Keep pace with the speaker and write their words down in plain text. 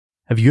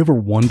Have you ever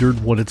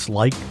wondered what it's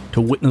like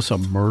to witness a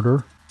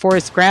murder?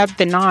 Forrest grabbed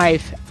the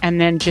knife and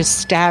then just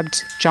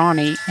stabbed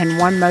Johnny in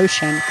one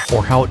motion.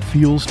 Or how it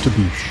feels to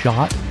be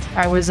shot?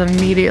 I was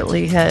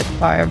immediately hit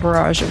by a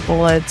barrage of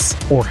bullets.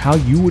 Or how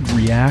you would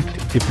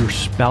react if your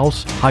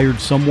spouse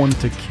hired someone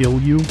to kill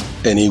you?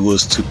 And he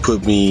was to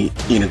put me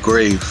in a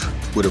grave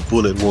with a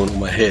bullet wound on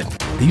my head.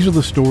 These are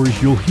the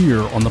stories you'll hear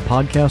on the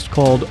podcast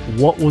called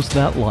What Was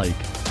That Like?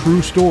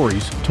 True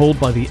stories told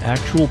by the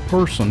actual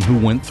person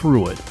who went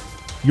through it.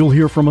 You'll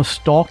hear from a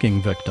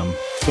stalking victim.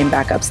 Came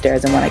back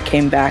upstairs, and when I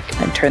came back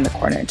and turned the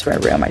corner into my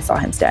room, I saw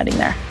him standing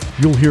there.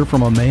 You'll hear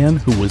from a man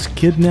who was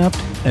kidnapped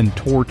and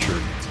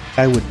tortured.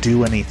 I would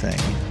do anything,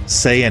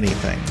 say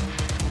anything,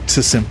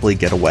 to simply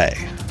get away.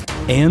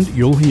 And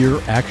you'll hear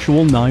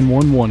actual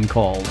 911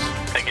 calls.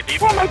 Take a deep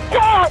breath. Oh my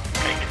God!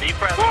 Take a deep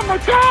breath. Oh my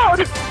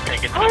God! Take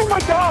a deep Oh my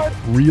God!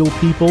 Real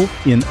people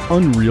in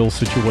unreal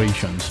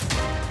situations.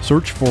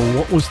 Search for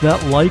What Was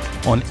That Like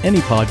on any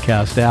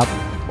podcast app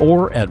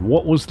or at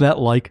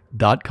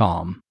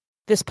whatwasthatlike.com.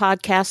 This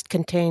podcast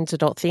contains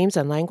adult themes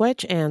and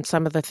language, and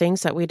some of the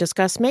things that we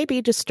discuss may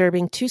be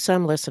disturbing to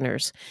some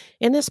listeners.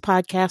 In this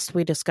podcast,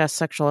 we discuss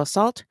sexual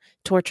assault,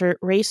 torture,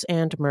 race,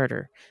 and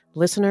murder.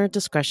 Listener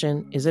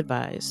discretion is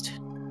advised.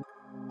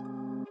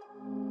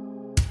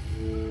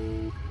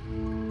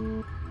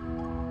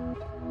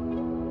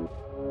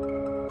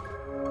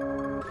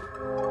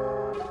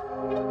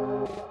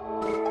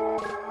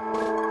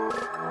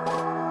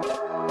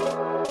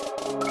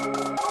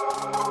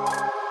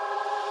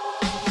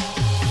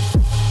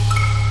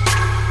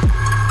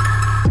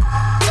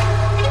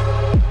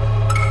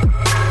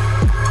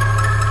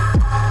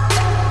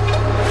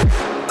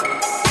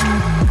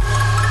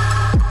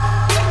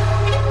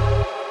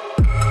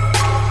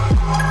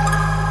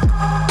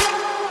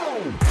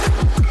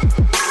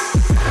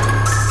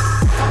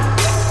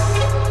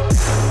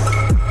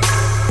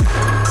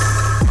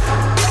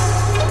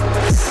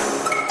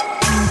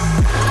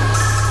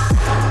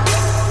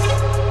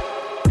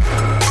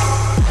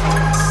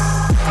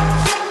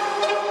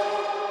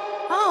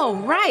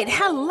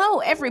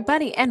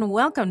 Everybody, and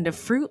welcome to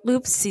Fruit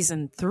Loops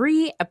Season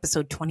 3,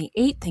 Episode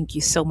 28. Thank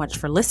you so much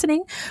for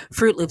listening.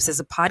 Fruit Loops is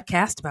a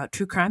podcast about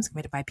true crimes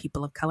committed by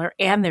people of color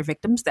and their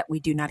victims that we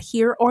do not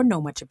hear or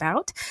know much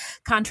about.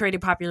 Contrary to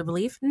popular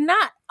belief,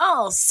 not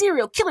all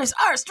serial killers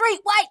are straight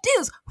white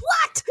dudes.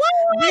 What?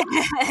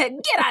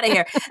 Get out of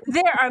here.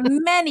 There are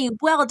many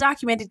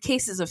well-documented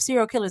cases of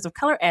serial killers of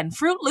color, and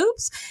Fruit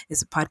Loops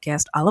is a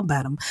podcast all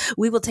about them.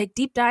 We will take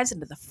deep dives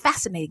into the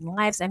fascinating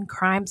lives and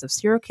crimes of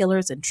serial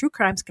killers and true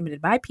crimes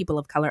committed by people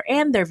of color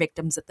and their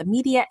victims that the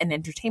media and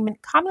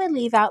entertainment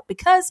commonly leave out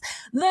because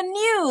the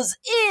news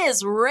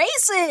is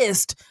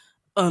racist.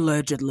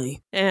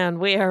 Allegedly. And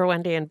we are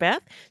Wendy and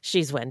Beth.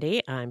 She's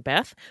Wendy. I'm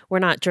Beth. We're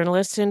not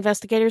journalists,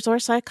 investigators, or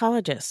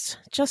psychologists.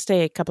 Just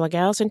a couple of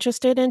gals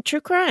interested in true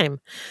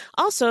crime.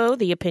 Also,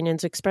 the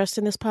opinions expressed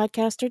in this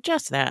podcast are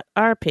just that,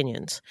 our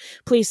opinions.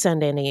 Please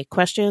send any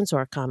questions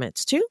or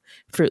comments to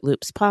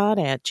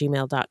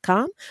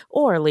fruitloopspod@gmail.com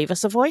or leave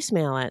us a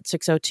voicemail at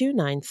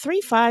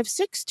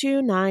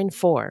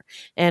 602-935-6294,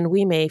 and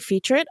we may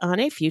feature it on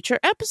a future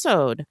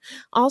episode.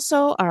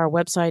 Also, our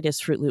website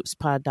is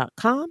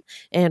fruitloopspod.com,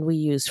 and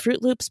we use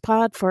Fruit Loops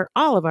Pod for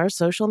all of our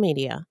social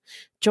media.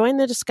 Join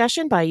the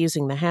discussion by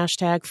using the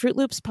hashtag Fruit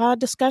Loops Pod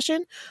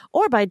discussion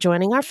or by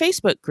joining our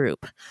Facebook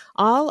group.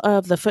 All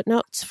of the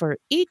footnotes for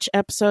each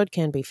episode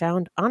can be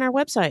found on our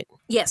website.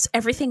 Yes,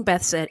 everything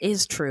Beth said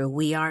is true.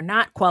 We are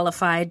not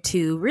qualified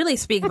to really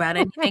speak about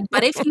anything,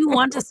 but if you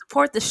want to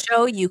support the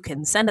show, you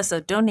can send us a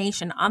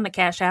donation on the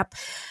Cash App.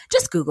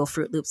 Just Google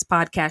Fruit Loops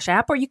Pod Cash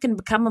App, or you can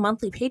become a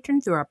monthly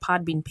patron through our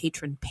Podbean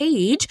patron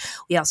page.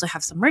 We also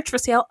have some merch for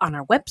sale on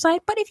our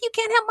website, but if you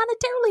can't help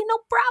monetarily, no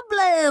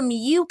problem.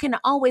 You can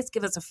always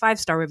give us a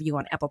 5-star review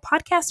on Apple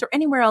Podcasts or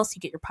anywhere else you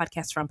get your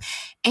podcasts from.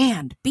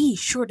 And be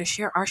sure to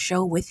share our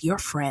show with your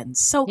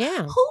friends. So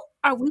who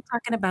are we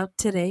talking about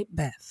today,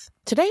 Beth?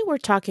 Today we're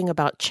talking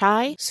about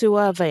Chai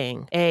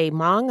Soua-Vang, a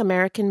Hmong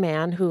American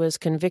man who was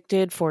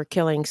convicted for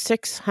killing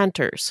 6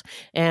 hunters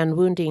and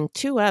wounding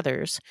 2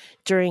 others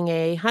during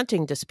a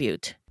hunting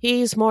dispute.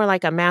 He's more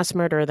like a mass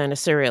murderer than a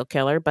serial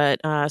killer,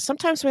 but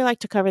sometimes we like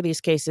to cover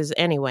these cases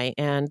anyway,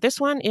 and this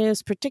one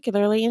is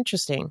particularly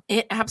interesting.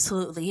 It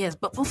absolutely is.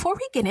 But before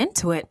we get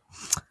into it,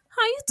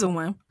 how you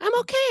doing? I'm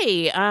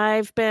okay.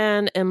 I've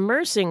been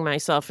immersing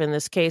myself in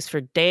this case for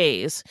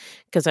days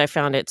because I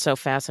found it so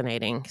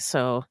fascinating.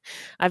 So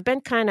I've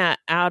been kind of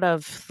out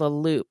of the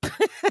loop.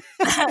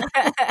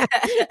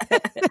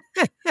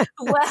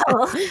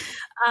 Well,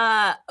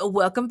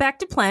 welcome back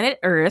to planet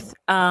Earth.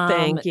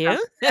 Thank you.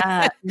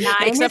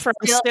 Except for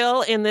I'm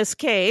still in this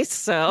case.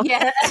 So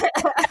yeah.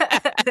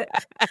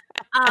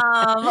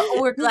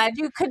 We're glad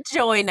you could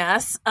join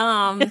us.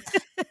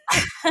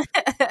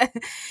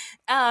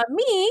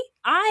 Me,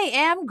 I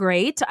am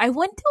great. I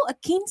went to a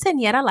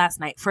quinceañera last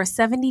night for a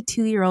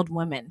 72-year-old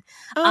woman.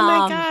 Oh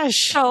my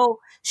gosh. So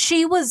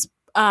she was,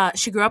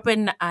 she grew up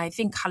in, I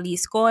think,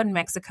 Jalisco in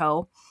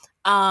Mexico.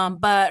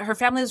 but her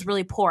family was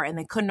really poor and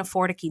they couldn't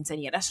afford a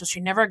quinceañera, so she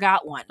never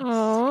got one.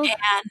 Oh,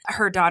 And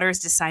her daughters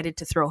decided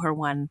to throw her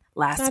one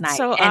last that's night.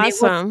 so and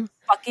awesome. It was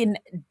fucking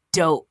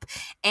dope.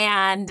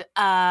 And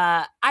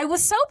I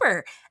was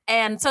sober.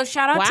 And so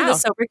shout out to the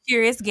Sober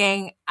Curious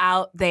gang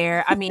out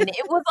there. I mean,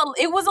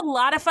 it was a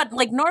lot of fun.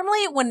 Like normally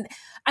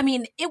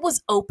it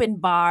was open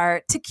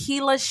bar,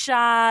 tequila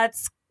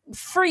shots,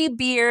 free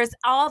beers,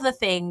 all the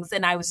things.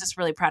 And I was just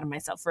really proud of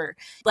myself for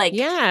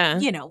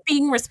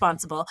being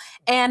responsible.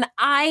 And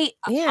I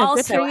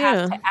also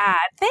have to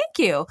add, thank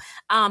you,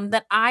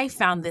 that I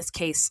found this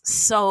case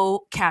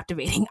so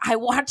captivating. I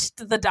watched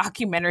the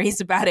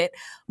documentaries about it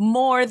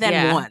more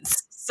than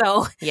once.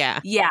 So yeah,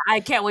 I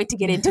can't wait to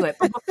get into it.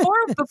 But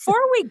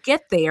before we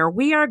get there,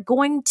 we are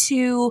going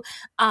to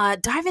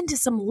dive into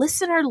some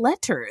listener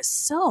letters.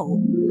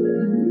 So,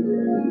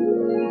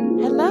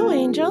 hello,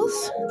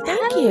 angels.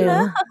 Thank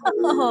you.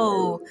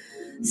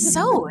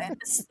 So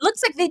it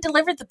looks like they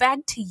delivered the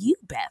bag to you,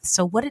 Beth.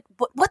 So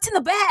what's in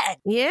the bag?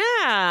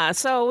 Yeah.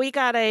 So we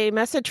got a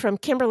message from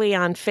Kimberly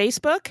on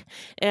Facebook,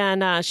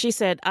 and she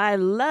said, "I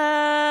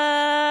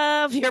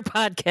love your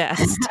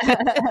podcast."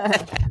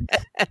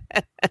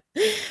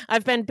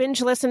 I've been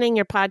binge listening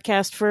your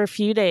podcast for a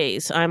few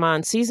days. I'm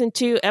on season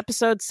 2,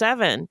 episode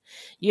 7.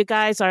 You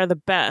guys are the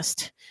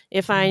best.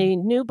 If I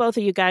knew both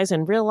of you guys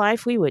in real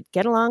life, we would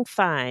get along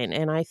fine,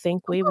 and I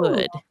think we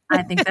would.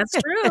 I think that's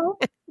true.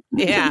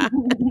 Yeah.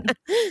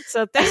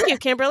 So thank you,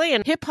 Kimberly,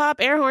 and hip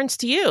hop air horns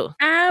to you.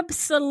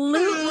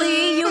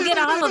 Absolutely. You get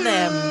all of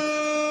them.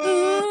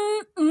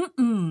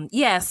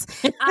 Yes.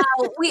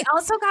 We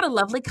also got a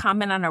lovely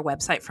comment on our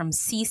website from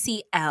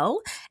CCL,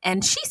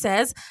 and she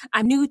says,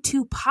 "I'm new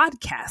to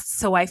podcasts,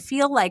 so I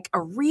feel like a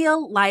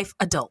real life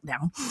adult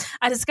now.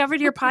 I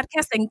discovered your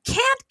podcast and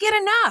can't get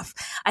enough.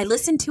 I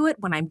listen to it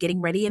when I'm getting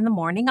ready in the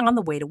morning, on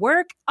the way to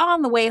work,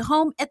 on the way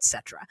home,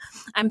 etc.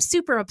 I'm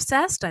super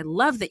obsessed. I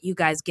love that you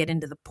guys get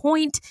into the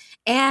point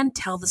and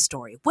tell the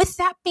story. With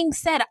that being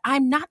said,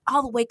 I'm not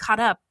all the way caught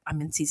up. I'm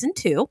in season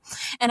 2,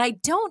 and I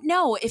don't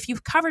know if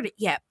you've covered it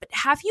yet, but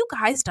have you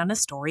guys done a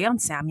story on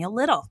Samuel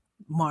Little?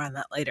 More on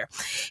that later.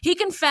 He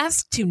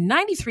confessed to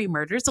 93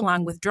 murders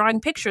along with drawing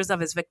pictures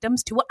of his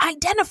victims to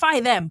identify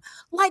them.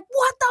 Like,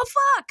 what the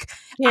fuck?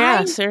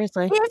 Yeah,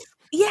 seriously.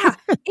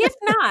 If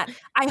not,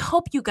 I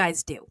hope you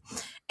guys do.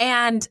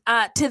 And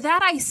to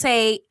that I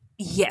say,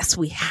 yes,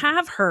 we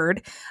have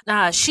heard.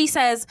 She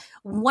says,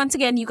 once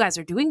again, you guys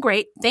are doing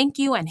great. Thank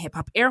you, and hip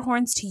hop air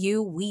horns to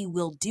you. We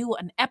will do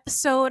an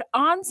episode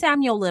on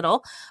Samuel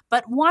Little,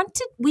 but we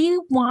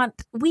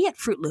at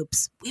Fruit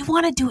Loops, we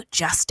want to do it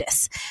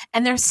justice.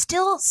 And there's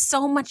still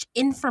so much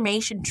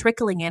information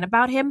trickling in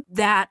about him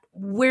that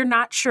we're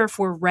not sure if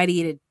we're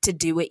ready to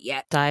do it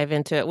yet. Dive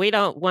into it. We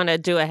don't want to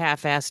do a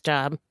half-assed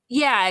job.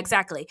 Yeah,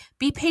 exactly.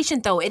 Be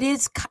patient, though. It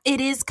is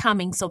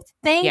coming. So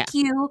thank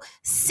you,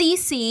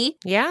 Cece.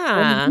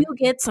 Yeah. When you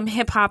get some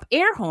hip hop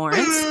air horns.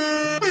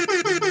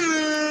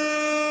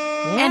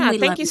 Yeah, and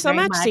thank you so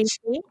much,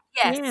 Cece.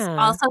 Yes. Yeah.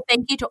 Also,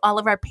 thank you to all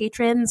of our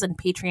patrons and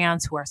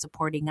Patreons who are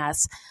supporting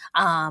us.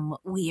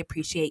 We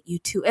appreciate you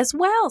too as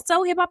well.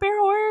 So hip hop air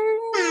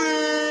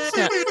horns.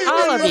 So,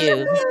 all of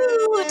you.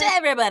 To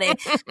everybody.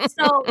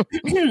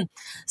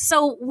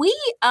 So we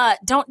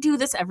don't do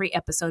this every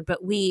episode,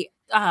 but we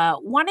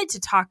wanted to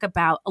talk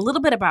about a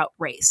little bit about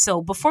race.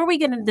 So before we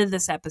get into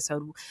this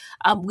episode,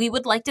 we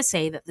would like to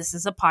say that this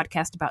is a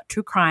podcast about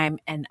true crime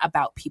and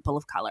about people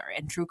of color.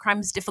 And true crime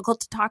is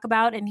difficult to talk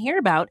about and hear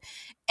about.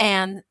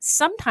 And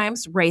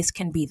sometimes race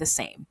can be the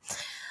same.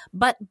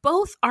 But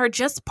both are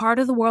just part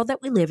of the world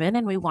that we live in,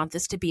 and we want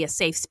this to be a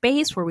safe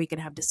space where we can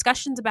have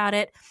discussions about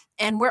it.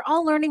 And we're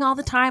all learning all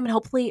the time and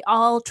hopefully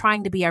all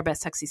trying to be our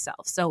best sexy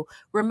selves. So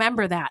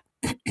remember that.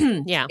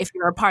 Yeah. If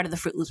you're a part of the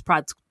Fruit Loops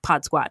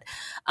Pod Squad.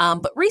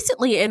 But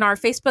recently in our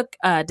Facebook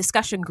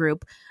discussion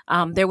group,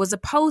 there was a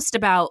post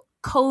about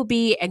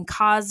Kobe and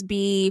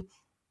Cosby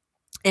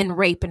and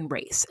rape and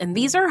race. And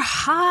these are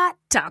hot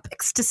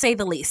topics, to say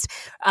the least,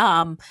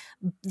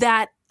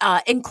 that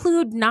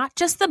include not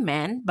just the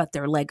men, but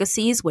their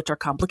legacies, which are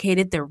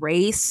complicated, their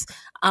race,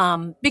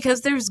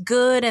 because there's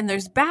good and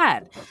there's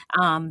bad.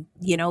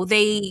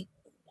 They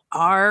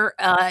are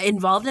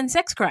involved in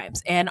sex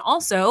crimes. And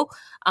also,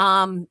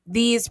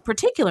 these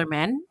particular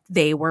men,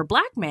 they were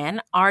black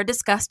men, are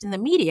discussed in the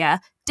media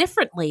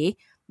differently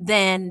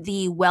than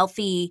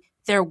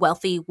their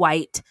wealthy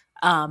white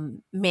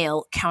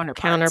male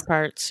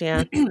counterparts,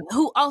 yeah,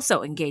 who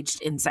also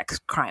engaged in sex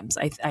crimes.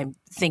 I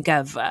think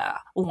of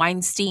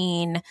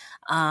Weinstein,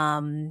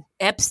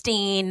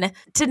 Epstein,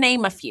 to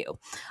name a few.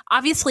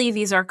 Obviously,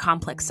 these are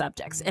complex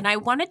subjects, and I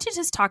wanted to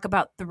just talk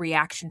about the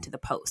reaction to the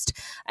post.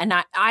 And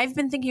I've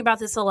been thinking about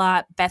this a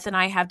lot. Beth and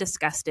I have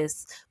discussed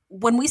this.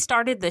 When we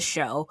started this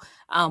show,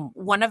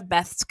 one of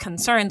Beth's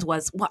concerns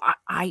was, well,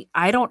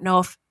 I don't know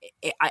if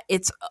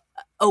it's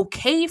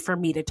okay for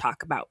me to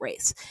talk about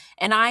race.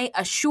 And I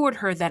assured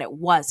her that it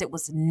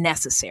was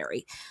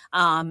necessary.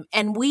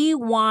 And we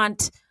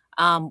want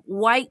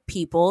white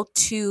people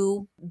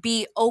to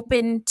be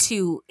open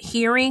to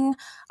hearing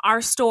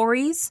our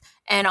stories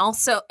and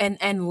also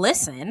and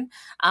listen,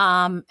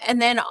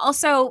 and then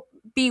also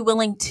be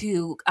willing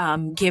to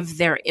give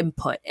their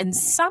input. And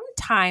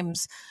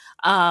sometimes,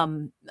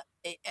 and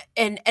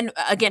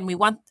again, we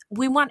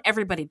want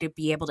everybody to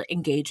be able to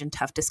engage in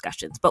tough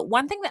discussions. But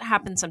one thing that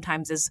happens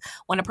sometimes is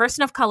when a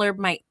person of color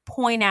might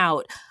point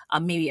out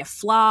maybe a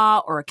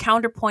flaw or a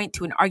counterpoint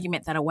to an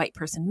argument that a white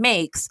person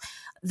makes,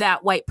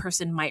 that white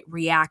person might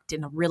react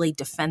in a really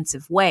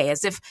defensive way,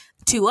 as if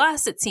to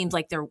us it seems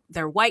like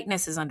their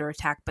whiteness is under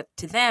attack, but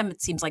to them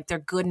it seems like their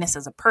goodness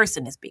as a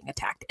person is being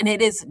attacked, and it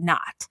is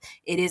not.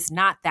 It is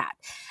not that.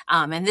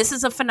 And this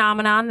is a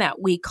phenomenon that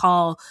we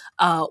call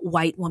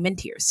white woman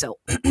tears. So,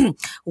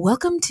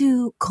 welcome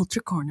to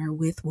Culture Corner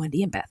with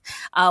Wendy and Beth.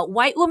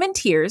 White woman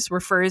tears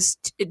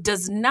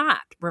does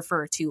not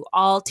refer to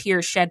all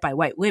tears shed by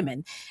white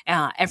women.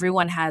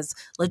 Everyone has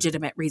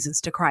legitimate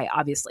reasons to cry,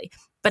 obviously.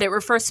 But it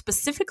refers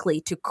specifically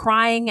to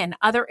crying and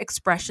other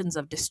expressions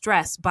of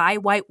distress by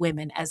white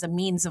women as a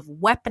means of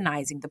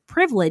weaponizing the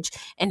privilege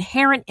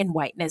inherent in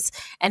whiteness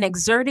and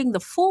exerting the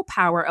full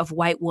power of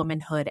white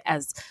womanhood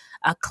as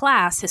a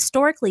class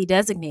historically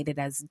designated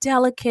as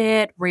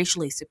delicate,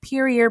 racially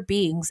superior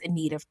beings in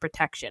need of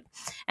protection.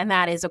 And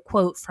that is a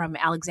quote from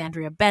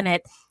Alexandria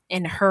Bennett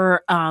in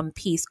her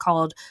piece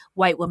called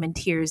White Woman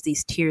Tears,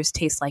 These Tears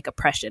Taste Like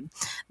Oppression.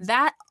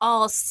 That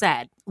all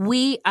said,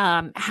 we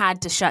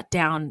had to shut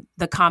down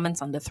the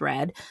comments on the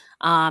thread,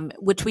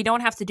 which we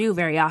don't have to do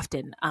very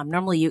often.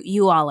 Normally,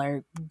 you all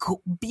are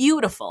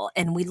beautiful,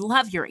 and we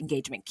love your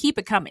engagement. Keep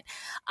it coming.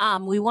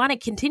 We want to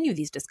continue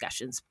these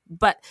discussions,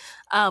 but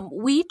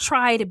we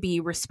try to be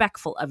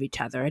respectful of each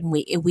other, and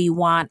we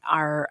want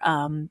our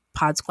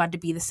Pod Squad to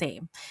be the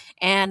same.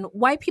 And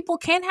white people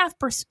can have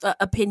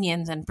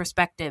opinions and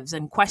perspectives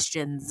and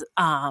questions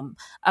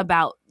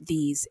about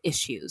these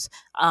issues,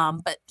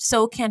 but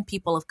so can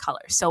people of color.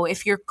 So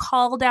if you're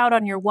called out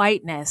on your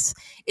whiteness,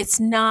 it's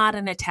not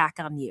an attack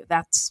on you.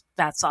 That's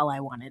all I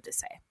wanted to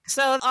say.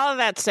 So all of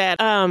that said,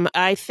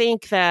 I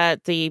think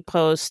that the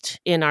post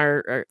in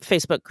our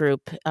Facebook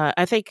group,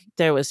 I think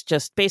there was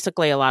just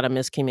basically a lot of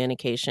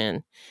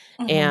miscommunication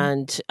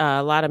and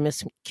a lot of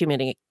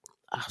miscommunication.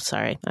 Oh,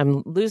 sorry.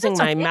 I'm losing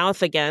my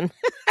mouth again.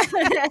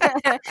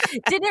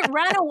 Did it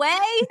run away?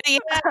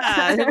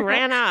 Yeah, it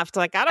ran off. It's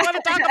like, I don't want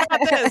to talk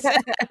about this.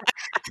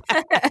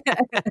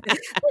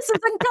 This is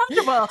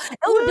uncomfortable.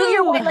 Oh, do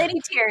your white lady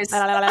tears.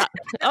 I don't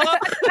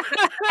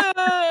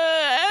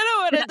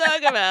want to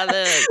talk about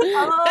this.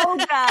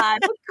 Oh, God.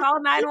 Call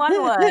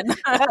 911.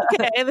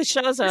 Okay, the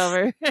show's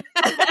over.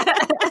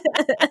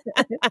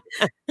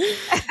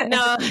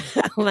 No,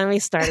 let me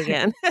start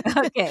again.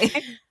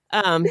 Okay.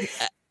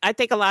 I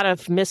think a lot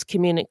of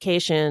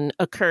miscommunication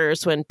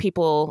occurs when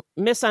people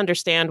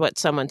misunderstand what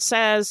someone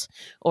says,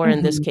 or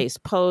in this case,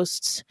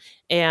 posts.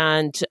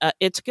 And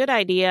it's a good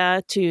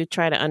idea to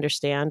try to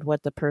understand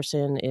what the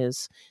person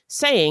is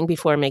saying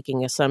before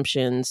making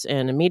assumptions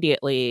and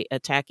immediately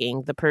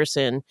attacking the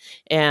person.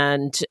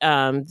 And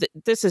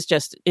this is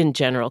just in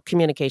general,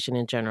 communication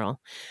in general.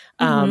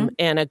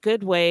 And a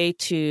good way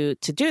to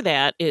do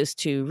that is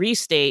to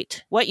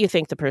restate what you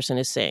think the person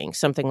is saying.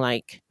 Something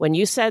like, when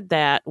you said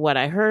that, what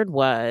I heard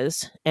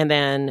was, and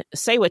then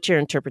say what your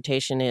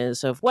interpretation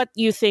is of what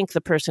you think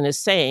the person is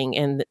saying,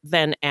 and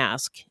then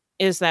ask,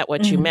 is that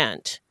what you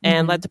meant?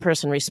 And let the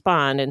person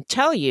respond and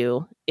tell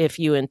you if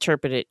you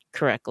interpret it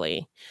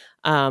correctly.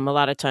 A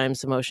lot of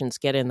times emotions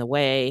get in the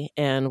way,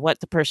 and what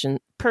the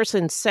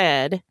person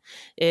said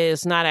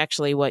is not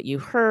actually what you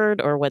heard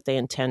or what they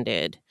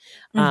intended.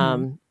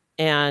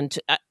 And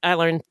I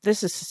learned,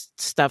 this is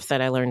stuff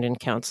that I learned in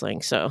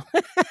counseling. So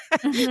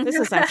this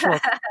is actual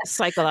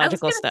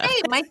psychological stuff.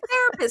 Hey, my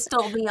therapist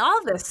told me all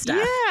this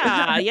stuff.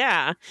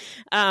 Yeah.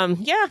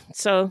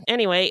 So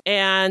anyway,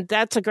 and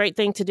that's a great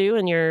thing to do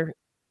in your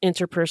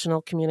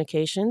interpersonal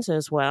communications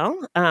as well.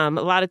 A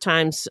lot of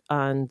times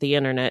on the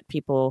internet,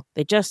 people,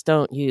 they just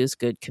don't use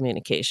good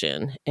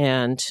communication,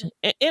 and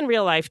in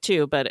real life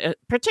too, but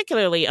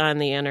particularly on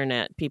the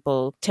internet,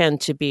 people tend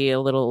to be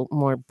a little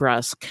more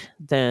brusque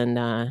than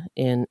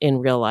in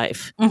real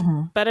life.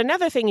 But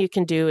another thing you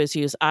can do is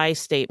use I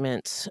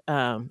statements.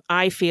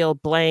 I feel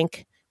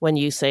blank when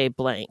you say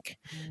blank.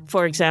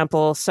 For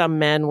example, some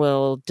men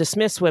will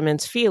dismiss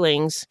women's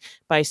feelings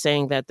by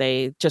saying that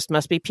they just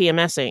must be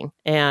PMSing.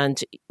 And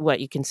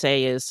what you can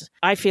say is,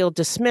 I feel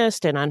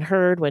dismissed and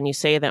unheard when you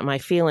say that my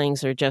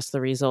feelings are just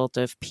the result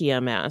of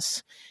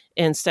PMS.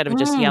 Instead of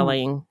just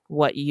yelling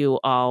what you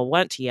all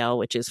want to yell,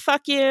 which is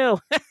 "fuck you."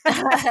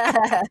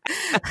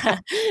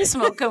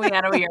 Smoke coming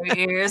out of your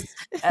ears.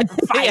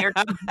 Fire.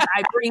 Yeah.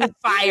 I breathe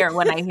fire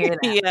when I hear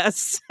that.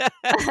 Yes.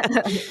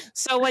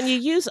 So when you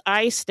use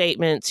I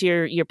statements,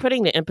 you're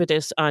putting the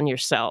impetus on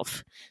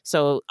yourself.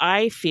 So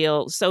I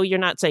feel. So you're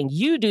not saying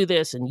you do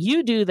this and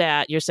you do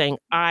that. You're saying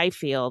I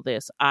feel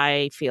this.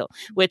 I feel,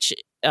 which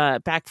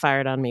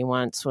backfired on me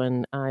once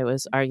when I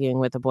was arguing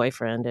with a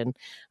boyfriend and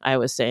I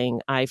was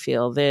saying, I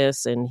feel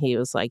this. And he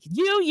was like,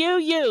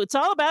 you, it's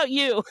all about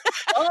you.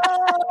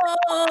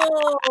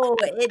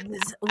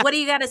 What do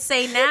you got to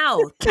say now,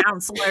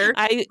 counselor?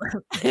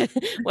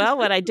 Well,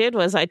 what I did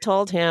was I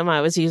told him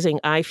I was using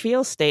I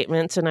feel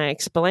statements and I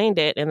explained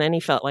it. And then he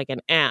felt like an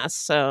ass.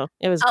 So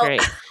it was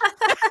great.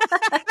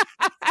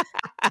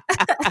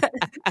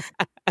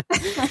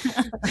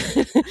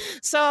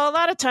 So a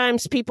lot of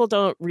times people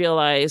don't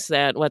realize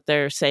that what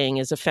they're saying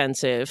is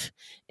offensive.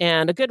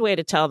 And a good way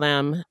to tell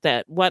them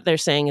that what they're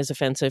saying is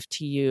offensive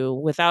to you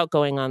without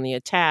going on the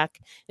attack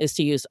is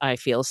to use I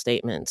feel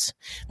statements.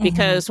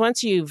 Because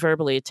once you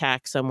verbally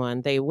attack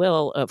someone, they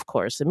will, of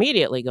course,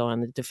 immediately go on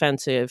the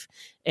defensive.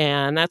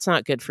 And that's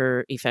not good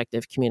for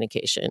effective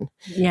communication.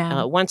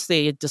 Yeah. Once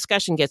the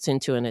discussion gets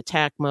into an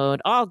attack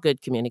mode, all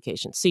good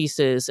communication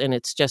ceases and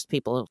it's just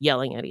people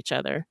yelling at each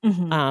other.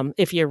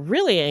 If you're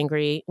really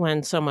angry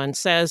when someone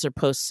says or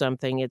posts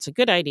something, it's a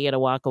good idea to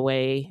walk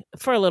away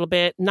for a little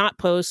bit, not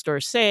post or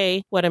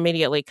say what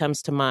immediately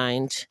comes to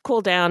mind.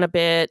 Cool down a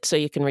bit so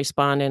you can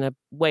respond in a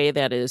way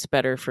that is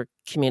better for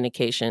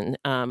communication.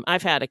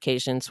 I've had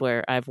occasions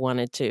where I've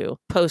wanted to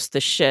post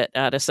the shit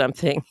out of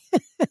something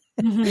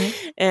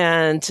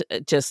and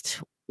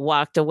just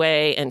walked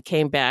away and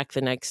came back the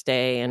next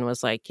day and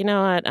was like, you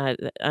know what,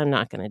 I'm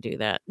not going to do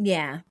that.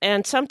 Yeah.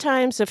 And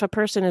sometimes if a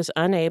person is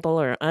unable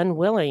or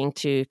unwilling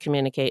to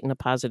communicate in a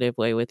positive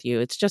way with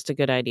you, it's just a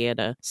good idea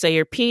to say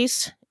your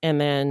piece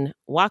and then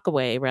walk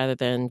away rather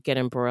than get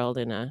embroiled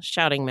in a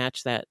shouting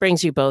match that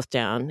brings you both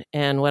down.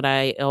 And what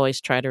I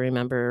always try to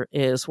remember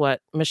is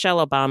what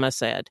Michelle Obama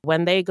said,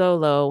 when they go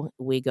low,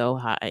 we go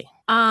high.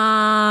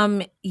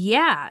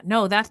 Yeah,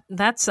 no,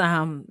 that's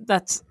all.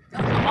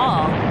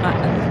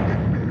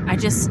 I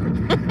just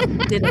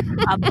did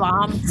a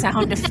bomb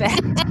sound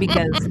effect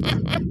because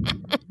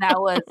that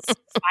was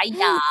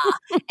fire.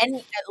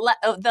 And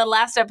the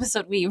last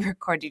episode we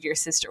recorded, your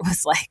sister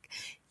was like,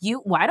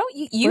 why don't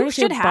you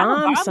should have a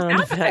bomb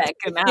sound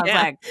effect. And I was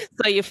like,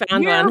 so you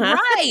found you're one, huh?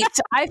 Right.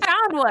 I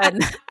found one.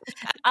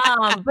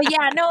 But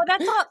yeah, no,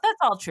 that's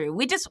all true.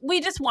 We just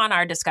want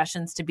our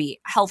discussions to be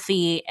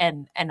healthy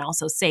and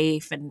also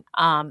safe and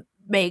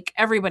make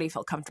everybody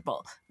feel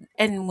comfortable.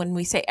 And when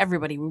we say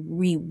everybody,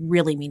 we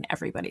really mean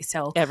everybody.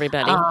 So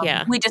everybody,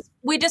 yeah. We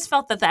just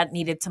felt that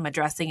needed some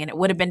addressing, and it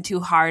would have been too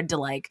hard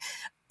to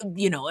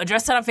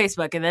address it on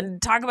Facebook and then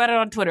talk about it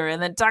on Twitter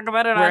and then talk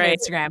about it on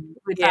Instagram.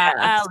 We thought,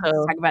 let's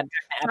talk about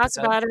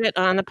it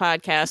on the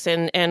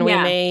podcast. And we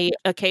may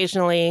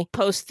occasionally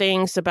post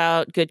things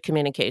about good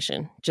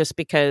communication just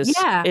because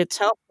it's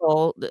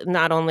helpful,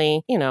 not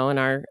only, in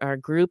our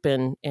group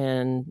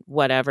and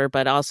whatever,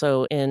 but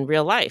also in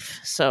real life.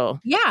 So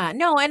yeah,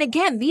 no. And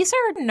again, these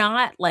are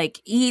not like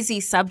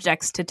easy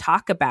subjects to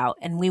talk about,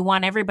 and we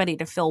want everybody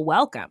to feel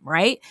welcome.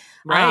 Right.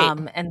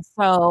 And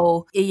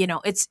so,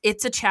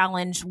 it's a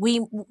challenge.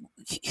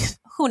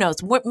 Who knows?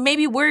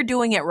 Maybe we're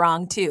doing it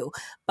wrong too,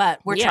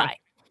 but we're trying.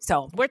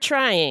 So we're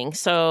trying.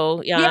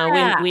 So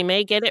we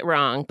may get it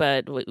wrong,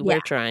 but we're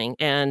trying.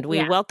 And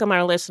we welcome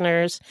our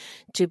listeners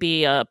to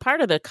be a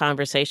part of the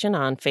conversation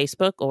on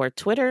Facebook or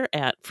Twitter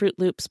at Fruit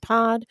Loops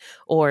Pod,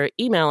 or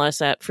email us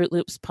at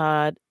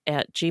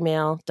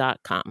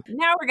fruitloopspod@gmail.com.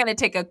 Now we're going to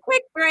take a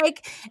quick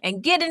break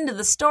and get into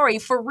the story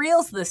for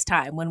reals this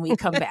time when we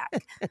come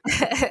back.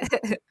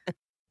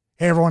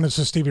 Hey everyone, this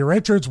is Stevie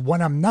Richards.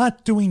 When I'm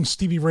not doing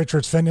Stevie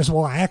Richards Fitness,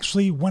 well,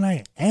 actually, when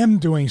I am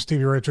doing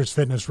Stevie Richards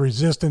Fitness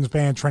resistance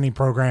band training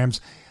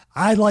programs,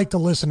 I like to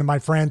listen to my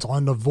friends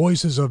on the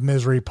Voices of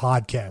Misery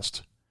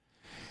podcast.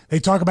 They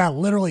talk about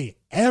literally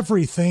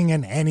everything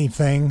and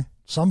anything,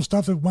 some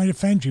stuff that might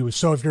offend you.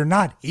 So if you're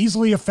not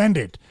easily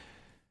offended,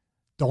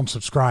 don't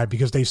subscribe,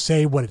 because they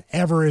say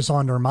whatever is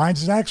on their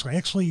minds is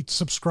actually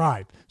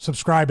subscribe.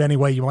 Subscribe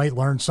anyway. You might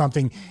learn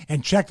something,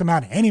 and check them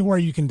out anywhere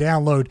you can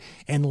download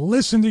and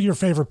listen to your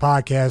favorite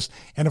podcast.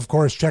 And of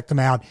course, check them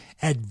out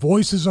at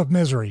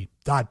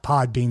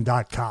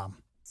voicesofmisery.podbean.com.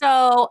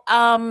 So,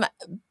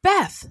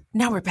 Beth,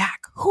 now we're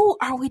back. Who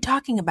are we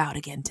talking about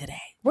again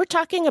today? We're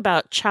talking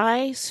about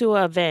Chai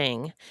Sua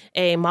Vang,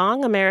 a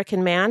Hmong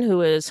American man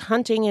who is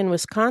hunting in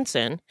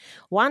Wisconsin,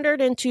 wandered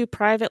into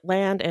private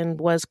land and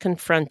was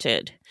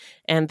confronted.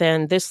 And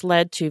then this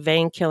led to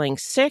Vang killing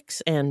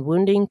 6 and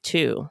wounding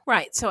 2.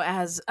 Right. So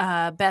as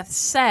Beth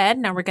said,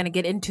 now we're going to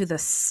get into the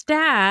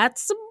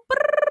stats.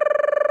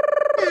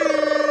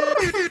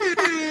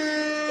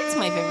 It's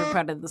my favorite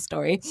part of the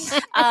story.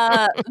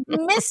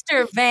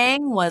 Mr.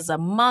 Vang was a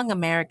Hmong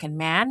American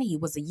man. He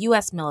was a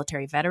U.S.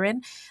 military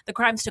veteran. The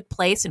crimes took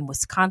place in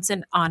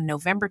Wisconsin on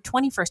November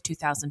 21st,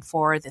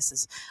 2004. This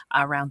is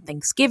around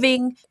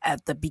Thanksgiving,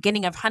 at the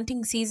beginning of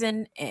hunting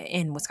season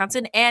in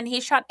Wisconsin. And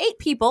he shot 8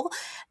 people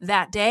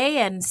that day,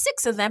 and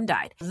 6 of them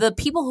died. The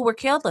people who were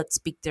killed, let's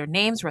speak their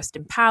names, rest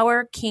in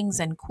power, kings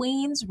and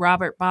queens.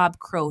 Robert Bob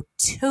Crow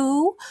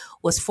II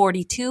was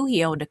 42.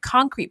 He owned a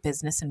concrete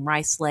business in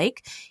Rice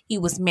Lake. He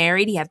was married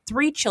married. He had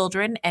 3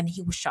 children, and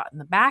he was shot in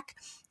the back.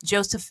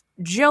 Joseph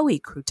Joey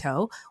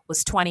Cruteau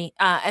was 20,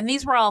 and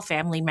these were all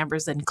family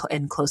members and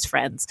close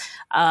friends.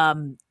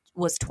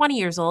 Was 20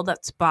 years old.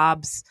 That's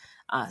Bob's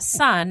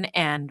son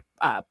and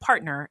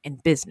partner in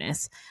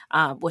business.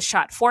 Was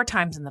shot 4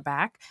 times in the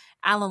back.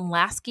 Alan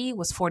Lasky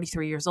was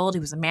 43 years old. He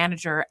was a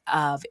manager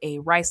of a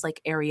Rice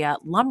Lake area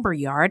lumber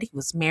yard. He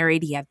was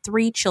married. He had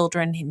 3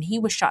 children, and he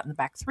was shot in the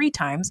back 3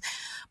 times.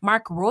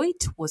 Mark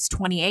Roit was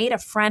 28, a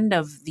friend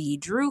of the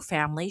Drew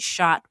family,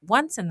 shot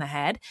once in the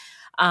head.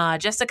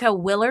 Jessica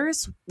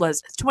Willers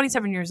was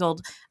 27 years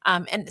old.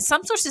 And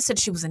some sources said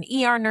she was an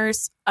ER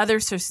nurse. Other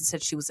sources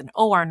said she was an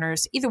OR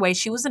nurse. Either way,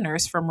 she was a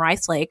nurse from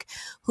Rice Lake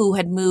who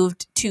had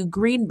moved to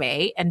Green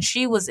Bay, and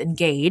she was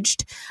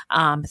engaged.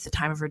 At the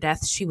time of her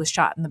death, she was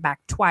shot in the back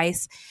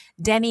twice.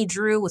 Denny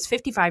Drew was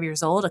 55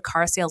 years old, a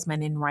car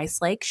salesman in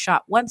Rice Lake,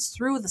 shot once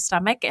through the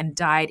stomach and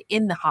died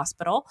in the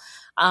hospital.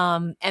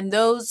 And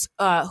those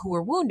who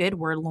were wounded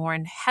were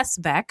Lauren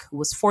Hesbeck, who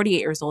was 48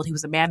 years old. He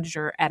was a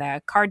manager at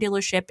a car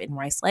dealership in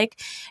Rice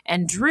Lake.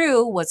 And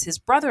Drew was his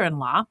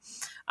brother-in-law,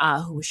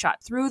 who was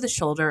shot through the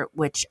shoulder,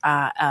 which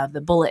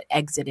the bullet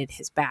exited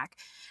his back.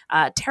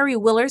 Terry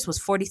Willers was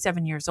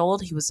 47 years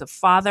old. He was a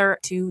father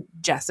to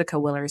Jessica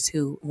Willers,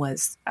 who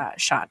was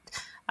shot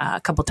a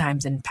couple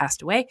times and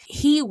passed away.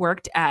 He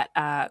worked at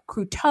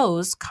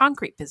Cruteau's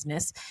concrete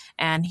business,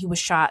 and he was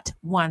shot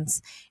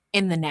once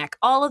in the neck.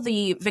 All of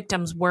the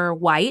victims were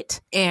white.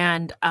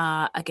 And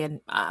again,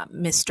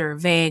 Mr.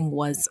 Vang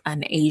was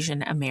an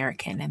Asian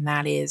American. And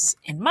that is,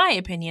 in my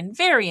opinion,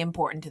 very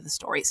important to the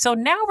story. So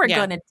now we're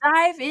going to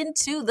dive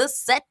into the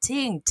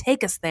setting.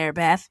 Take us there,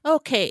 Beth.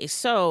 Okay,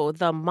 so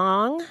the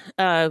Hmong,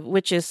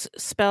 which is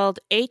spelled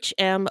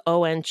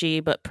H-M-O-N-G,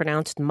 but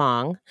pronounced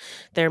Hmong,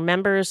 they're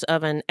members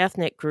of an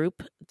ethnic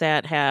group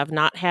that have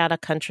not had a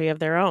country of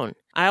their own.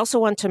 I also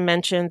want to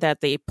mention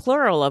that the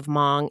plural of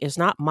Hmong is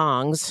not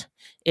Hmongs,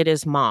 it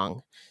is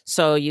Hmong.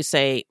 So you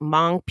say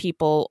Hmong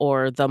people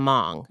or the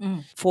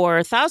Hmong.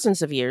 For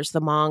thousands of years,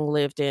 the Hmong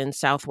lived in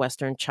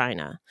southwestern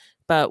China.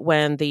 But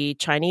when the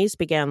Chinese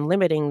began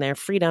limiting their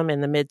freedom in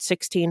the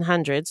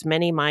mid-1600s,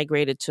 many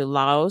migrated to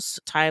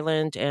Laos,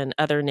 Thailand, and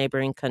other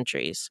neighboring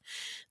countries.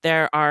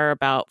 There are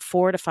about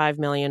 4 to 5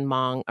 million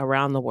Hmong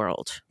around the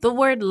world. The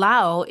word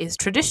Lao is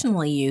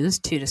traditionally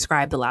used to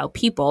describe the Lao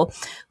people,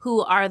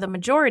 who are the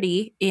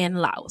majority in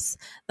Laos.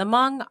 The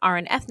Hmong are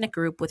an ethnic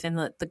group within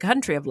the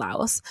country of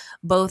Laos.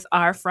 Both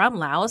are from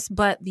Laos,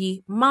 but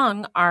the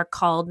Hmong are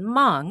called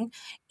Hmong,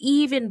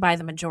 even by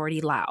the majority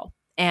Lao.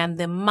 And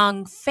the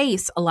Hmong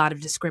face a lot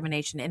of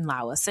discrimination in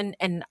Laos and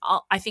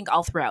I think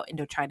all throughout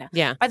Indochina.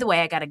 Yeah. By the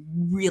way, I got a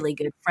really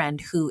good friend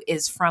who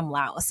is from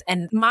Laos.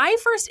 And my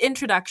first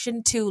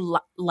introduction to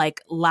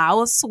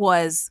Laos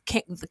was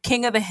the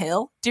King of the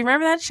Hill. Do you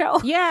remember that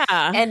show? Yeah.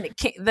 And the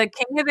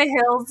King of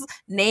the Hill's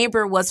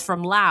neighbor was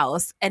from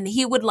Laos. And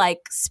he would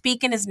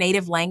speak in his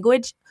native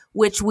language,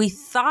 which we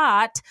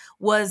thought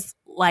was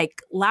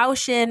like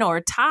Laotian or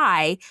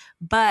Thai.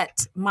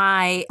 But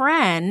my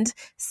friend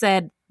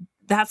said,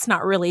 that's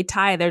not really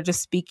Thai. They're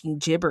just speaking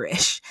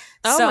gibberish.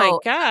 Oh my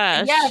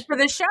gosh. Yeah, for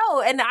the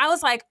show. And I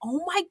was like,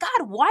 oh my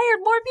God, why are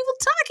more people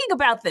talking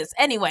about this?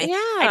 Anyway,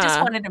 I just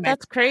wanted to mention.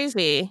 That's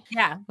crazy.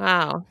 Yeah.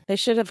 Wow. They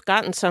should have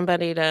gotten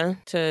somebody to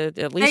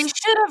at least. They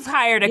should have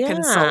hired a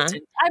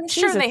consultant. I'm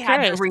sure they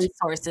had the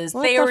resources.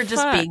 They were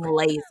just being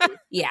lazy.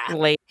 Yeah.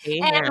 Lazy.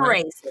 And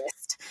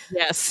racist.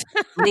 Yes.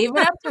 Leave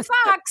it up to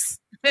Fox.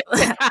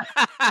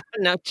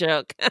 No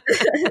joke.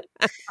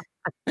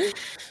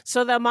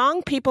 So the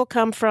Hmong people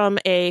come from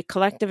a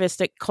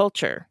collectivistic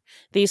culture.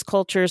 These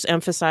cultures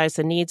emphasize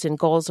the needs and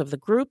goals of the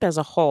group as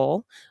a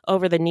whole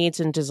over the needs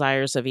and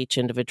desires of each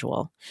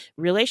individual.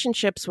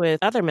 Relationships with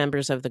other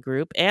members of the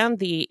group and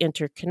the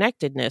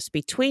interconnectedness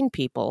between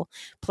people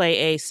play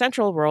a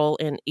central role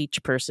in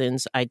each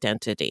person's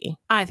identity.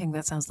 I think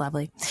that sounds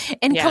lovely.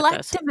 In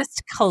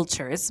collectivist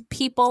cultures,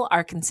 people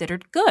are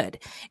considered good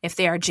if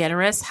they are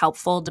generous,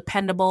 helpful,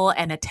 dependable,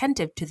 and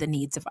attentive to the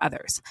needs of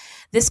others.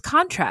 This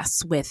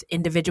contrasts with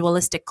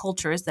individualistic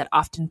cultures that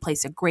often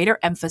place a greater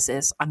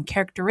emphasis on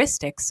characteristics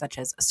such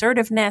as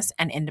assertiveness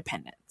and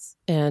independence.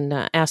 And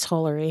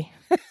assholery.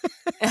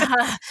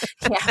 Yeah.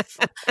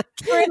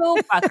 True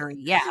fuckery,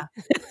 yeah.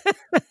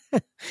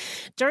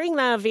 During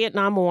the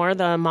Vietnam War,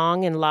 the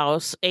Hmong in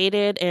Laos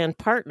aided and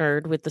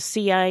partnered with the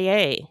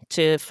CIA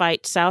to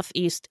fight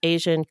Southeast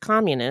Asian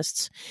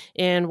communists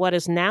in what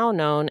is now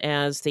known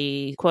as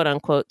the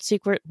quote-unquote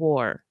secret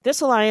war.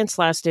 This alliance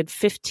lasted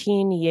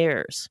 15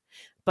 years.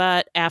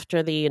 But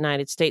after the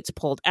United States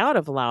pulled out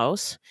of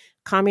Laos,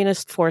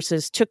 communist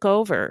forces took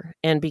over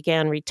and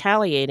began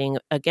retaliating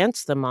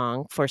against the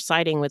Hmong for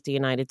siding with the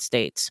United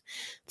States.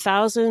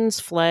 Thousands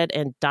fled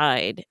and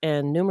died,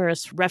 and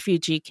numerous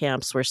refugee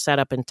camps were set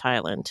up in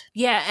Thailand.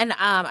 Yeah, and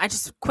I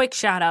just quick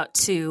shout out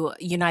to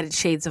United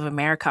Shades of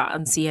America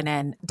on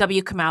CNN.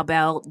 W. Kamau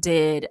Bell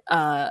did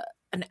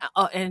an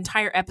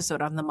entire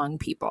episode on the Hmong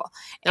people.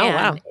 Oh,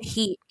 And wow.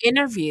 he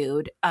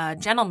interviewed a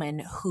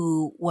gentleman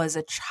who was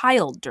a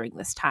child during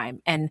this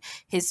time, and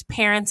his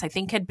parents, I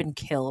think, had been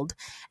killed.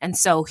 And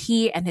so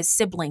he and his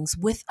siblings,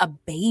 with a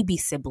baby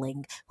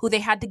sibling who they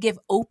had to give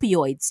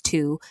opioids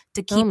to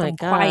keep my him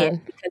quiet,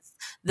 God. because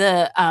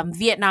the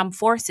Vietnam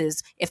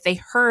forces, if they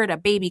heard a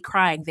baby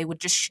crying, they would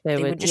just They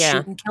would,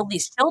 shoot and kill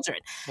these children.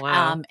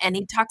 Wow. And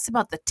he talks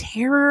about the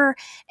terror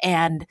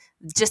and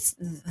just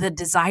the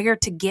desire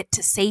to get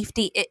to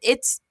safety.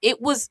 It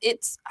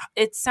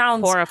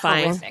sounds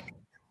Horrifying. horrific.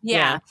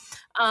 Yeah.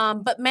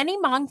 But many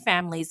Hmong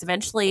families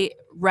eventually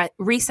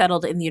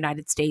resettled in the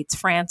United States,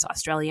 France,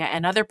 Australia,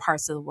 and other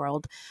parts of the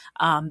world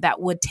that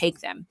would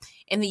take them.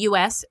 In the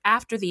U.S.,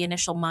 after the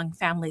initial Hmong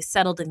families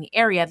settled in the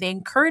area, they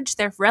encouraged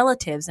their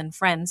relatives and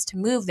friends to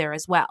move there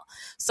as well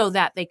so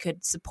that they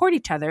could support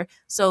each other.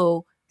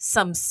 So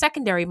some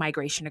secondary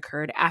migration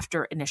occurred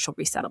after initial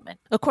resettlement.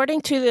 According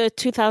to the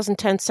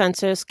 2010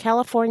 census,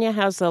 California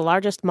has the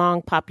largest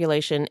Hmong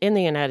population in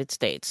the United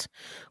States,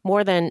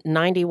 more than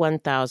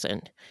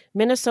 91,000.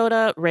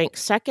 Minnesota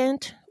ranks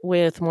second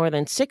with more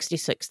than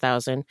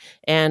 66,000,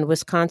 and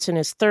Wisconsin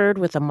is third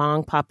with a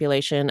Hmong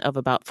population of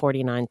about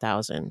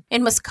 49,000.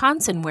 In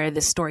Wisconsin, where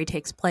this story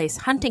takes place,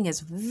 hunting is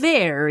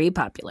very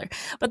popular,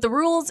 but the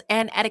rules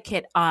and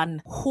etiquette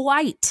on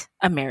white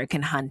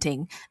American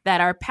hunting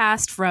that are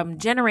passed from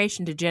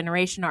generation to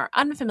generation are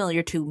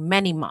unfamiliar to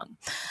many Hmong.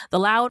 The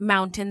Loud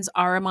Mountains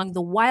are among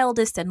the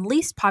wildest and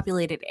least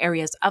populated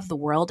areas of the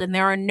world, and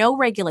there are no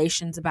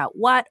regulations about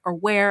what or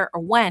where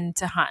or when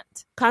to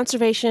hunt.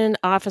 Conservation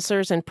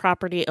officers and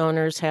property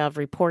owners have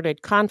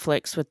reported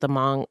conflicts with the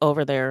Hmong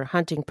over their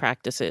hunting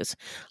practices,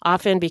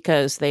 often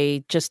because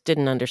they just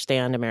didn't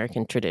understand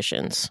American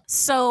traditions.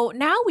 So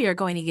now we are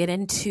going to get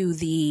into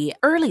the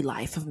early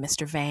life of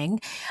Mr.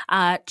 Vang.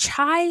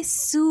 Chai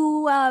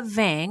Sua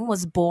Vang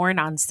was born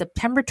on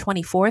September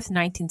 24th,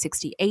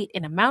 1968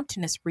 in a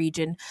mountainous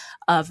region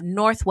of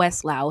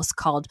northwest Laos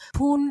called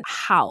Pun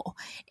Hao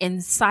in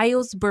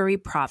Salisbury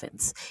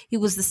province. He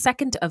was the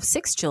second of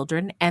 6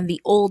 children and the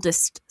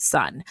oldest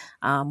son,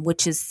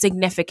 which is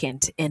significant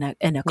in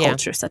a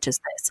culture such as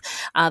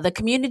this. The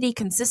community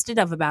consisted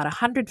of about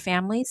 100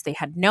 families. They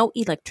had no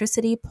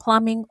electricity,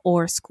 plumbing,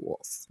 or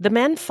schools. The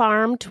men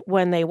farmed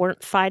when they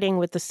weren't fighting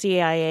with the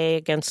CIA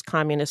against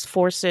communist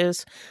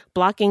forces,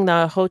 blocking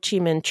the Ho Chi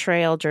Minh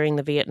Trail during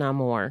the Vietnam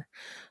War.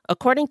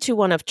 According to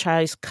one of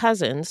Chai's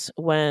cousins,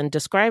 when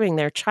describing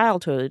their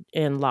childhood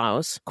in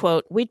Laos,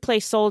 quote, "We'd play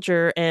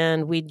soldier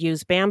and we'd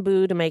use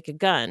bamboo to make a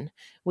gun.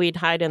 We'd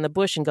hide in the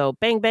bush and go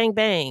bang, bang,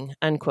 bang,"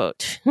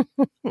 unquote.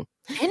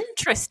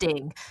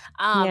 Interesting.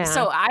 Yeah.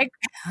 So I...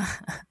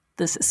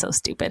 This is so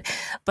stupid.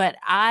 But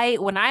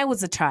when I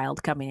was a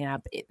child coming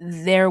up,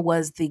 there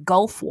was the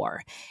Gulf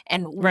War.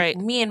 And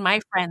me and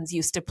my friends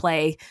used to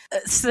play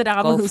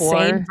Saddam Gulf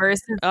Hussein War?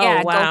 versus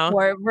Gulf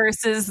War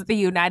versus the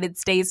United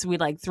States. We'd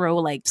like throw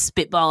like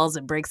spitballs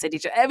and bricks at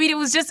each other. I mean,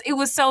 it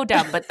was so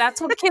dumb, but that's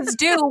what kids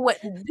do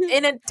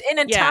in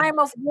a time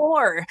of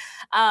war.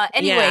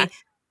 Anyway.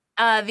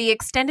 The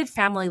extended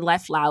family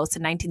left Laos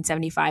in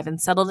 1975 and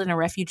settled in a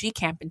refugee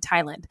camp in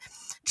Thailand.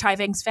 Chai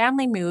Vang's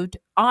family moved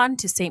on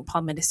to St.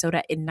 Paul,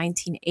 Minnesota in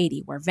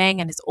 1980, where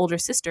Vang and his older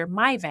sister,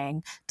 Mai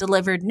Vang,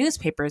 delivered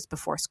newspapers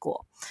before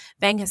school.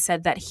 Vang has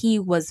said that he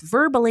was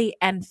verbally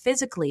and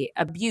physically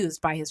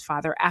abused by his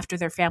father after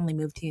their family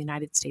moved to the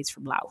United States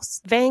from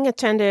Laos. Vang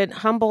attended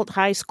Humboldt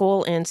High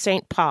School in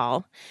St.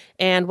 Paul,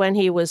 and when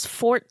he was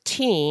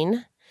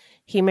 14,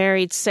 he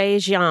married Sei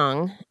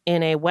Jiang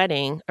in a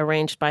wedding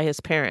arranged by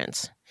his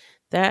parents.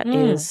 That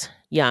is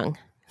young.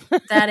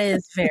 That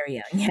is very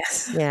young,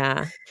 yes.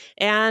 Yeah.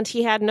 And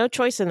he had no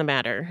choice in the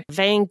matter.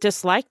 Vang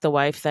disliked the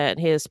wife that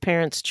his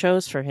parents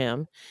chose for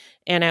him.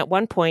 And at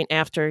one point,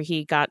 after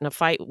he got in a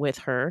fight with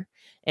her,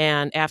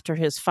 and after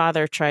his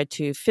father tried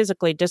to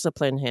physically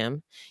discipline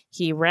him,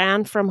 he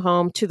ran from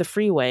home to the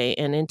freeway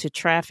and into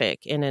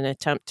traffic in an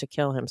attempt to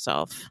kill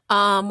himself.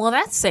 Well,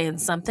 that's saying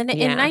something.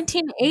 In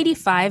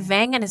 1985,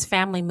 Vang and his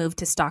family moved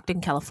to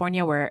Stockton,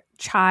 California, where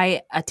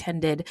Chai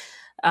attended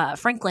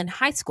Franklin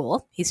High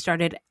School. He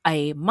started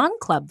a Hmong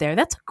club there.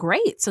 That's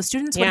great. So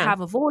students would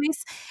have a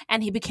voice,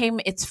 and he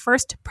became its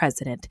first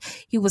president.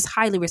 He was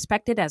highly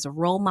respected as a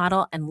role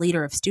model and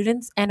leader of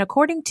students, and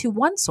according to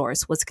one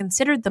source, was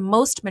considered the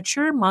most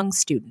mature Hmong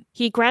student.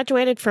 He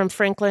graduated from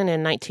Franklin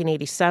in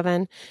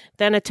 1987,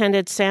 then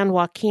attended San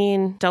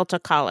Joaquin Delta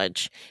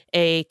College,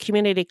 a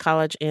community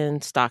college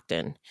in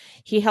Stockton.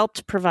 He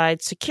helped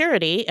provide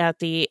security at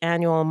the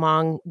annual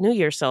Hmong New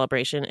Year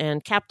celebration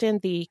and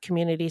captained the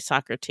community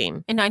soccer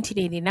team. In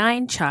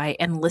 1989, Chai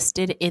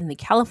enlisted in the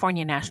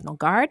California National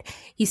Guard.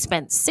 He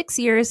spent 6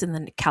 years in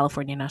the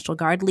California National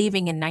Guard,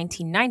 leaving in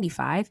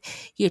 1995.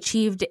 He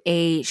achieved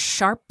a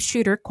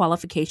sharpshooter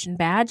qualification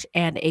badge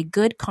and a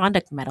good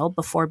conduct medal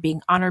before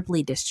being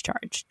honorably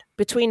discharged.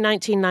 Between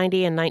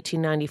 1990 and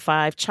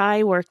 1995,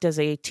 Chai worked as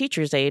a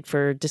teacher's aide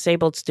for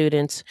disabled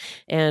students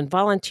and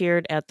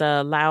volunteered at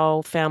the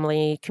Lau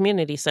Family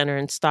Community Center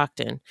in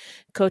Stockton,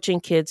 coaching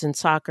kids in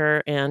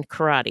soccer and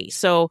karate.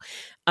 So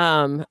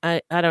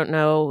I don't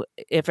know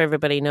if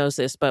everybody knows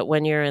this, but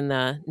when you're in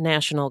the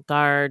National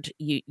Guard,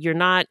 you're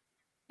not,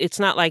 it's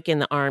not like in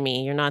the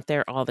Army. You're not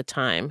there all the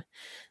time.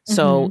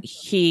 So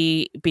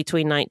he,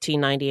 between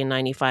 1990 and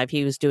 95,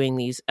 he was doing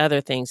these other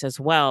things as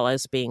well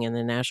as being in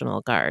the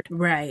National Guard.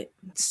 Right.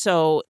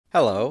 So,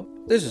 hello,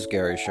 this is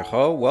Gary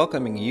Chahot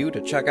welcoming you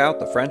to check out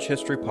the French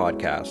History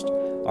Podcast.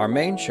 Our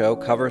main show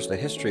covers the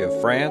history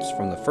of France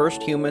from the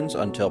first humans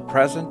until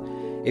present.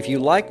 If you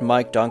liked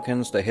Mike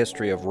Duncan's The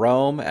History of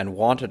Rome and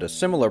wanted a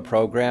similar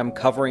program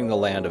covering the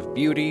land of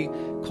beauty,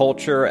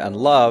 culture, and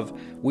love,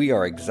 we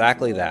are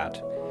exactly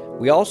that.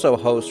 We also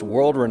host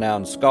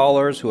world-renowned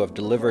scholars who have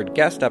delivered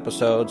guest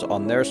episodes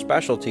on their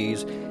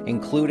specialties,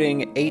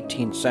 including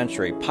 18th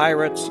century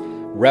pirates,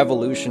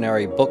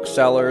 revolutionary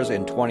booksellers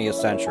in 20th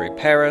century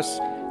Paris,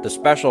 the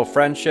special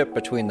friendship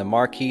between the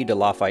Marquis de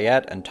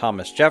Lafayette and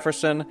Thomas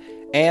Jefferson,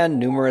 and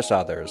numerous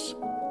others.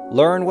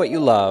 Learn what you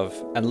love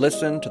and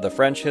listen to the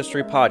French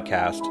History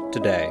Podcast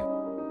today.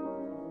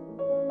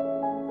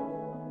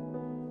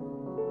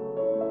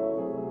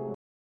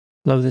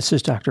 Hello, this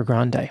is Dr.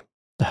 Grande,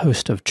 the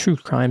host of True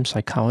Crime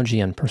Psychology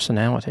and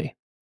Personality.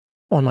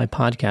 On my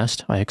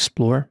podcast, I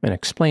explore and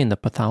explain the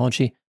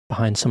pathology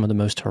behind some of the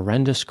most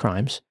horrendous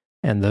crimes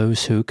and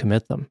those who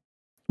commit them.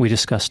 We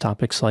discuss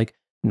topics like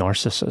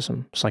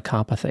narcissism,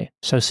 psychopathy,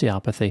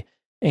 sociopathy,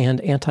 and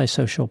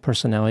antisocial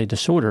personality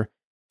disorder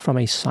from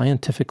a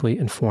scientifically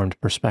informed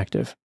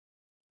perspective.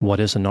 What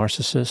is a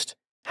narcissist?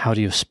 How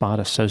do you spot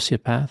a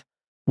sociopath?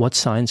 What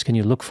signs can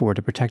you look for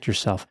to protect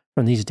yourself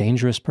from these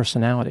dangerous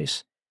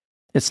personalities?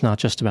 It's not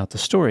just about the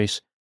stories,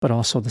 but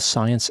also the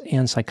science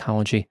and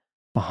psychology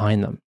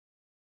behind them.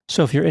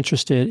 So if you're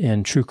interested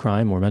in true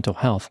crime or mental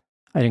health,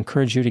 I'd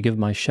encourage you to give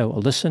my show a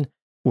listen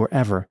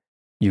wherever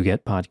you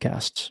get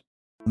podcasts.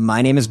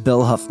 My name is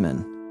Bill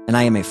Huffman, and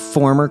I am a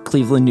former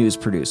Cleveland news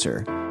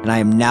producer, and I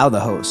am now the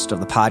host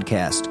of the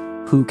podcast,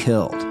 Who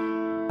Killed?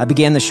 I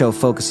began the show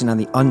focusing on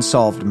the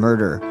unsolved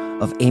murder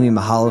of Amy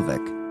Mihaljevic,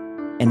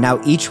 and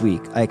now each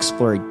week I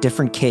explore a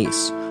different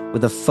case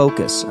with a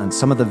focus on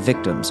some of the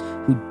victims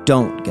who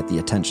don't get the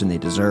attention they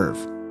deserve.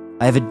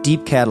 I have a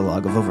deep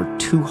catalog of over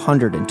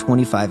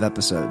 225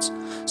 episodes,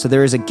 so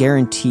there is a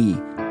guarantee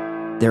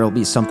there will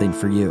be something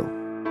for you.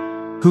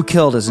 Who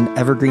Killed is an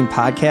evergreen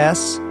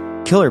podcasts,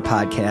 killer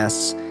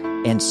podcasts,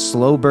 and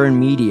slow burn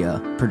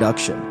media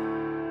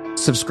production.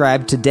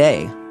 Subscribe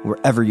today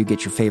wherever you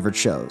get your favorite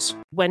shows.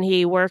 when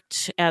he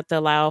worked at the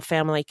Lau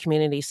Family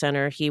Community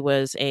Center, he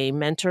was a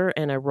mentor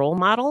and a role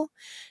model.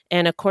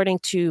 And according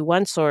to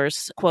one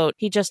source, quote,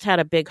 he just had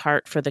a big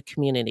heart for the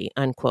community,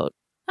 unquote.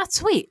 That's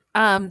sweet.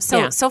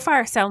 So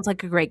far sounds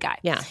like a great guy.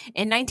 Yeah.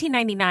 In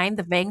 1999,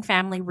 the Vang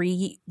family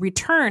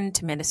returned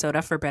to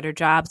Minnesota for better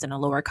jobs and a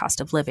lower cost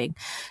of living.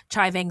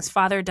 Chai Vang's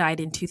father died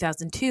in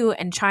 2002,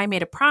 and Chai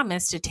made a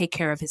promise to take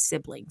care of his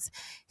siblings.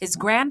 His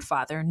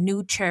grandfather,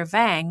 Nu Chair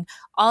Vang,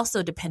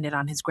 also depended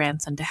on his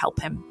grandson to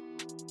help him.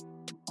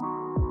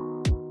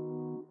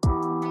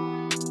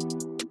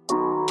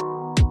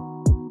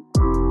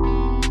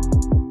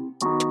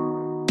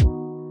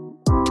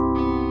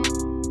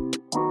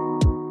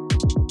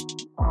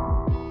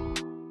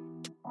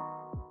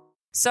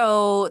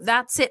 So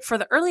that's it for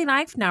the early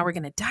knife. Now we're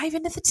going to dive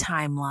into the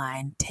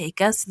timeline.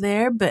 Take us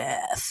there,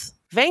 Beth.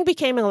 Vang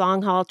became a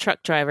long-haul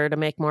truck driver to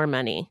make more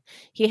money.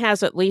 He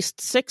has at least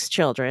 6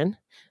 children,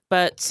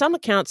 but some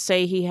accounts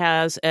say he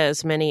has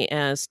as many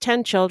as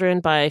 10 children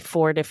by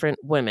 4 different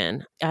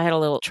women. I had a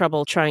little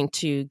trouble trying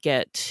to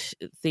get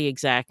the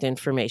exact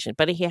information,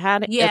 but he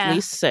had at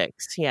least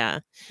 6. Yeah.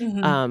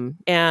 Mm-hmm.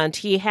 And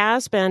he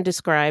has been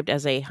described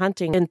as a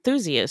hunting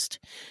enthusiast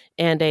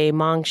and a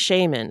Hmong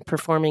shaman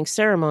performing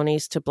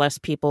ceremonies to bless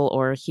people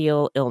or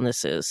heal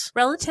illnesses.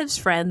 Relatives,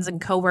 friends,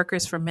 and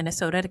co-workers from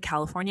Minnesota to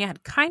California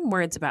had kind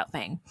words about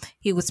Vang.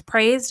 He was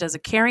praised as a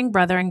caring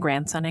brother and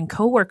grandson, and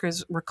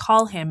co-workers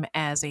recall him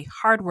as a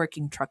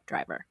hardworking truck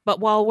driver.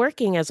 But while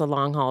working as a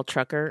long-haul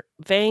trucker,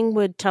 Vang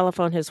would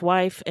telephone his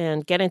wife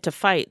and get into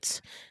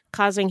fights,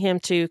 causing him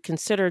to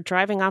consider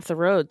driving off the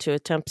road to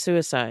attempt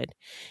suicide.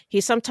 He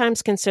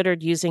sometimes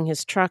considered using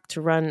his truck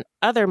to run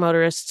other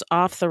motorists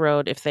off the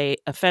road if they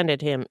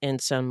offended him in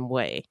some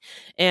way.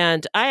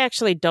 And I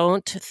actually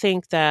don't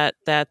think that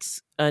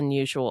that's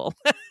unusual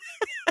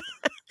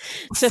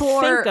to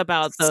think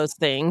about those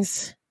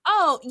things.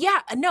 Oh,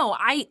 yeah. No,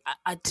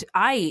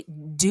 I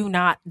do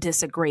not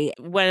disagree.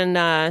 When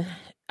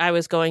I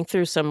was going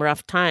through some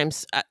rough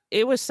times,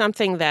 it was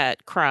something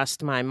that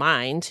crossed my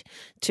mind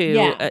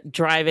to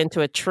drive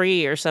into a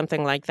tree or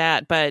something like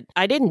that. But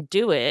I didn't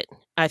do it.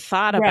 I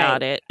thought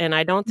about it, and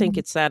I don't think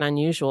it's that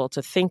unusual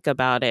to think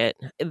about it.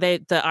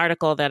 The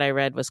article that I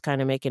read was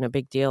kind of making a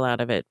big deal out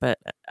of it, but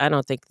I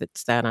don't think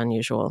it's that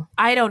unusual.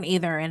 I don't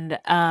either. And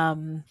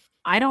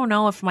I don't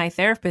know if my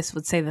therapist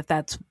would say that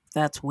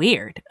that's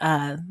weird.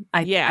 I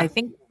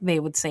think they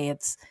would say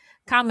it's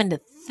common to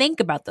think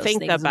about those Think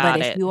things. about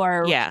but it.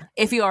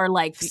 if you are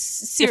like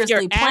seriously if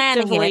you're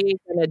planning actively it,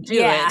 gonna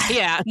do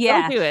it,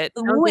 don't do it.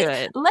 Don't do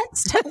it.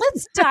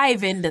 Let's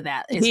dive into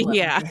that. Is what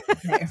Yeah. my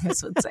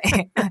therapist would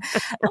say.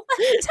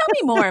 Tell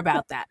me more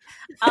about that.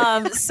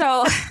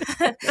 So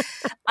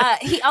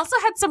he also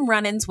had some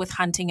run-ins with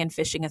hunting and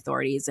fishing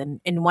authorities,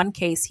 and in one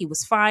case, he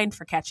was fined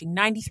for catching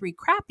 93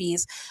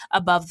 crappies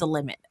above the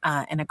limit.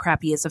 And a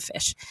crappie is a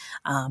fish.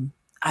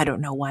 I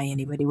don't know why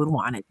anybody would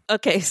want it.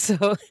 Okay,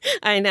 so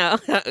I know,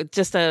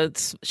 just a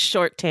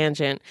short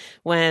tangent.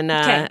 When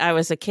I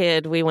was a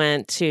kid, we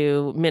went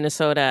to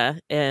Minnesota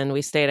and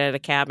we stayed at a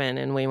cabin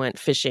and we went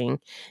fishing.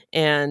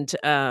 And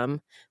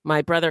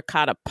my brother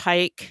caught a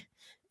pike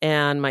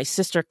and my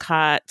sister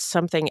caught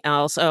something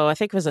else. Oh, I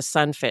think it was a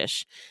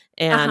sunfish.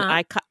 And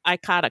I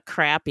caught a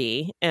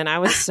crappie and I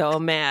was so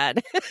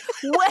mad.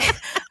 What?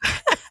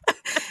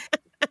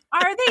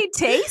 Are they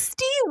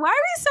tasty? Why are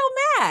you so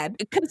mad?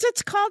 Because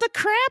it's called a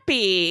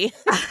crappie.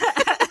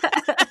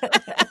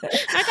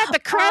 I got the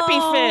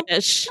crappie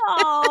fish.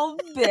 Oh,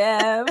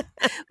 Bev.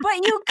 But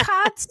you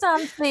caught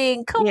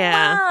something. Come on.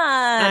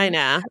 I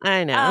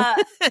know.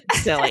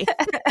 Silly.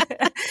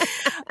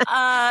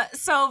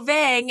 So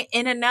Vang,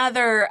 in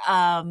another,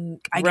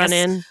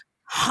 Run-in.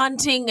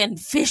 Hunting and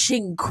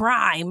fishing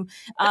crime,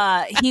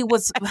 he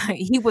was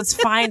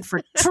fined for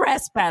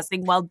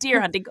trespassing while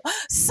deer hunting.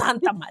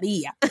 Santa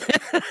Maria!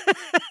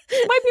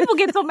 Why people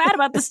get so mad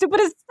about the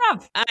stupidest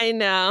stuff? I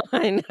know.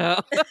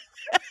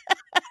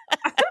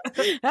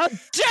 How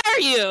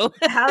dare you?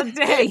 How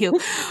dare you?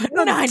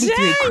 93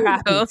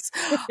 crappies.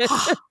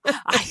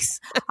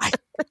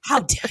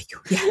 How dare you?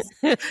 Yes.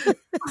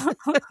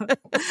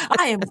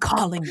 I am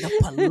calling the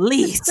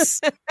police.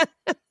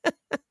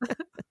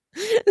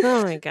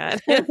 Oh my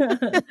God.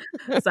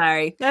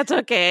 Sorry. That's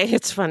okay.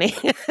 It's funny.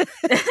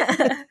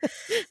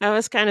 I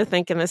was kind of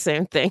thinking the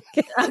same thing.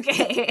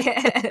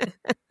 Okay.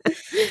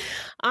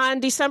 On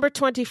December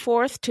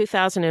 24th,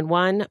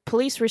 2001,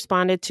 police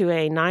responded to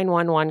a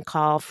 911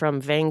 call from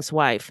Vang's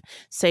wife,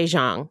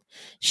 Sejong.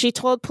 She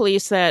told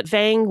police that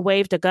Vang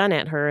waved a gun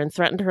at her and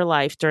threatened her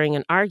life during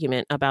an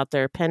argument about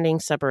their pending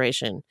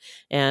separation,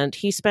 and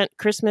he spent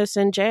Christmas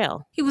in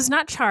jail. He was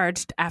not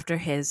charged after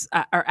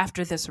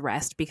after this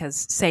arrest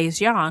because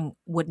Sejong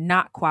would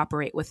not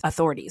cooperate with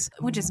authorities,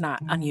 which is not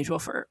unusual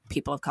for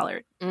people of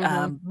color,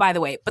 by the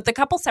way. But the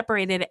couple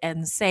separated,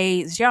 and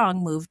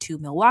Sejong moved to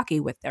Milwaukee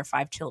with their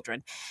 5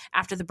 children.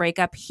 After the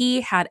breakup,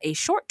 he had a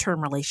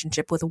short-term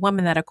relationship with a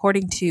woman that,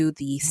 according to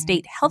the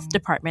state health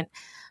department,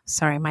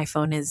 sorry, my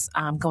phone is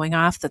going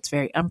off. That's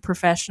very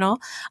unprofessional.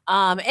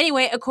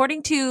 Anyway,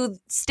 according to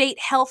state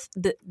health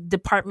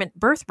department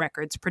birth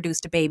records,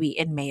 produced a baby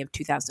in May of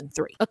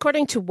 2003.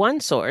 According to one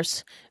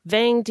source,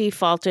 Vang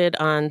defaulted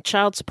on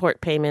child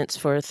support payments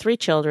for 3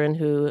 children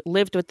who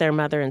lived with their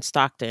mother in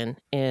Stockton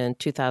in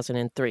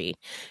 2003.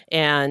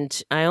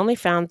 And I only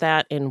found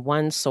that in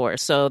one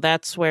source. So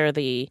that's where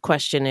the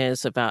question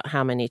is about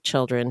how many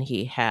children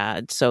he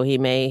had. So he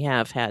may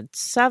have had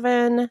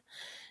 7.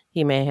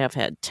 He may have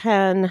had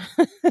 10.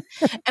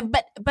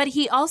 But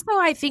he also,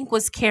 I think,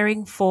 was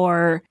caring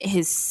for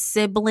his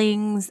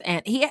siblings,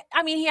 and he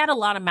had a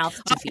lot of mouths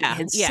to feed.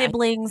 His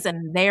siblings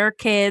and their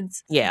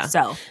kids. Yeah.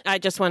 So I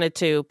just wanted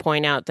to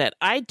point out that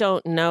I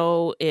don't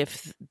know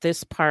if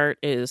this part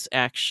is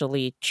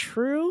actually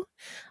true.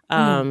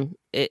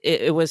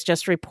 It was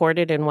just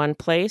reported in one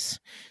place.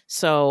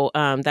 So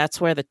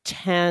that's where the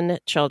 10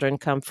 children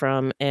come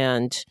from.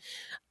 And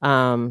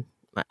I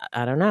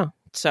don't know.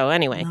 So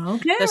anyway,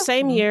 the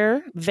same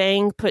year,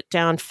 Vang put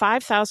down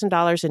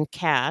 $5,000 in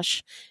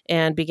cash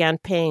and began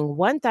paying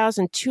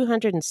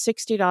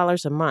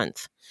 $1,260 a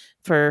month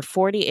for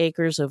 40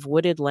 acres of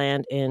wooded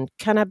land in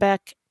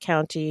Kennebec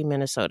County,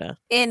 Minnesota.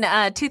 In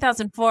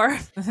 2004,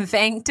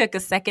 Vang took a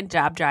second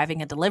job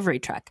driving a delivery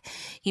truck.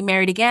 He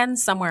married again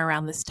somewhere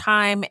around this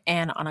time,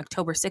 and on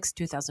October 6,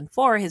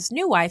 2004, his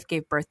new wife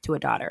gave birth to a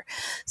daughter.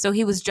 So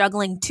he was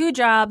juggling 2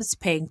 jobs,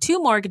 paying 2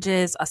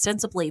 mortgages,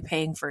 ostensibly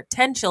paying for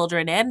 10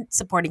 children and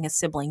supporting his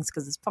siblings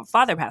because his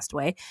father passed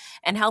away,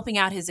 and helping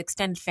out his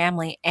extended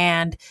family,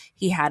 and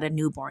he had a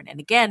newborn. And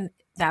again,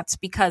 that's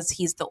because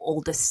he's the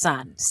oldest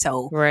son.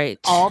 So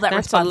all that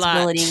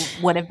responsibility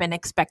would have been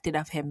expected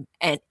of him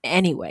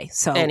anyway.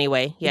 So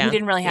yeah. He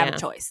didn't really have a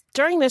choice.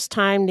 During this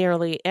time,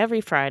 nearly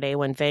every Friday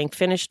when Vang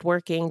finished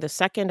working the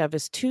second of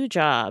his 2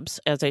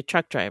 jobs as a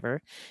truck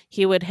driver,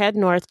 he would head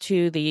north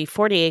to the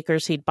 40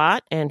 acres he'd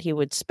bought, and he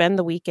would spend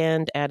the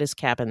weekend at his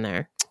cabin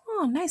there.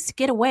 Oh, nice to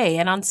get away.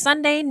 And on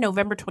Sunday,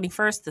 November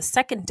 21st, the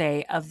second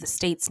day of the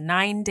state's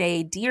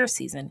 9-day deer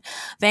season,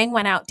 Vang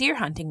went out deer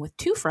hunting with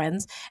 2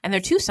 friends and their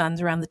 2 sons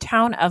around the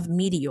town of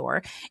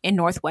Meteor in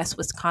northwest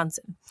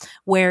Wisconsin,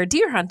 where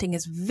deer hunting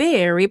is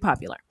very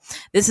popular.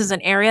 This is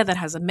an area that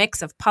has a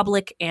mix of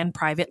public and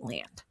private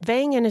land.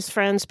 Vang and his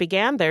friends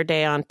began their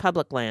day on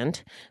public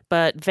land,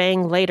 but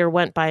Vang later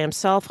went by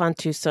himself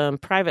onto some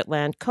private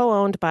land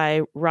co-owned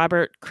by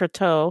Robert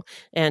Croteau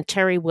and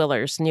Terry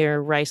Willers near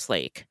Rice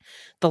Lake.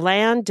 The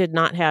land did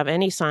not have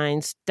any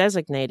signs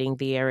designating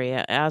the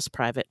area as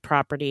private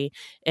property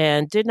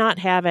and did not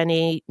have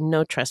any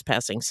no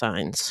trespassing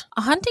signs.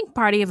 A hunting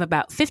party of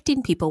about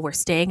 15 people were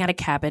staying at a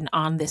cabin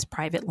on this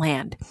private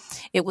land.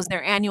 It was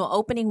their annual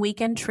opening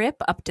weekend trip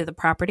up to the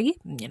property,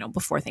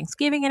 before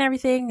Thanksgiving and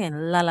everything,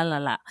 and la la la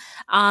la.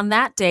 On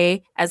that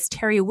day, as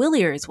Terry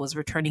Williers was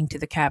returning to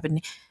the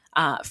cabin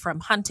from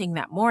hunting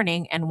that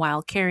morning, and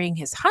while carrying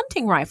his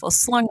hunting rifle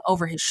slung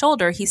over his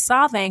shoulder, he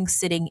saw Vang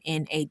sitting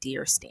in a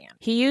deer stand.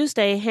 He used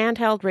a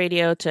handheld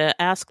radio to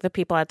ask the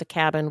people at the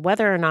cabin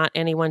whether or not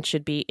anyone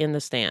should be in the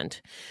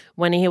stand.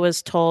 When he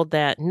was told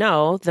that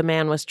no, the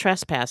man was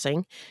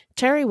trespassing,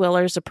 Terry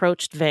Williers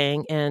approached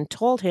Vang and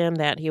told him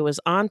that he was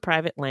on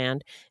private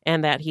land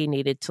and that he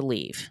needed to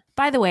leave.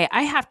 By the way,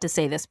 I have to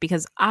say this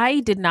because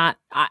I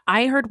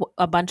heard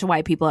a bunch of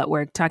white people at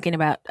work talking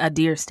about a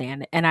deer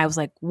stand, and I was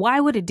like, why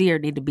would a deer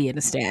need to be in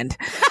a stand?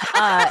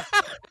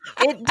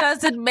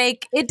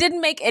 It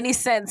didn't make any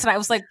sense. And I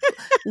was like,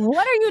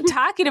 what are you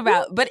talking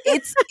about? But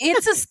it's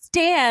a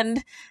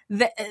stand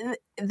that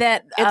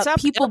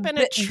it's people up in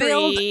a tree,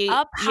 build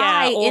up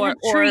high in a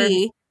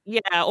tree.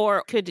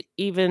 Or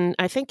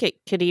I think it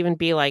could even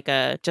be like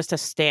just a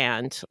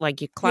stand,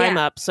 like you climb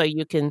up so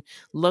you can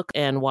look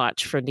and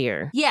watch for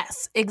deer.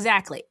 Yes,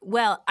 exactly.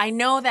 Well, I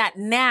know that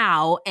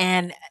now,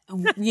 and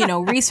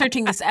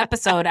researching this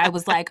episode, I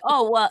was like,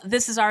 oh, well,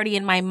 this is already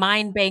in my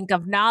mind bank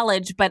of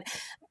knowledge, but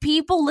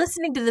people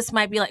listening to this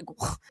might be like,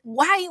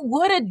 why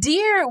would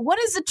what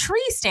is a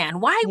tree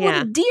stand? Why would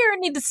a deer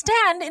need to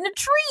stand in a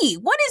tree?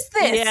 What is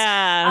this?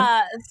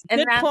 Yeah. And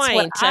good that's point.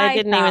 What I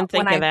didn't even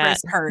think when of I that.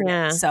 First heard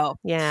it.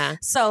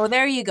 So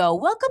there you go.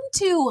 Welcome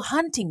to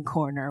Hunting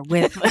Corner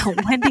with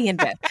Wendy and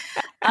Beth.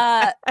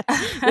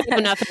 We know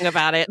nothing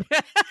about it.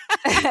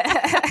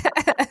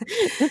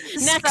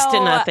 Next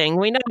to nothing.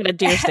 We know what a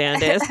deer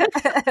stand is.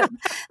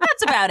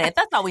 That's about it.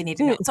 That's all we need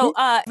to know. So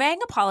Vang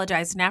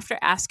apologized, and after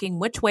asking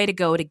which way to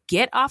go to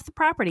get off the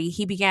property,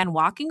 he began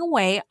walking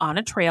away on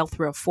a trail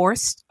through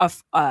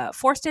a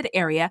forested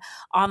area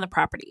on the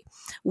property.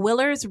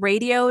 Williers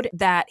radioed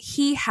that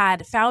he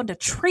had found a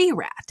tree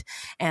rat,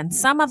 and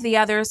some of the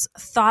others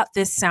thought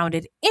this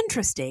sounded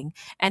interesting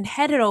and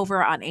headed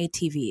over on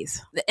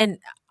ATVs. And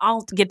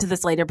I'll get to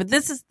this later, but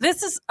this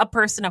is a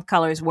person of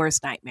color's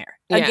worst nightmare.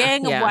 A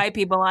gang of white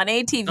people on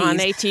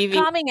ATVs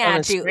coming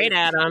at you. Straight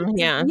at them.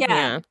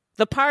 Yeah.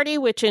 The party,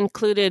 which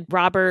included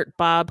Robert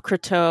Bob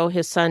Croteau,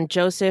 his son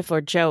Joseph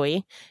or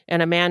Joey,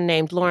 and a man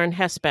named Lauren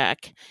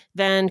Hesbeck,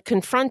 then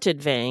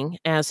confronted Vang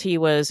as he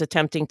was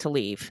attempting to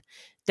leave.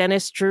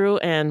 Dennis Drew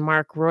and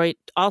Mark Roy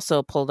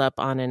also pulled up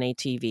on an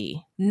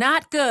ATV.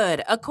 Not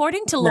good.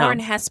 According to Lauren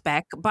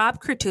Hesbeck,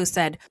 Bob Croteau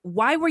said,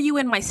 "Why were you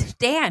in my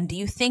stand? Do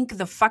you think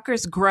the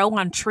fuckers grow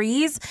on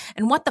trees?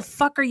 And what the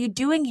fuck are you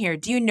doing here?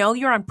 Do you know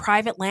you're on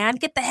private land?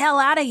 Get the hell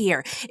out of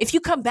here. If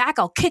you come back,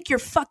 I'll kick your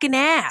fucking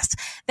ass."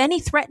 Then he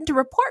threatened to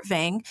report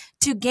Vang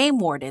to game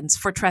wardens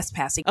for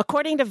trespassing.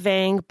 According to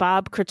Vang,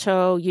 Bob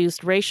Croteau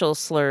used racial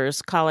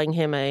slurs, calling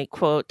him a,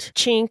 quote,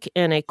 chink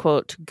and a,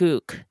 quote,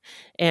 gook.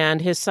 And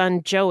his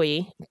son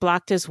Joey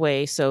blocked his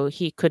way so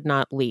he could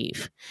not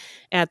leave.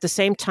 At the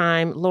same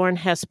time, Lauren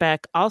Hesbeck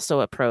also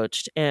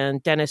approached,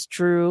 and Dennis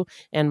Drew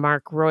and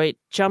Mark Roy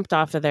jumped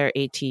off of their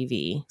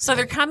ATV. So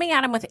they're coming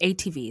at him with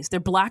ATVs. They're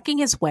blocking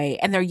his way,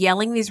 and they're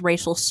yelling these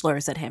racial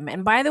slurs at him.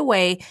 And by the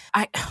way,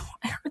 I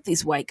heard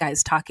these white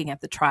guys talking at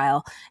the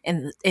trial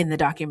in the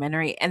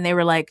documentary, and they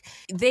were like,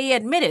 they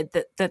admitted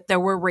that there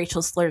were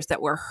racial slurs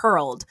that were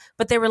hurled,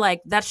 but they were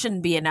like, that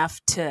shouldn't be enough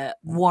to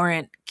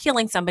warrant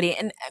killing somebody.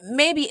 And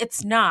maybe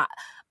it's not,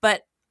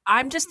 but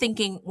I'm just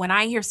thinking when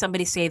I hear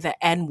somebody say the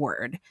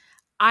N-word,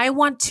 I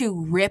want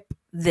to rip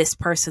this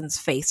person's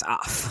face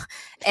off.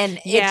 And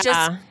it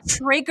just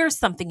triggers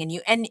something in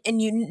you. And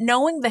you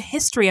knowing the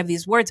history of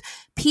these words,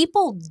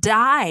 people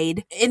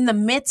died in the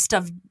midst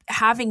of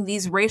having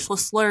these racial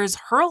slurs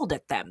hurled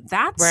at them.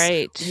 That's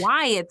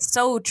why it's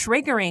so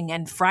triggering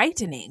and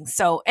frightening.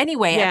 So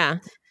anyway. Yeah.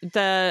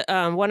 The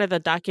one of the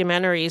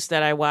documentaries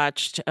that I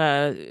watched,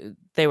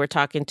 they were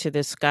talking to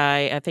this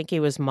guy, I think he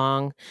was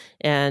Hmong,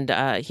 and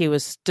he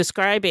was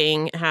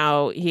describing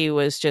how he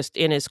was just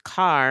in his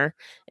car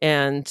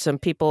and some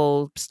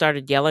people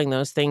started yelling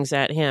those things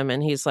at him.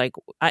 And he's like,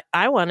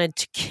 I wanted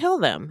to kill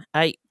them.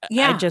 I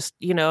just,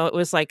 it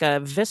was like a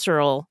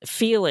visceral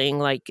feeling,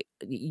 like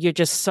you're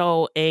just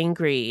so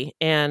angry.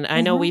 And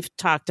I know we've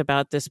talked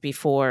about this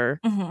before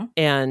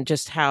and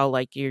just how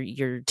like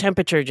your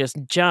temperature just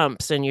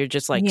jumps and you're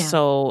just like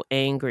so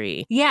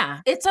angry.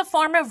 Yeah. It's a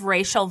form of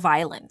racial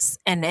violence.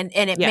 And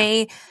it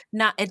may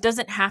not, it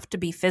doesn't have to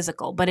be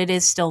physical, but it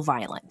is still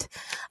violent.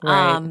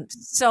 Right.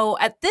 So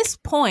at this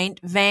point,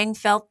 Vang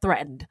felt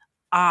threatened.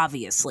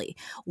 obviously.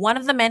 One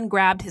of the men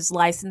grabbed his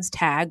license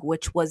tag,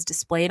 which was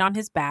displayed on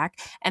his back,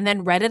 and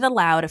then read it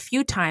aloud a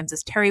few times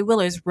as Terry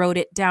Willers wrote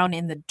it down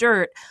in the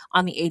dirt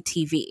on the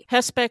ATV.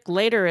 Hesbeck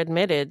later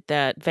admitted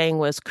that Vang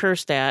was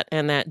cursed at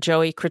and that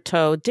Joey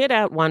Croteau did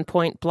at one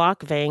point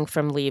block Vang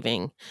from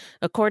leaving.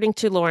 According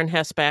to Lauren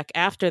Hesbeck,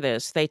 after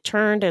this, they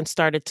turned and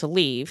started to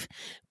leave,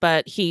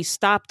 but he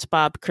stopped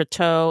Bob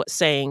Croteau,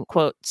 saying,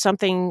 quote,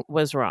 something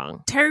was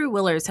wrong. Terry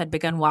Willers had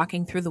begun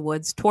walking through the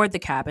woods toward the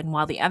cabin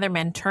while the other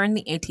men turned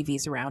the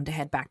ATVs around to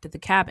head back to the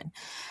cabin.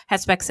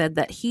 Hesbeck said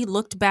that he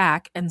looked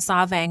back and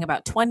saw Vang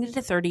about 20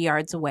 to 30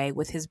 yards away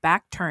with his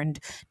back turned,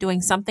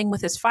 doing something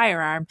with his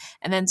firearm,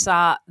 and then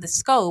saw the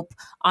scope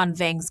on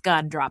Vang's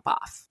gun drop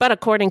off. But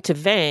according to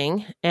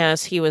Vang,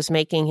 as he was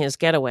making his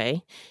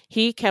getaway,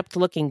 he kept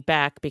looking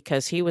back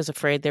because he was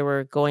afraid they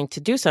were going to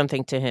do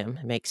something to him.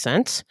 Makes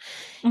sense.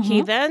 Mm-hmm.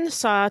 He then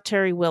saw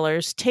Terry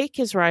Willers take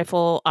his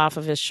rifle off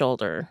of his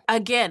shoulder.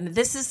 Again,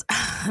 this is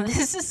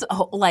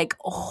like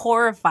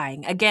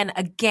horrifying. Again,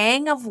 a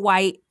gang of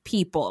white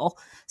people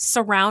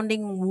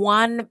surrounding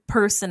one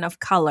person of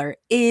color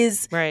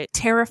is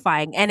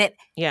terrifying. And it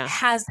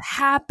has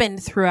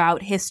happened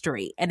throughout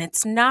history. And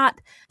it's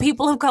not,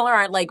 people of color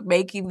aren't like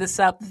making this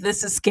up.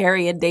 This is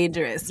scary and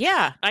dangerous.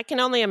 Yeah, I can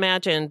only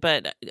imagine.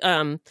 But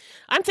I'm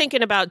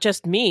thinking about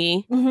just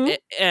me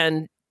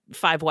and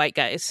 5 white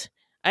guys.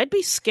 I'd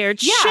be scared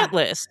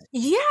shitless.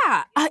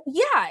 Yeah,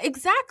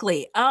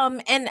 exactly.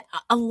 And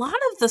a lot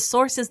of the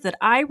sources that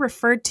I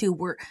referred to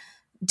were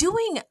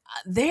doing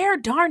their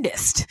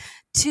darndest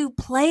to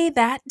play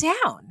that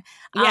down.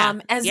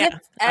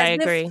 I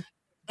agree.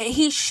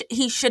 If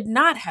he should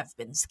not have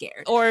been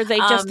scared. Or they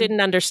just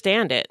didn't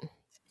understand it.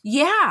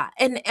 Yeah,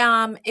 and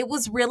it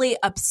was really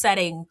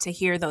upsetting to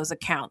hear those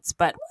accounts,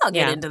 but we'll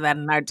get into that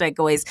in our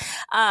takeaways.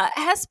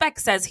 Hesbeck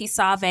says he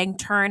saw Vang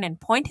turn and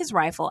point his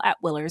rifle at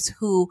Willers,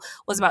 who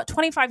was about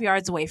 25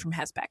 yards away from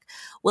Hesbeck.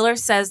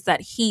 Willers says that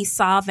he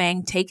saw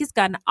Vang take his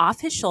gun off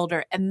his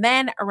shoulder and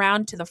then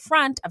around to the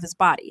front of his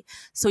body.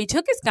 So he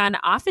took his gun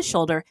off his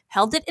shoulder,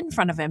 held it in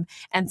front of him,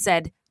 and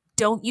said,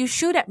 "Don't you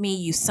shoot at me,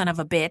 you son of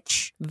a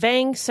bitch."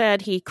 Vang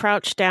said he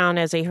crouched down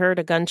as he heard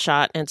a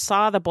gunshot and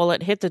saw the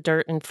bullet hit the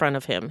dirt in front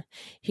of him.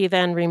 He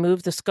then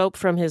removed the scope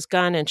from his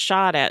gun and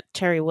shot at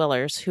Terry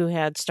Willers, who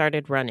had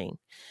started running.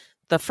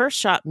 The first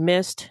shot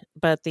missed,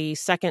 but the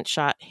second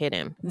shot hit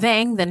him.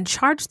 Vang then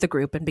charged the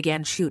group and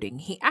began shooting.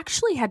 He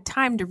actually had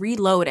time to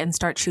reload and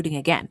start shooting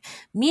again.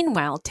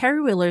 Meanwhile,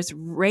 Terry Willers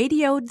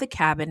radioed the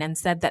cabin and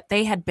said that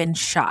they had been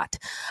shot.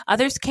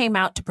 Others came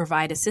out to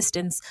provide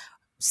assistance,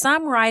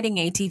 some riding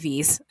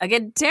ATVs.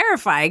 Again,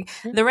 terrifying.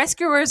 The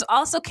rescuers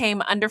also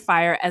came under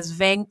fire as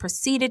Vang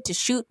proceeded to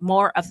shoot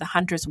more of the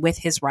hunters with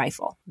his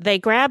rifle. They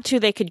grabbed who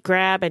they could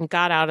grab and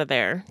got out of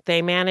there.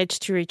 They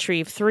managed to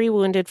retrieve 3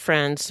 wounded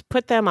friends,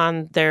 put them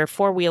on their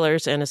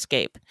 4-wheelers, and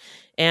escape.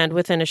 And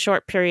within a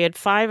short period,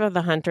 5 of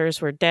the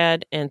hunters were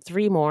dead and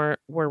 3 more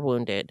were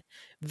wounded.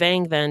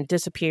 Vang then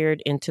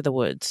disappeared into the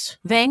woods.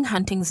 Vang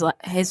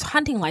his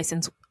hunting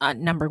license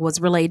number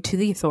was relayed to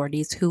the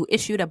authorities, who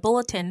issued a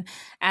bulletin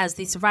as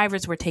the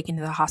survivors were taken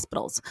to the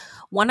hospitals.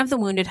 One of the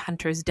wounded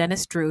hunters,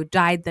 Dennis Drew,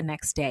 died the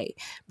next day,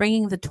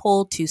 bringing the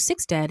toll to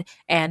 6 dead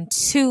and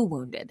 2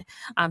 wounded.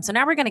 So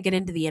now we're going to get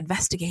into the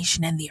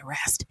investigation and the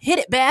arrest. Hit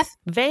it, Beth!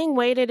 Vang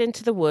waded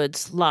into the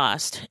woods,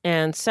 lost,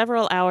 and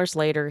several hours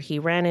later he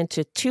ran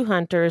into 2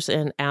 hunters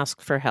and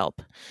asked for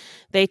help.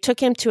 They took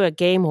him to a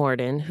game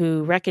warden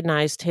who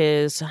recognized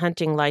his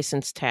hunting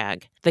license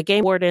tag. The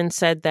game warden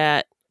said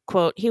that,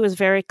 quote, he was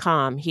very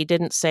calm. He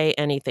didn't say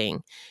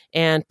anything.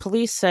 And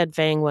police said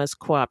Vang was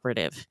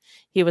cooperative.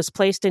 He was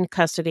placed in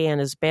custody and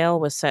his bail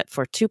was set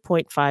for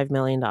 $2.5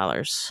 million.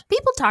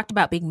 People talked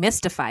about being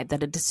mystified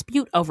that a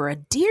dispute over a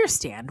deer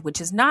stand,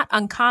 which is not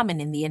uncommon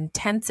in the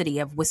intensity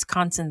of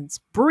Wisconsin's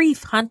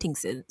brief hunting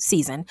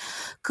season,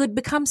 could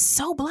become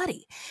so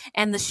bloody.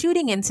 And the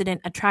shooting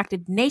incident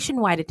attracted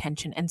nationwide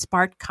attention and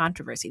sparked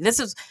controversy. This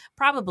is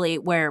probably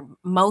where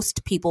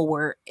most people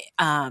were,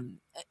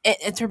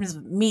 in terms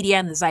of media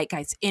and the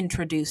zeitgeist,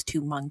 introduced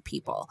to Hmong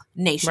people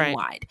nationwide.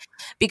 Right.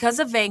 Because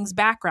of Vang's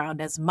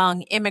background as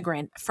Hmong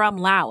immigrant from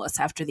Laos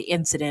after the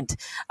incident,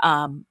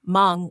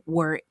 Hmong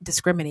were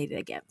discriminated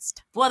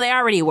against. Well, they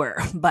already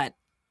were, but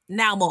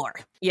now more.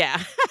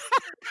 Yeah.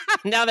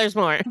 Now there's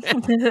more.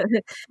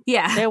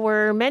 Yeah. There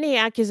were many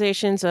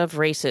accusations of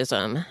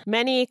racism.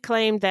 Many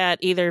claimed that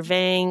either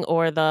Vang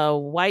or the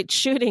white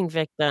shooting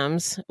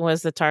victims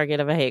was the target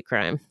of a hate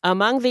crime.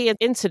 Among the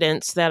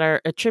incidents that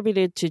are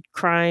attributed to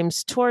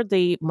crimes toward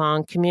the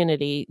Hmong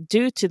community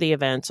due to the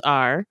events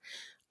are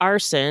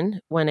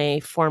arson, when a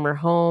former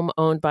home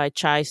owned by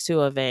Chai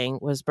Sua Vang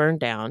was burned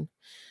down.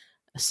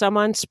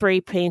 Someone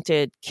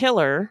spray-painted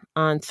killer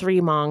on 3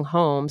 Hmong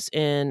homes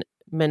in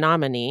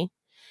Menominee.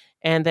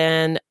 And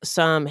then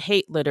some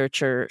hate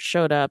literature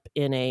showed up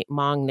in a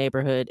Hmong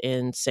neighborhood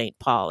in St.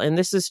 Paul. And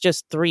this is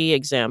just 3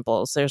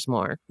 examples. There's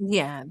more.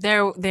 Yeah,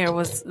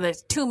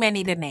 there's too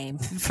many to name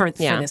for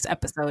this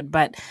episode,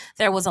 but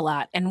there was a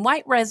lot. And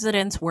white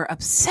residents were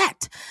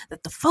upset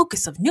that the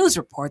focus of news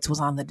reports was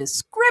on the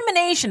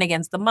discrimination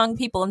against the Hmong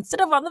people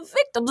instead of on the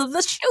victims of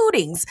the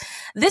shootings.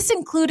 This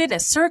included a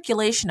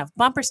circulation of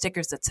bumper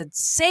stickers that said,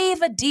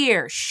 "Save a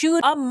deer,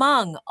 shoot a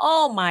Hmong."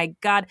 Oh my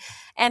God.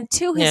 And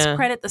to his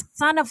credit, the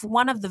son of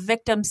one of the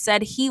victims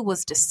said he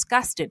was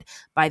disgusted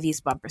by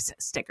these bumper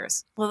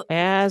stickers. Well,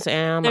 as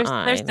am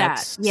I. There's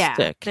That's that. Yeah.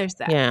 sick. There's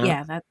that.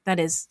 Yeah, that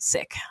is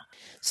sick.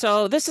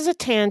 So this is a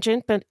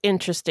tangent, but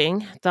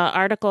interesting. The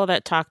article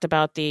that talked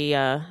about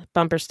the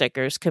bumper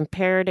stickers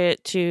compared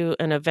it to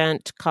an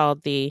event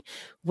called the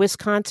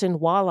Wisconsin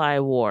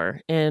Walleye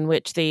War, in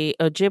which the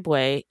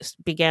Ojibwe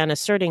began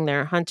asserting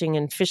their hunting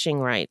and fishing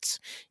rights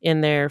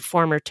in their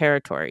former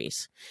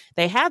territories.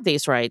 They had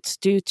these rights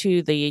due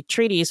to the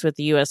treaties with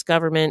the U.S.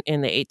 government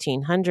in the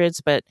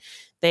 1800s, but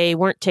they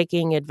weren't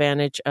taking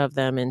advantage of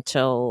them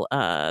until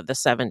the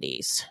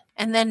 70s.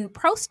 And then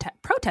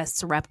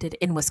protests erupted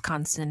in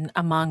Wisconsin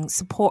among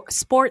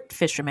sport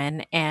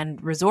fishermen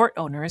and resort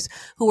owners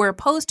who were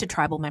opposed to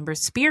tribal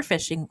members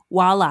spearfishing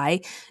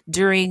walleye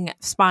during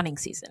spawning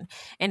season.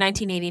 In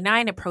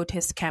 1989, a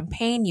protest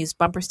campaign used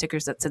bumper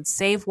stickers that said,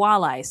 "Save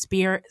walleye,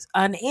 spear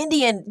an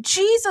Indian."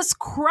 Jesus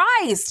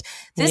Christ!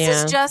 This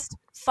is just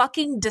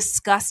fucking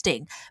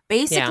disgusting.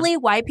 Basically,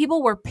 white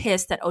people were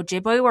pissed that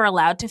Ojibwe were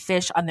allowed to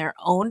fish on their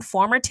own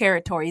former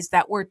territories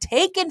that were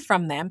taken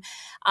from them.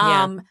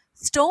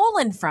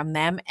 Stolen from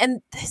them,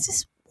 and this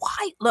is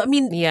why. I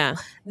mean, their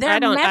I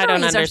don't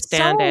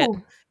understand are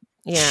so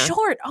it.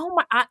 short. Oh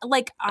my!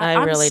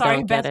 I'm really sorry,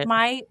 don't get Beth. it.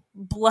 My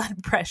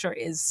blood pressure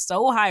is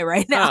so high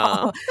right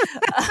now.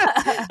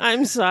 Oh.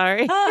 I'm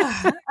sorry.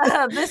 That's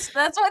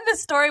why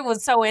this story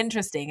was so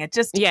interesting. It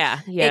just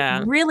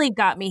it really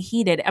got me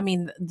heated. I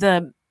mean,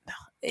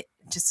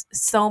 just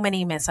so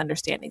many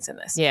misunderstandings in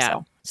this.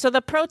 So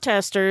the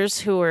protesters,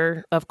 who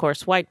were, of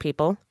course, white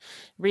people,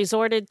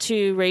 resorted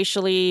to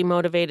racially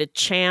motivated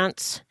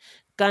chants,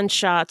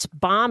 gunshots,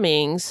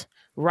 bombings,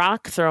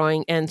 rock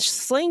throwing, and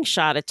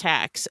slingshot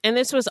attacks. And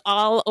this was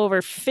all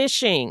over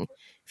fishing.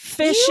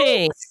 You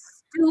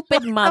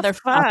stupid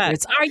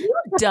motherfuckers. Are you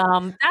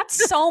dumb?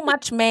 That's so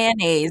much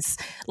mayonnaise.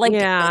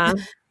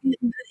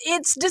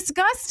 It's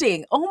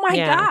disgusting. Oh my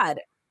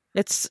God.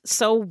 It's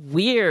so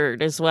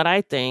weird is what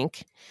I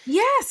think.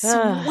 Yes.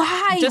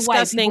 Why?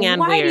 Disgusting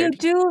and why weird. Why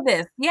do you do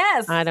this?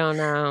 Yes. I don't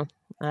know.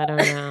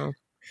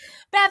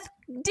 Beth,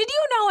 did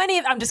you know any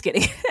of... I'm just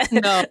kidding.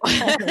 No.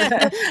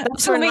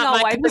 Assuming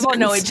all white people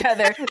know each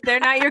other.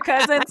 They're not your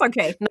cousins?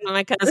 Okay. Not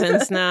my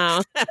cousins,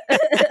 no.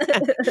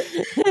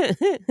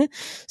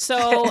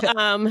 So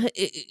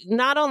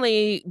not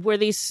only were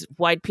these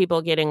white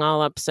people getting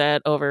all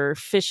upset over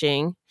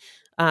fishing,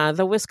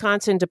 the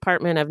Wisconsin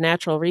Department of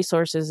Natural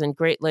Resources and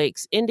Great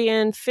Lakes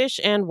Indian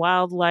Fish and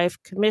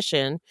Wildlife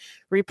Commission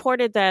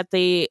reported that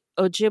the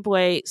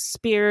Ojibwe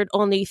speared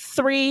only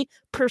 3%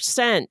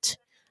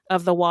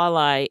 of the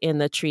walleye in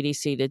the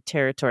treaty-ceded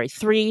territory.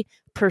 3%.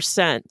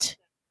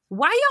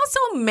 Why y'all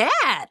so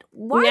mad?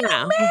 Why you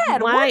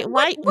mad?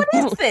 What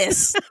is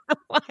this?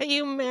 Why are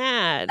you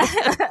mad?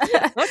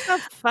 What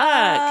the fuck?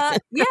 Why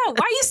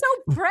are you so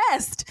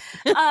pressed?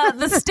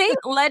 The state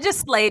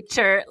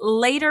legislature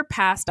later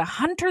passed a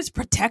hunter's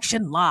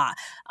protection law.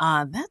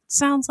 That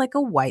sounds like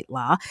a white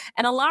law.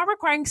 And a law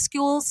requiring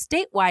schools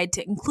statewide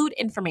to include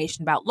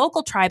information about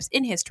local tribes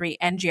in history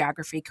and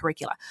geography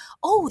curricula.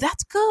 Oh,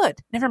 that's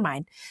good. Never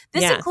mind.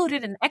 This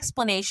included an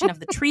explanation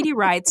of the treaty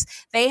rights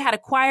they had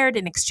acquired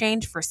in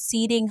exchange for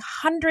ceding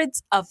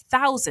hundreds of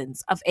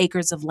thousands of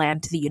acres of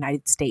land to the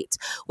United States,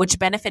 which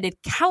benefited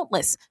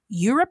countless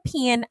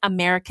European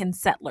American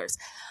settlers.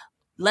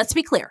 Let's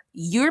be clear.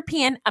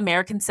 European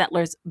American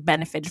settlers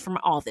benefited from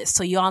all this.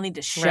 So you all need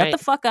to shut the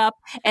fuck up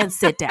and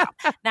sit down.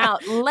 Now,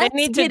 let's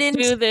get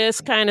into... do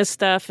this kind of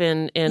stuff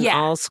in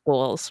all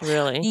schools,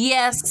 really.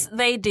 Yes,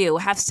 they do.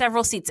 Have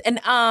several seats. And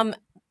I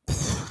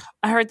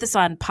heard this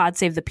on Pod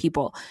Save the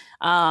People,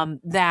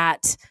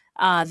 that...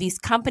 these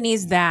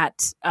companies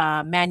that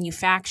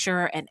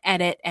manufacture and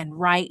edit and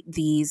write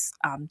these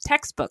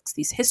textbooks,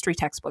 these history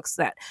textbooks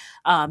that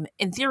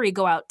in theory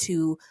go out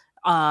to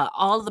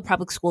all of the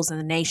public schools in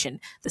the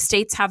nation. The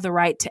states have the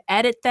right to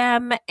edit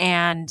them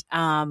and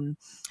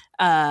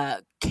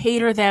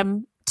cater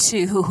them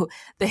to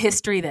the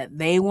history that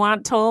they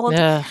want told.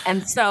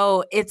 And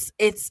so it's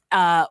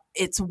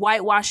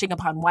whitewashing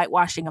upon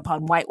whitewashing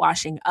upon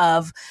whitewashing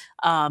of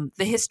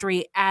the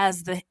history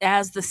as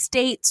the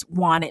states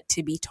want it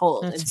to be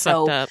told. That's and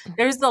so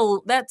there's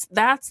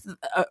that's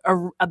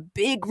a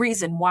big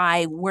reason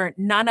why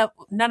none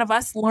of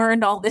us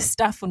learned all this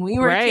stuff when we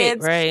were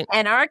kids,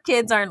 and our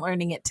kids aren't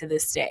learning it to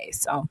this day.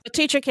 So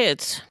teach your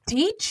kids.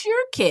 Teach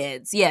your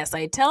kids. Yes,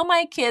 I tell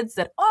my kids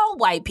that all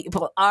white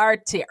people are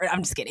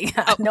I'm just kidding.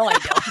 No, I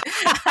don't.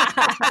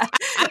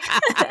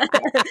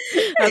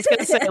 I was going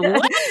to say,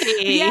 what?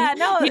 Yeah, Yeah,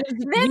 no.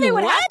 Then they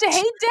would have to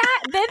hate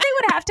Dad. Then they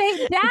would have to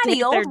hate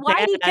Daddy. Old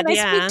Whitey, can I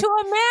speak to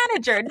a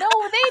manager? No,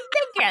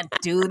 they can't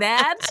do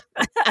that.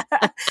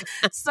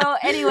 So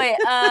anyway,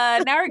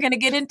 now we're going to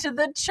get into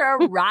the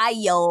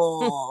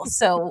trial.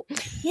 So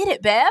hit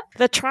it, Beb.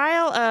 The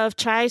trial of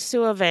Chai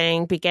Soua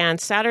Vang began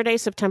Saturday,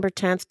 September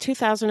 10th,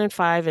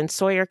 2005 in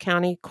Sawyer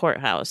County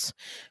Courthouse.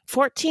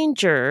 14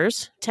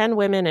 jurors, 10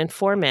 women and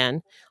 4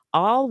 men,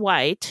 all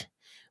white,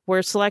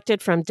 were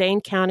selected from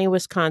Dane County,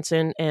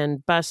 Wisconsin,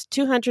 and bused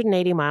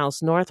 280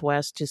 miles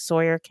northwest to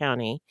Sawyer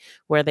County,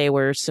 where they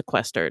were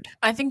sequestered.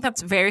 I think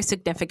that's very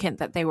significant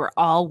that they were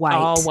all white.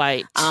 All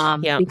white.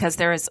 Because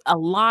there is a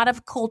lot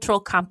of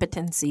cultural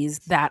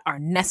competencies that are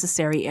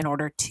necessary in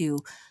order to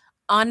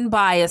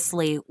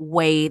unbiasedly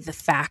weigh the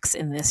facts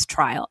in this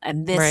trial.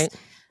 And this, right.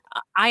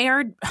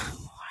 I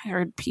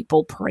heard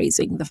people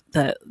praising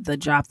the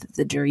job that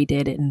the jury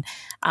did, and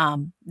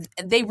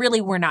they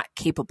really were not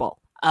capable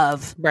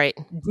of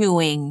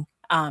doing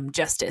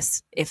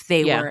justice if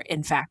they were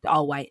in fact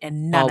all white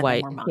and none of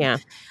them were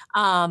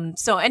Hmong.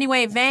 So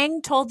anyway,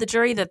 Vang told the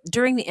jury that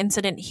during the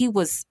incident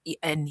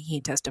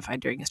he testified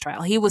during his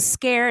trial, he was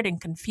scared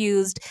and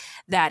confused,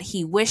 that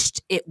he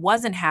wished it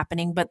wasn't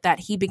happening, but that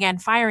he began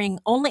firing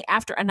only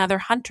after another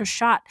hunter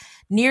shot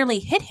nearly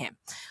hit him.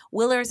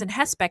 Willers and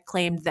Hespeck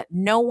claimed that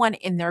no one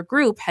in their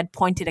group had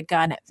pointed a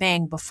gun at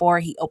Vang before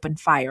he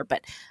opened fire,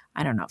 but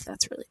I don't know if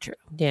that's really true.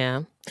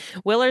 Yeah.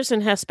 Willers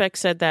and Hespeck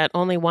said that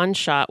only one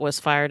shot was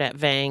fired at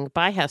Vang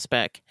by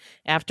Hespeck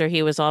after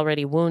he was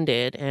already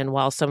wounded and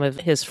while some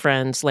of his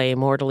friends lay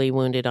mortally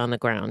wounded on the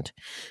ground.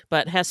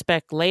 But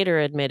Hespeck later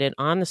admitted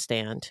on the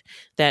stand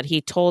that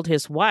he told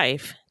his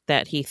wife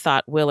that he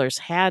thought Willers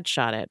had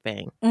shot at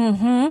Vang.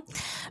 Mm-hmm.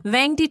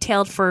 Vang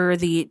detailed for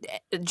the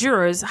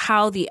jurors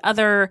how the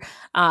other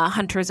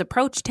hunters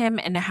approached him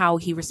and how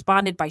he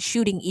responded by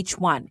shooting each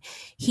one.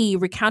 He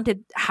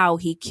recounted how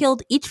he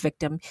killed each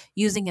victim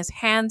using his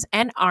hands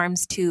and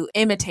arms to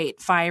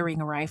imitate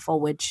firing a rifle,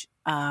 which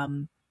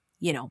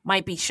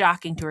might be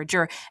shocking to a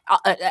juror.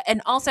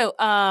 And also,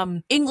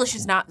 English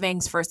is not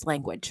Vang's first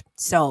language.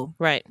 So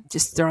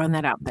just throwing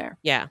that out there.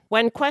 Yeah.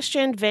 When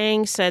questioned,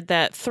 Vang said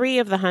that 3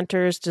 of the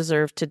hunters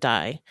deserved to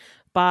die: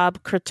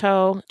 Bob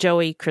Croteau,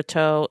 Joey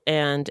Croteau,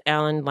 and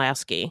Alan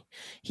Lasky.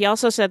 He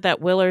also said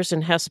that Willers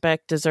and Hespeck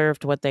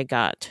deserved what they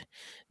got.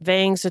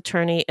 Vang's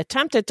attorney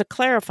attempted to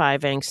clarify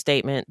Vang's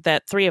statement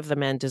that 3 of the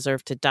men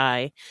deserved to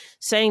die,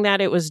 saying that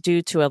it was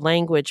due to a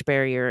language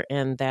barrier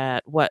and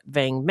that what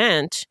Vang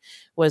meant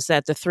was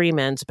that the 3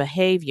 men's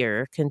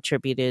behavior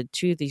contributed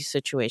to the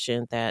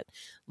situation that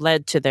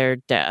led to their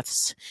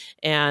deaths.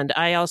 And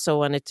I also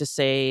wanted to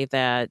say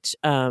that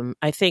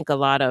I think a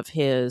lot of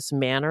his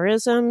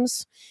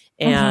mannerisms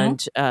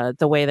and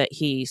the way that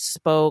he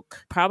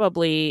spoke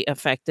probably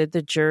affected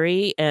the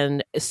jury,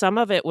 and some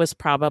of it was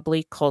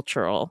probably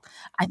cultural.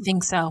 I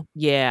think so.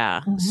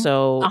 Yeah.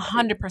 So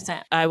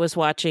 100%. I was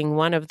watching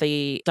one of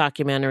the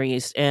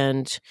documentaries,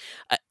 and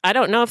I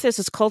don't know if this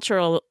is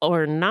cultural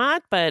or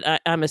not, but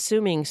I'm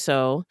assuming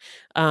so.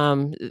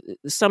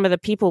 Some of the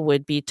people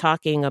would be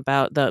talking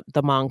about, the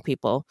Hmong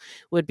people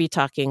would be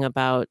talking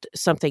about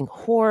something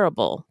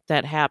horrible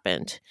that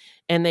happened,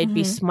 and they'd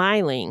be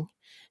smiling.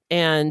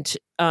 And,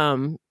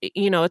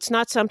 it's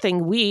not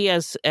something we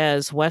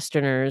as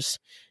Westerners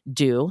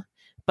do,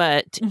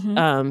 but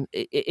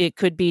it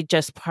could be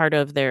just part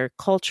of their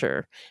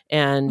culture.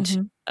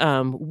 And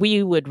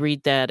we would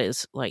read that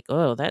as like,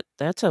 oh,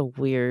 that's a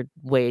weird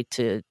way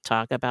to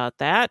talk about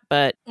that.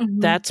 But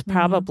that's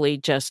probably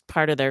just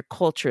part of their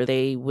culture.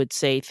 They would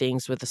say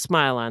things with a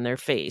smile on their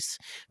face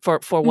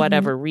for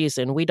whatever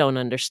reason. We don't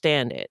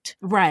understand it.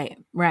 Right.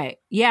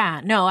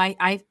 Yeah. No,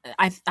 I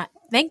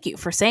thank you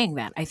for saying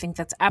that. I think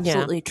that's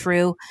absolutely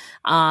true.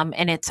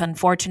 And it's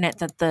unfortunate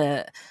that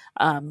the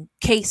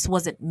case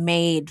wasn't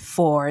made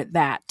for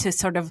that, to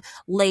sort of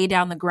lay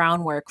down the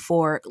groundwork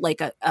for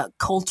like a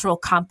cultural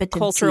competency.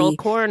 Cultural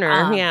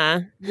corner,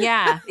 Yeah.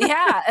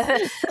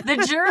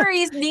 The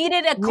juries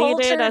needed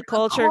a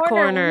culture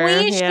corner.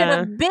 We should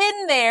have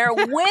been there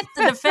with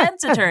the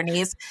defense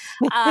attorneys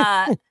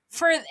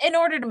in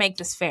order to make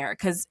this fair,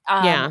 because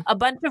a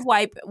bunch of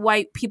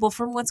white people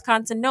from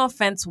Wisconsin, no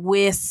offense,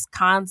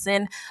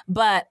 Wisconsin,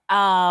 but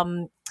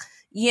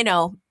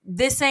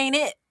this ain't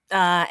it.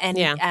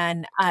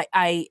 And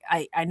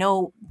I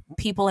know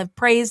people have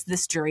praised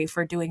this jury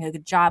for doing a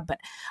good job, but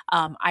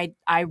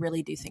I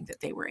really do think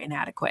that they were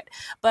inadequate.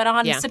 But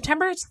on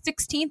September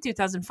 16,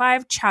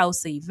 2005, Chai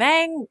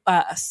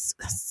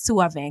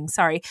Soua Vang,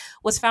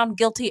 was found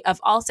guilty of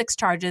all 6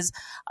 charges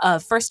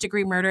of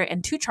first-degree murder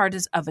and 2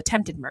 charges of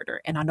attempted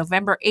murder. And on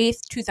November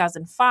 8th,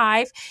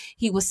 2005,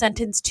 he was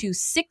sentenced to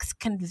 6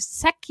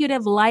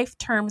 consecutive life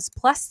terms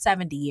plus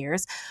 70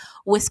 years.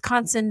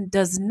 Wisconsin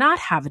does not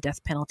have a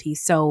death penalty,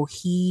 so so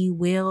he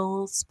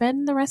will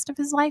spend the rest of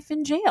his life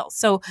in jail.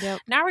 So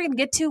now we're going to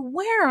get to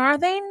where are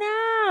they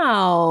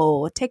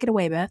now? Take it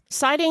away, Beth.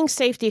 Citing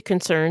safety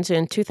concerns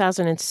in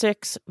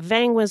 2006,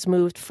 Vang was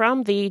moved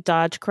from the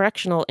Dodge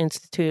Correctional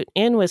Institute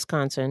in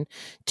Wisconsin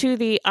to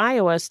the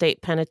Iowa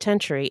State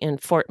Penitentiary in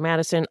Fort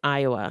Madison,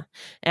 Iowa.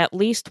 At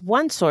least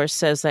one source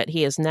says that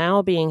he is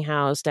now being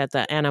housed at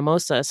the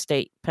Anamosa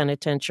State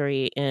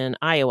Penitentiary in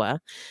Iowa,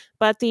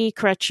 but the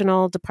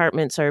correctional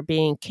departments are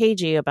being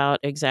cagey about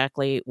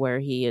exactly where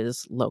he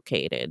is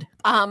located.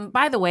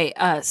 By the way,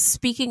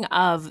 speaking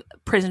of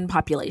prison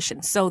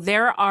population, so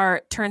there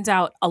are, turns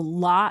out, a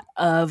lot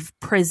of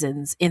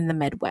prisons in the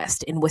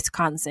Midwest, in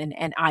Wisconsin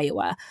and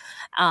Iowa,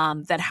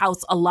 that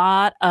house a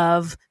lot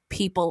of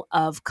people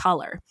of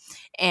color.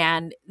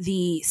 And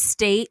the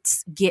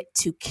states get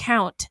to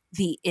count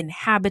the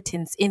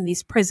inhabitants in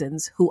these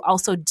prisons who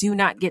also do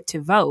not get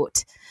to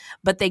vote,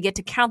 but they get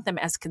to count them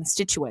as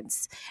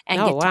constituents and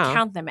to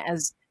count them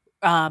as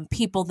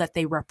people that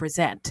they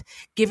represent,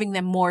 giving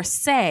them more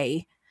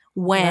say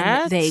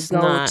when they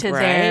go to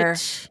their...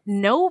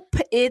 Nope,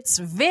 it's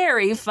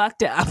very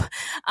fucked up.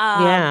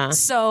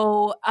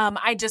 So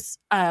I just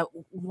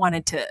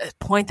wanted to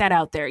point that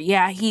out there.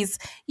 He's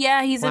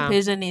in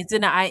prison. He's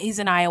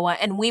in Iowa,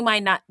 and we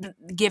might not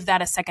give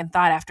that a second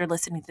thought after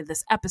listening to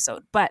this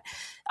episode. But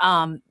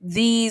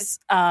these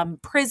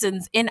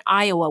prisons in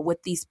Iowa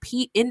with these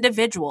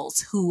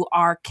individuals who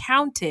are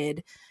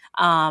counted.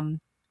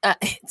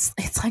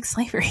 It's like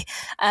slavery,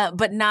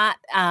 but not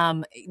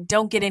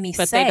don't get any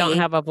but say. They don't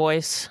have a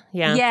voice.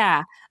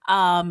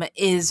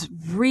 Is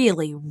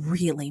really,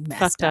 really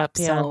messed up.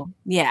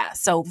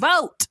 So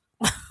vote.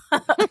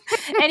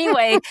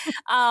 Anyway,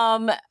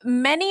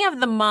 many in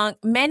the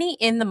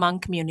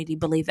Hmong community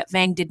believe that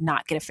Vang did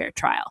not get a fair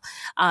trial.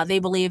 They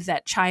believe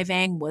that Chai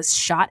Vang was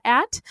shot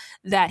at,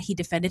 that he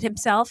defended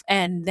himself,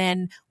 and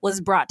then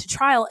was brought to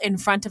trial in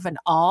front of an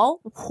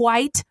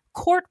all-white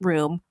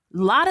courtroom.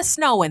 Lot of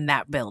snow in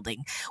that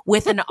building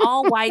with an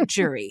all-white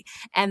jury,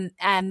 and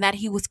that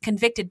he was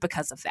convicted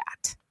because of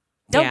that.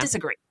 Don't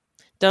disagree.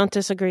 Don't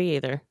disagree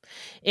either.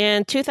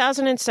 In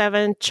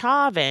 2007,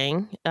 Cha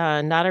Vang,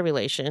 not a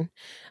relation,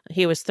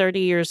 he was 30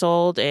 years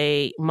old,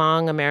 a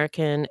Hmong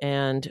American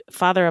and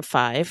father of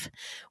 5,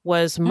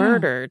 was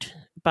murdered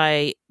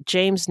by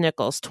James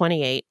Nichols,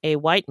 28, a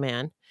white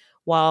man,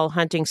 while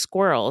hunting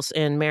squirrels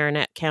in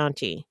Marinette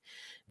County.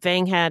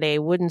 Vang had a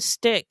wooden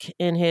stick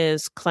in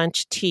his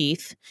clenched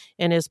teeth,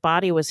 and his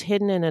body was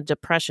hidden in a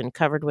depression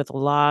covered with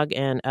log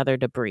and other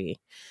debris.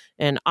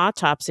 An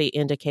autopsy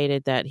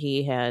indicated that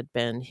he had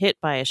been hit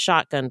by a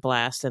shotgun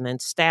blast and then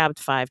stabbed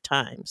 5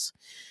 times.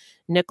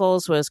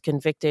 Nichols was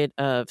convicted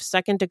of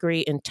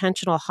second-degree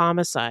intentional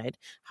homicide,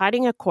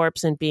 hiding a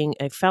corpse, and being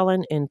a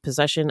felon in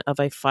possession of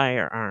a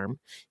firearm.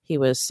 He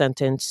was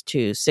sentenced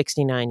to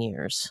 69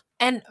 years.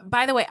 And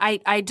by the way,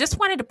 I just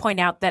wanted to point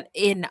out that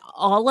in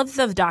all of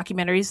the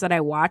documentaries that I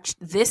watched,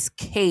 this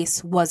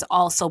case was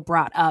also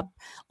brought up,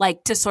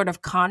 like to sort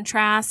of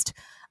contrast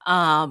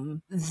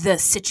the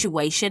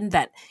situation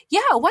that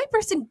a white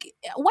person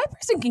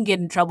can get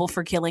in trouble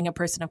for killing a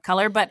person of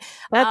color, but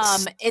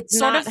it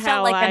sort of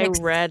felt like I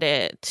read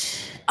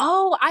it.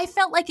 Oh, I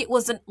felt like it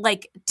wasn't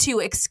like to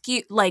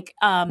excuse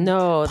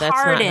no, that's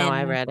not how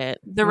I read it.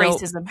 The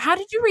racism. How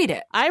did you read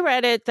it? I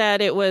read it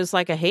that it was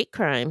like a hate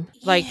crime,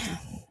 like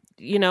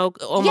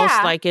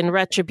almost like in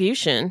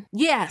retribution.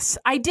 Yes,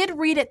 I did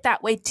read it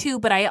that way too,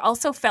 but I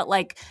also felt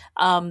like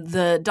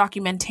the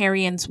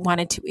documentarians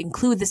wanted to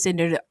include this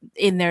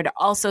in there to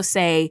also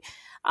say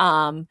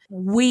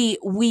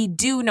we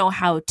do know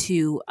how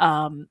to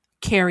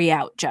carry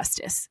out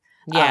justice.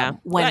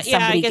 When somebody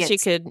I guess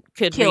gets you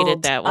could read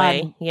it that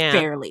way.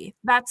 Fairly.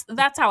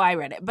 That's how I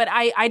read it. But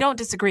I don't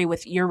disagree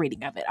with your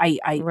reading of it.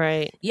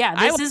 Right. Yeah.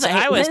 I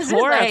was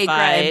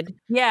horrified.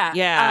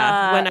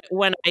 Yeah.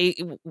 When I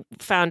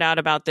found out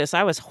about this,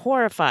 I was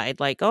horrified.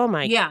 Like, oh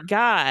my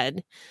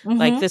God. Mm-hmm.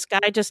 Like this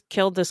guy just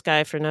killed this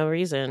guy for no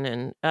reason.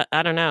 And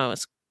I don't know.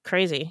 It's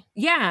crazy.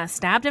 Yeah,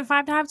 stabbed him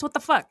 5 times. What the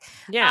fuck?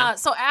 Yeah.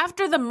 So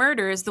after the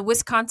murders, the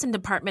Wisconsin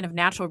Department of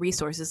Natural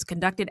Resources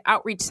conducted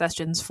outreach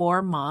sessions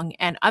for Hmong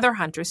and other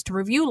hunters to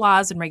review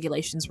laws and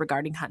regulations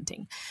regarding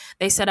hunting.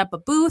 They set up a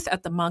booth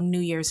at the Hmong New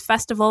Year's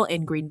Festival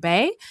in Green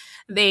Bay.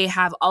 They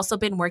have also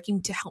been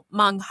working to help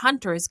Hmong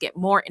hunters get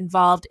more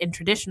involved in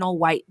traditional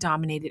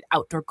white-dominated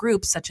outdoor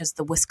groups such as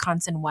the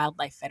Wisconsin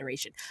Wildlife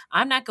Federation.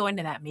 I'm not going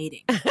to that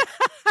meeting.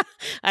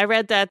 I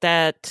read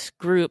that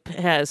group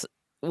has...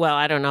 Well,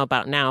 I don't know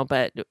about now,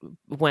 but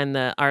when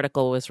the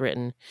article was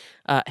written,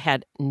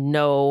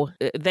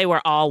 they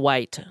were all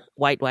white.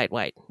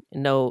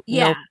 No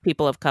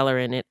people of color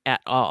in it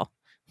at all.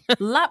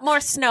 A lot more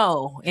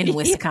snow in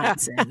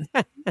Wisconsin.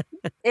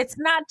 It's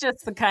not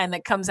just the kind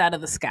that comes out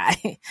of the sky.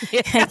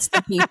 It's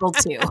the people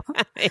too.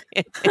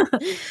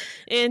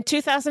 In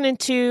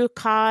 2002,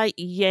 Ka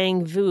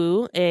Yang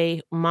Vu,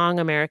 a Hmong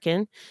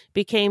American,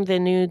 became the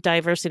new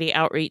diversity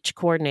outreach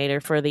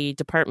coordinator for the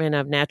Department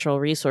of Natural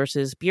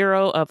Resources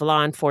Bureau of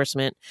Law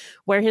Enforcement,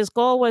 where his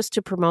goal was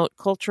to promote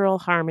cultural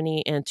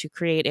harmony and to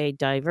create a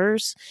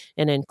diverse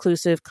and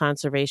inclusive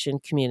conservation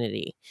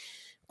community.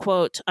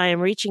 Quote, I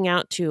am reaching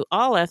out to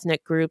all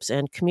ethnic groups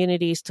and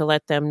communities to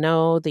let them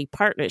know the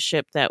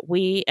partnership that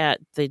we at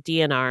the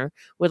DNR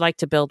would like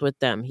to build with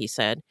them, he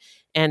said.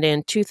 And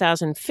in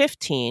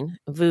 2015,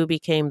 Vu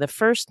became the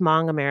first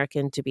Hmong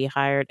American to be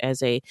hired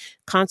as a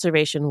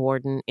conservation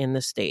warden in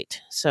the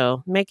state.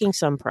 So making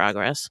some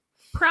progress.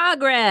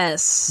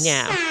 Progress.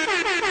 Yeah.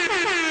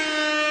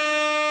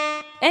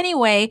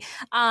 Anyway,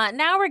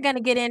 now we're going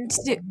to get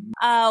into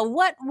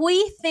what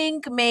we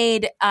think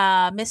made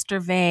Mr.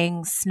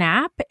 Vang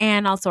snap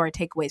and also our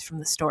takeaways from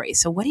the story.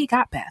 So what do you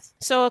got, Beth?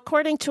 So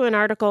according to an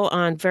article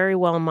on Very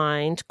Well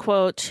Mind,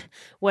 quote,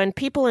 when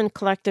people in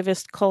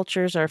collectivist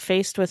cultures are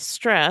faced with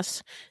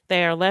stress,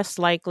 they are less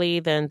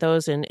likely than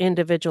those in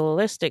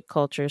individualistic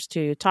cultures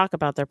to talk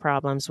about their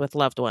problems with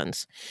loved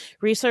ones.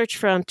 Research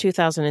from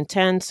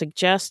 2010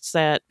 suggests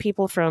that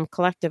people from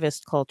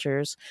collectivist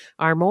cultures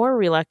are more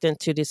reluctant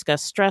to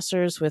discuss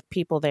stressors with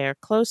people they are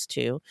close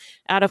to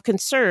out of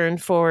concern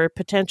for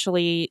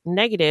potentially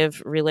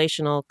negative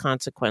relational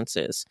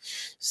consequences.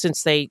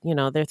 Since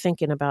they're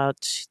thinking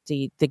about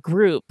the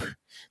group,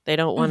 they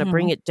don't want to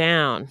bring it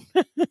down.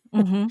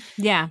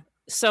 Yeah.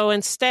 So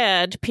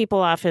instead, people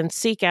often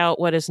seek out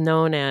what is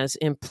known as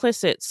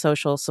implicit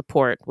social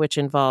support, which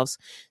involves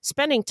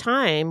spending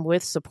time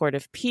with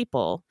supportive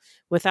people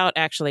without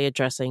actually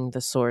addressing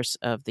the source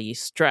of the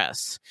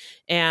stress.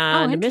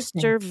 And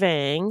Mr.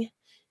 Vang,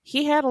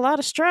 he had a lot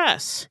of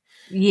stress.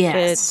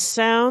 Yes. It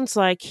sounds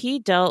like he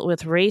dealt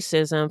with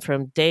racism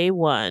from day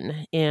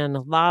one in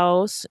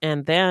Laos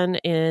and then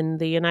in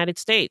the United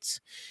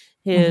States.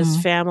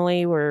 His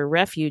family were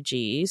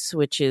refugees,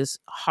 which is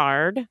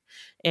hard.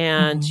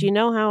 And you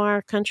know how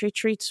our country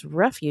treats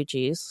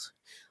refugees?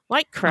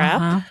 Like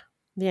crap.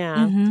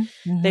 Yeah.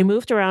 They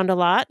moved around a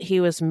lot.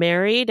 He was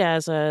married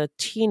as a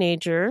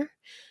teenager,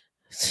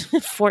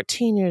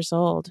 14 years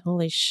old.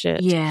 Holy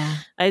shit. Yeah.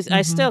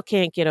 I still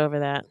can't get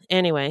over that.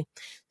 Anyway,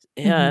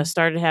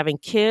 started having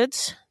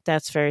kids.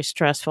 That's very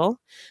stressful.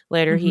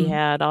 Later, he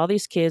had all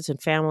these kids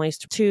and families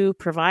to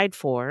provide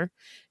for.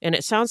 And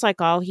it sounds like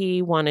all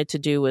he wanted to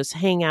do was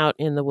hang out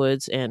in the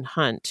woods and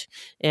hunt.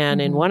 And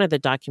in one of the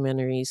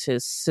documentaries,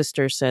 his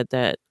sister said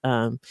that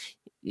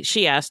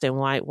she asked him,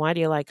 why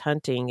do you like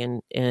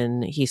hunting?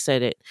 And he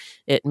said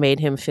it made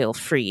him feel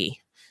free.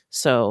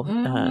 So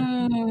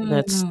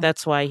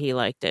that's why he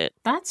liked it.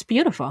 That's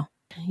beautiful.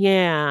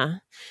 Yeah.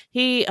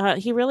 He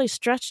really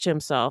stretched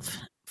himself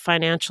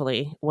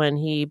financially when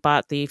he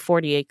bought the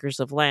 40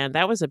 acres of land.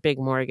 That was a big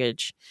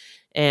mortgage.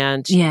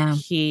 And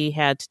he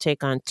had to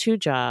take on 2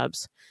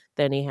 jobs.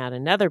 Then he had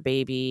another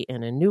baby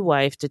and a new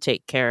wife to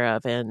take care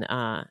of. And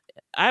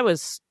I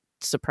was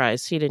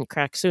surprised he didn't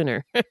crack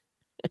sooner.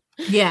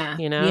 Yeah.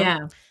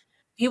 Yeah.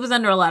 He was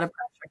under a lot of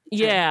pressure.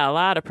 Yeah, a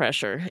lot of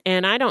pressure.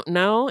 And I don't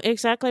know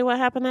exactly what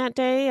happened that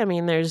day. I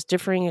mean, there's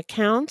differing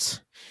accounts.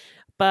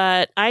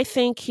 But I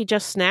think he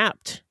just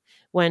snapped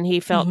when he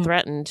felt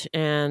threatened.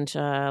 And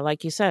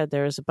like you said,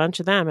 there was a bunch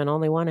of them and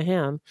only one of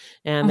him.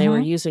 And they were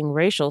using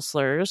racial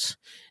slurs.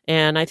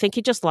 And I think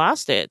he just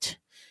lost it.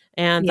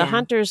 And the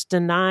hunters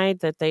denied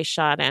that they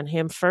shot at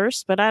him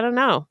first, but I don't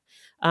know.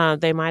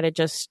 They might have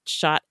just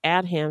shot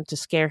at him to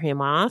scare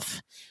him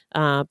off,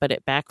 but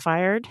it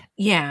backfired.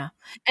 Yeah.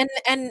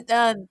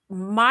 And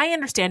my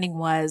understanding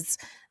was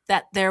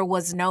that there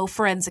was no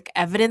forensic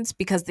evidence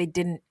because they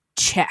didn't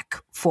check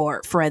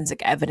for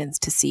forensic evidence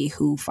to see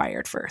who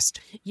fired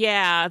first.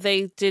 Yeah,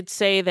 they did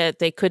say that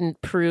they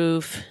couldn't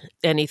prove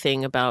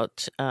anything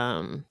about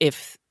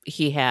if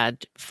he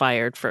had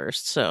fired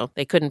first. So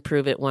they couldn't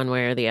prove it one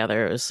way or the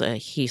other. It was a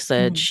he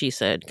said, she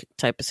said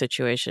type of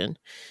situation.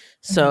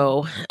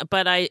 So,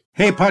 but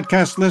Hey,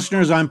 podcast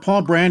listeners, I'm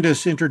Paul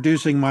Brandis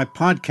introducing my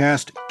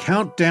podcast,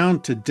 Countdown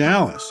to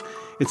Dallas.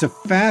 It's a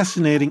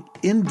fascinating,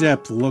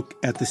 in-depth look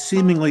at the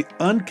seemingly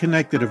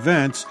unconnected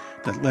events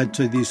that led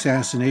to the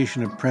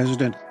assassination of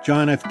President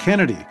John F.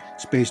 Kennedy.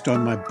 It's based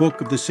on my book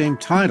of the same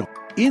title.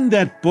 In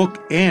that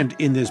book and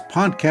in this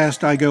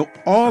podcast, I go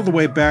all the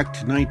way back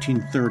to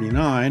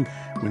 1939,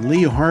 when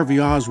Lee Harvey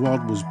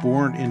Oswald was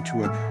born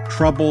into a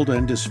troubled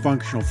and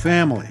dysfunctional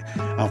family.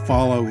 I'll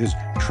follow his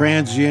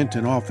transient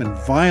and often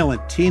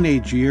violent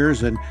teenage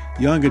years and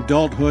young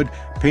adulthood,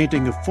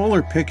 painting a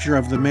fuller picture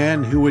of the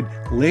man who would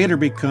later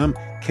become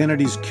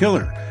Kennedy's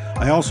killer.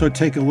 I also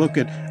take a look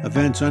at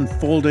events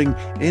unfolding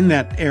in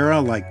that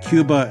era, like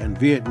Cuba and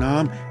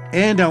Vietnam,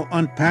 and I'll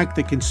unpack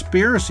the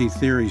conspiracy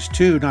theories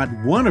too, not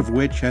one of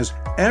which has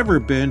ever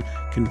been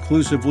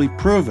conclusively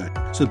proven.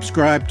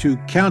 Subscribe to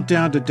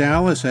Countdown to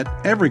Dallas at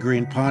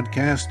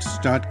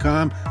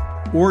evergreenpodcasts.com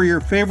or your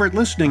favorite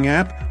listening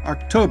app,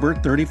 October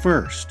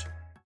 31st.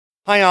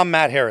 Hi, I'm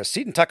Matt Harris.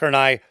 Seton Tucker and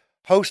I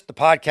host the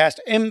podcast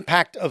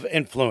Impact of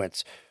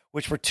Influence,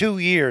 which for 2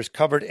 years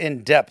covered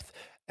in depth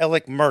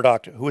Alec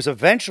Murdaugh, who was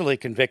eventually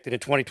convicted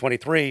in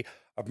 2023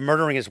 of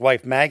murdering his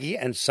wife Maggie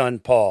and son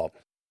Paul.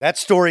 That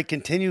story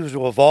continues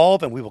to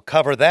evolve, and we will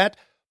cover that.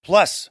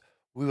 Plus,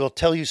 we will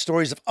tell you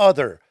stories of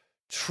other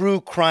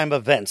true crime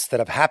events that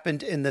have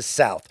happened in the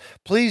South.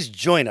 Please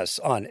join us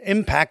on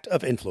Impact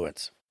of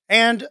Influence.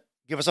 And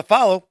give us a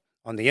follow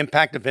on the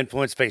Impact of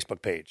Influence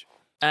Facebook page.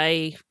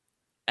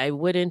 I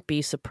wouldn't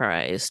be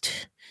surprised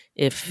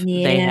if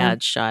they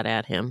had shot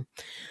at him.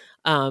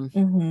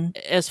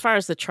 As far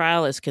as the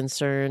trial is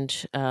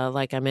concerned,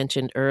 like I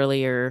mentioned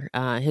earlier,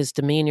 his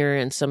demeanor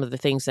and some of the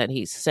things that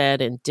he said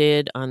and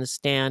did on the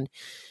stand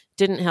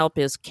didn't help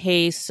his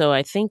case. So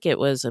I think it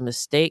was a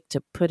mistake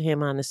to put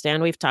him on the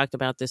stand. We've talked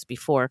about this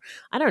before.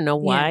 I don't know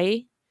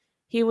why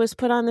he was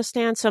put on the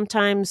stand.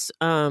 Sometimes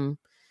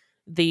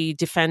the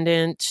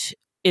defendant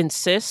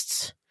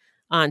insists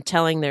on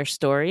telling their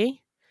story.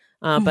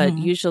 But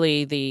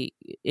usually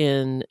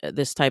in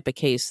this type of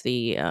case,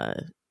 the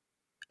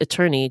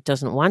attorney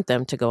doesn't want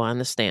them to go on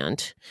the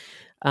stand.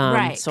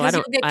 Right. So I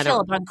don't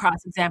kill upon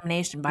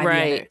cross-examination by the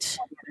other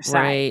side.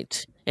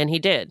 Right. And he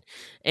did.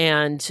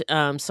 And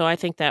so I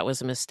think that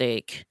was a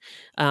mistake,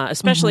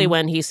 especially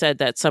when he said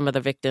that some of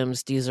the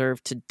victims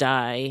deserved to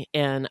die.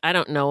 And I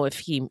don't know if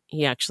he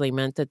actually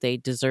meant that they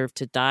deserved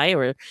to die,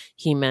 or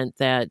he meant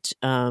that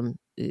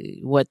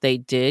what they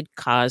did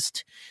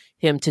caused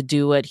him to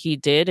do what he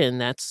did,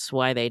 and that's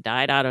why they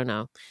died. I don't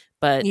know.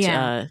 But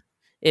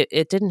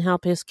it didn't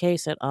help his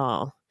case at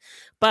all.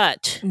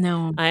 But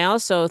no, I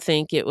also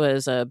think it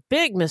was a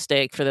big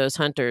mistake for those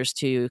hunters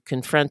to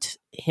confront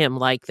him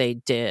like they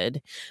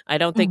did. I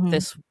don't think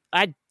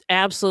I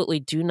absolutely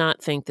do not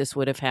think this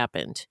would have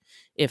happened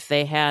if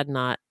they had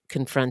not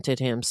confronted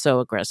him so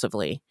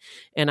aggressively.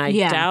 And I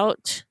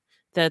doubt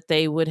that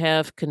they would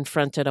have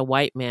confronted a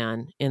white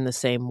man in the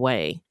same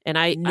way. And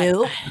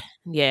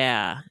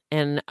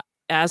and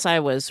as I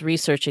was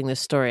researching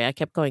this story, I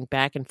kept going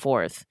back and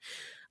forth.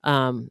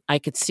 I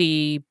could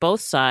see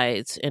both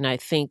sides, and I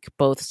think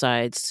both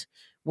sides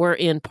were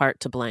in part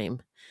to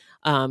blame.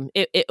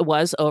 It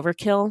was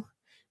overkill.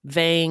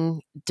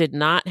 Vang did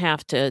not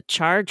have to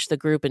charge the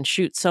group and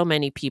shoot so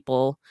many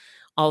people,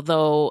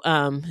 although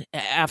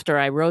after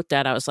I wrote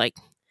that, I was like,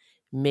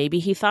 maybe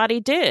he thought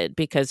he did,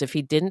 because if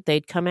he didn't,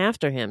 they'd come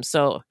after him.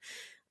 So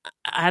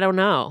I don't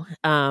know.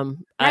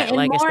 And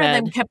more of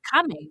them kept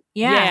coming.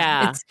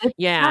 It's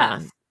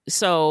tough.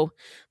 So,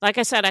 like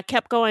I said, I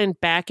kept going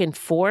back and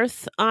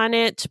forth on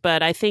it,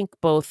 but I think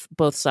both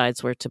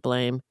sides were to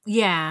blame.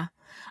 Yeah.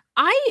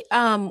 I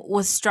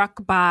was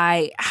struck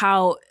by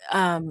how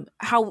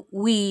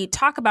we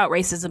talk about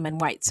racism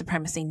and white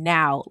supremacy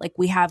now. Like,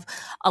 we have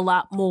a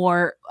lot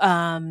more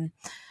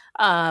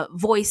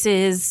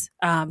voices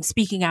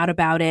speaking out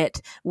about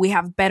it. We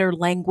have better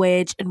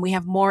language, and we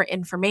have more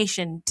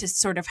information to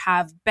sort of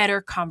have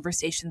better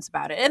conversations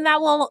about it. And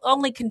that will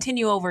only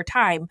continue over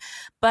time.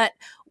 But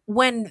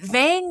when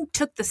Vang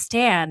took the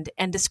stand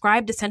and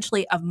described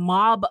essentially a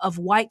mob of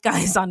white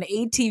guys on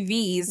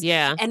ATVs,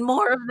 and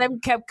more of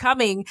them kept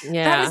coming,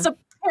 that is a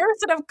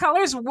person of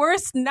color's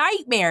worst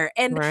nightmare.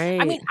 And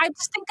I mean, I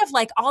just think of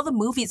like all the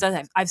movies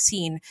that I've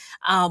seen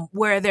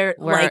where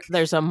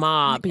there's a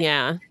mob.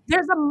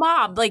 There's a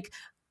mob. Like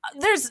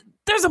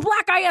there's a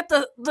black guy at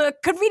the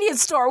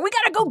convenience store. We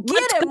gotta go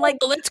get him. Like,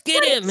 let's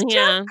get him. Going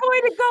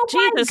to go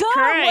Jesus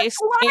Christ.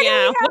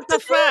 Why what the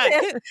fuck?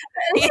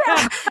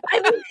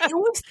 I mean,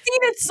 we've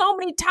seen it so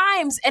many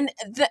times, and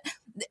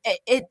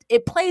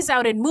it plays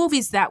out in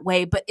movies that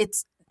way. But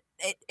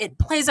it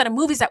plays out in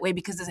movies that way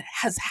because it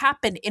has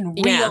happened in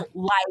real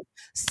life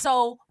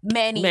so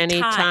many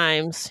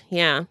times.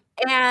 Yeah.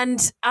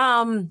 And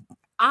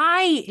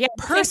I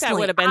personally, that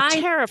would have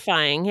been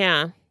terrifying.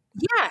 Yeah.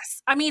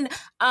 Yes. I mean,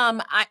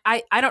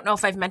 I don't know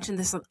if I've mentioned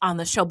this on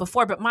the show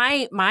before, but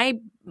my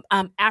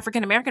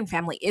African-American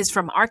family is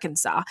from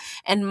Arkansas,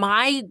 and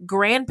my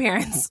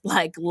grandparents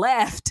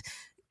left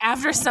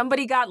after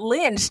somebody got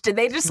lynched, and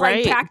they just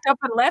packed up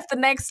and left the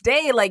next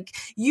day.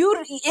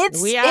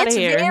 It's very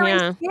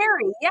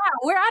scary. Yeah,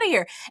 we're out of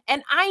here.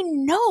 And I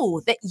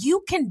know that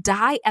you can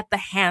die at the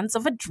hands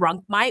of a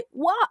drunk white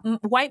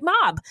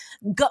mob,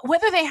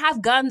 whether they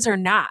have guns or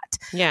not.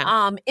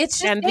 Yeah. It's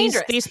just and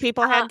dangerous. These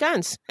people had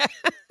guns.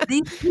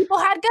 These people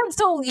had guns.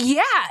 So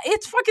yeah,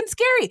 it's fucking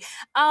scary.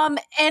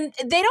 And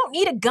they don't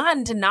need a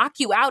gun to knock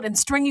you out and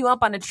string you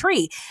up on a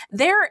tree.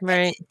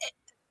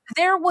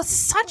 There was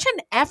such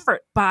an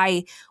effort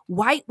by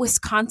white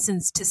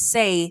Wisconsins to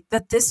say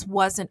that this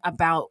wasn't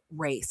about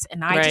race.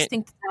 And I just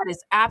think that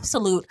is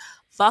absolute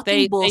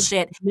fucking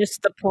bullshit. They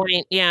missed the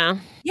point. Yeah.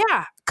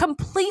 Yeah,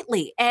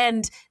 completely.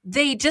 And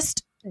they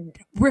just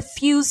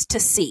refused to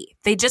see.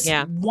 They just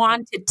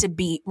wanted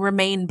to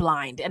remain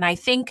blind. And I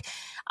think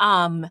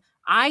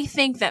I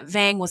think that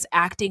Vang was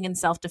acting in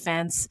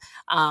self-defense.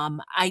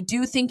 I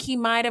do think he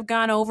might have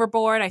gone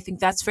overboard. I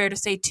think that's fair to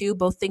say too.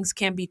 Both things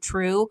can be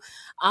true.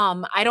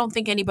 I don't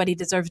think anybody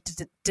deserves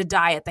to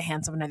die at the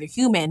hands of another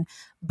human,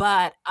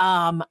 but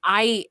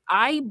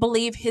I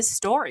believe his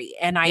story,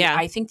 and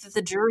I think that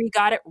the jury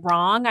got it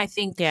wrong. I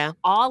think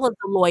all of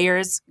the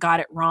lawyers got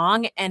it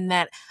wrong, and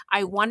that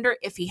I wonder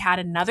if he had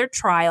another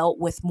trial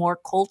with more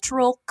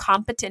cultural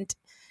competent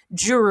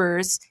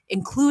jurors,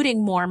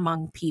 including more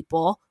Hmong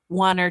people,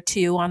 1 or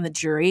 2 on the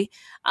jury,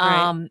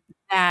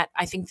 that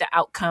I think the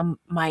outcome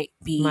might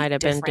have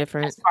been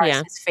different as far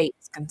as his fate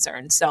is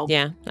concerned. So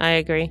yeah, I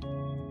agree.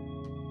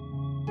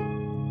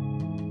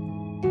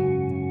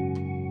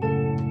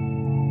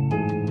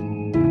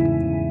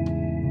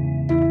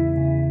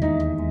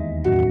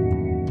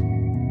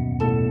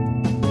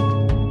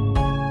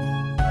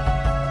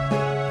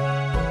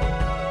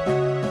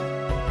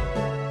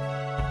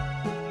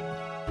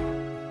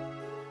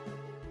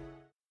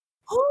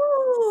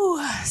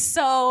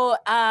 So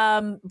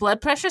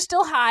blood pressure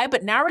still high,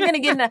 but now we're going to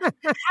get into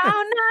how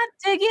not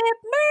to get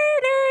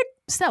murdered.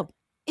 So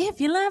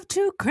if you love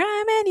true crime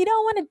and you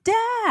don't want to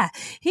die,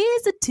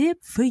 here's a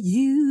tip for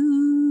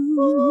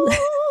you.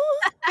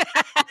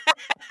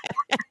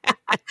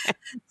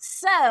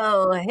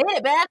 So, hit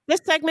it back.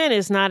 This segment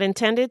is not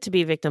intended to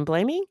be victim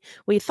blaming.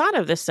 We thought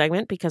of this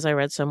segment because I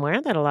read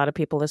somewhere that a lot of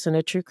people listen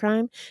to true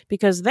crime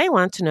because they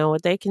want to know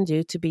what they can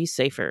do to be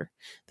safer.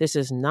 This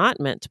is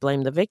not meant to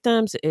blame the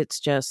victims. It's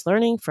just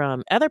learning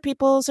from other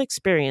people's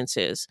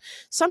experiences.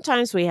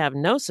 Sometimes we have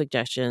no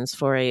suggestions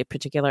for a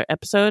particular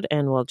episode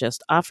and we'll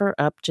just offer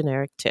up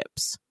generic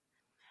tips.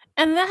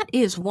 And that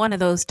is one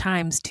of those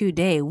times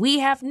today. We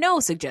have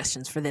no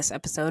suggestions for this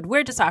episode.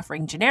 We're just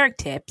offering generic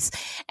tips.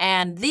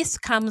 And this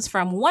comes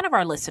from one of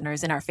our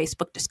listeners in our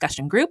Facebook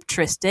discussion group,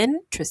 Tristan.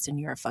 Tristan,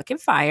 you're a fucking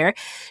fire.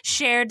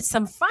 Shared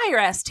some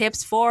fire-ass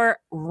tips for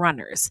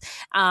runners.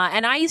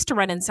 And I used to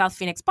run in South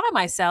Phoenix by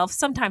myself.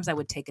 Sometimes I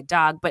would take a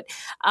dog. But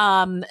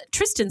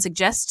Tristan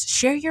suggests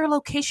share your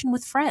location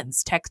with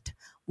friends. Text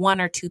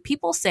 1 or 2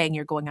 people saying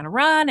you're going on a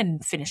run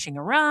and finishing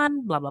a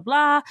run, blah, blah,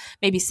 blah.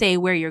 Maybe say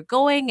where you're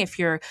going, if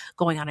you're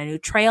going on a new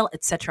trail,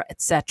 etc.,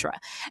 etc.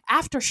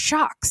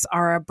 Aftershocks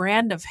are a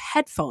brand of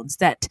headphones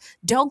that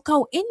don't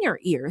go in your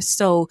ears.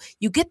 So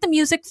you get the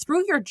music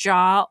through your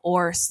jaw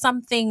or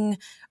something.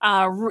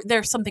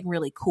 There's something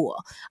really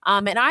cool.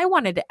 And I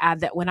wanted to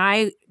add that when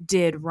I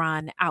did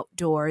run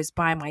outdoors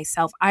by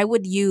myself, I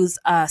would use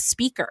a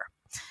speaker.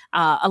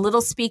 A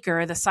little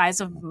speaker the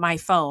size of my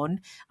phone,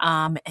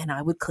 and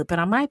I would clip it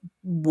on my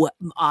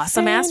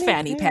awesome ass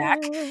fanny pack.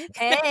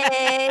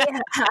 Hey, fanny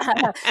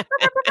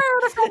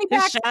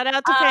pack. Shout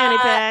out to fanny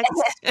pack.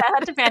 Shout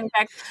out to fanny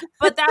pack.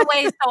 But that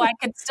way, so I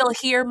could still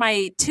hear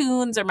my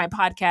tunes or my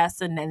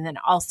podcasts, and then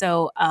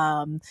also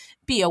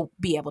be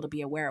able to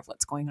be aware of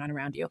what's going on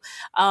around you.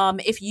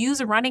 If you use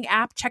a running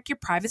app, check your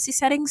privacy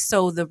settings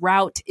so the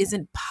route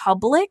isn't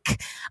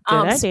public.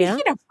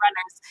 Speaking of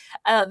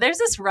runners, there's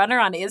this runner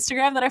on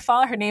Instagram that I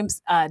follow. Her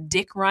name's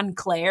Dick Run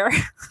Claire.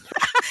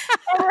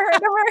 Ever heard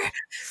of her?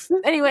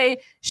 Anyway,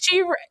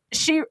 she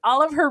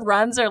all of her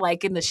runs are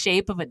like in the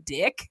shape of a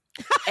dick,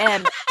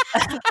 and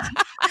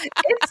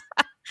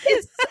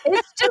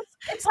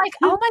it's like,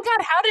 oh my God,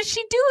 how does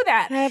she do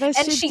that?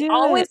 And she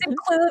always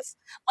includes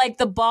like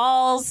the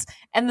balls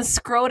and the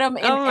scrotum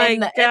in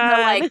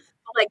the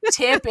like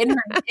tip in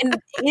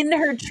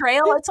her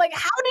trail. It's like,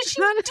 how does she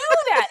do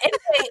that?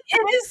 Anyway,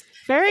 it is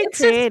very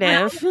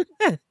creative.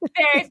 Very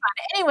fun.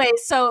 Anyway,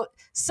 so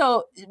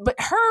but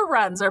her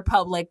runs are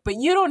public, but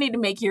you don't need to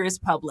make yours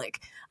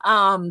public.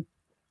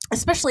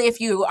 Especially if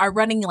you are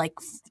running like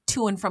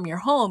to and from your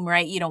home,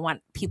 right? You don't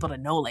want people to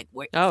know like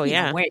where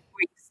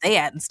you stay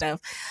at and stuff.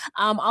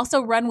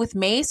 Also run with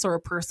mace or a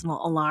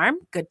personal alarm.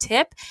 Good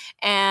tip.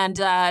 And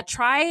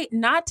try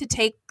not to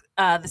take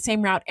the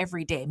same route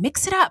every day.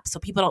 Mix it up so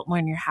people don't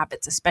learn your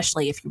habits,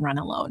 especially if you run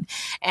alone.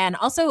 And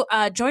also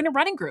join a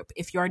running group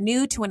if you're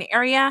new to an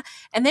area,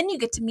 and then you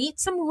get to meet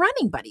some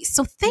running buddies.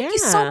 So thank you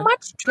so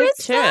much,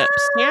 Tristan. Good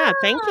tips. Yeah,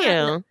 thank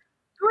you.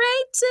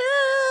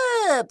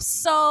 Great tips.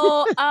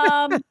 So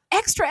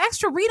extra,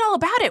 read all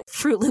about it.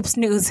 Fruit Loops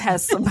News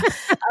has some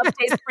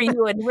updates for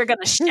you, and we're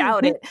going to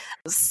shout it.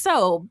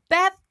 So,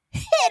 Beth,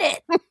 hit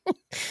it.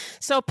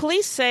 So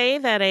police say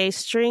that a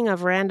string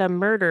of random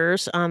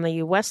murders on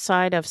the west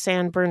side of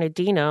San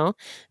Bernardino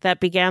that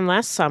began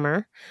last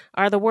summer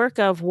are the work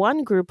of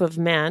one group of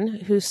men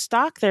who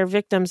stalk their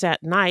victims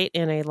at night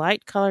in a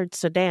light-colored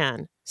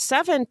sedan.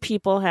 7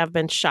 people have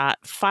been shot,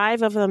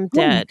 5 of them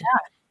dead,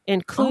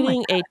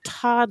 including a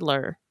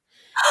toddler,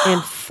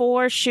 in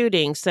 4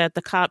 shootings that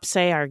the cops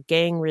say are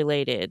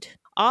gang-related.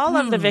 All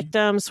of the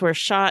victims were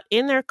shot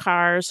in their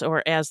cars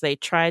or as they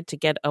tried to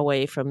get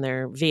away from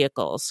their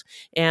vehicles.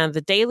 And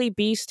the Daily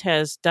Beast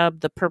has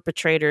dubbed the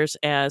perpetrators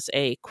as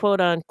a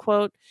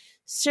quote-unquote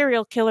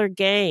serial killer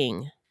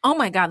gang. Oh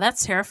my God,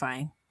 that's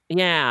terrifying.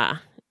 Yeah.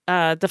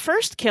 The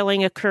first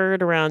killing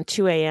occurred around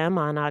 2 a.m.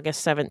 on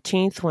August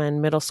 17th when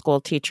middle school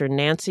teacher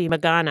Nancy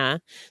Magana,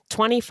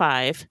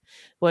 25,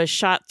 was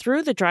shot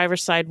through the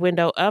driver's side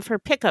window of her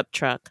pickup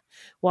truck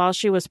while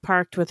she was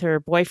parked with her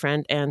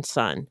boyfriend and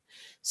son.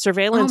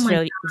 Surveillance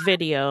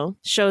video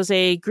shows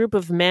a group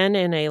of men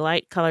in a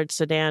light-colored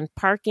sedan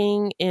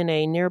parking in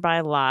a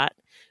nearby lot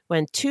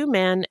when two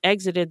men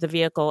exited the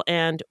vehicle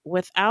and,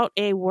 without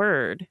a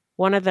word,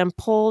 one of them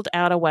pulled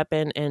out a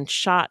weapon and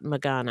shot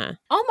Magana.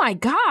 Oh, my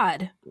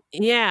God.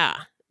 Yeah.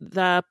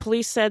 The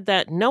police said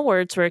that no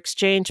words were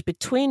exchanged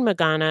between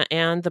Magana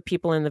and the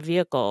people in the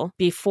vehicle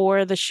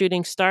before the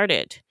shooting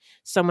started.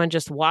 Someone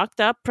just walked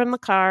up from the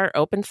car,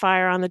 opened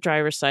fire on the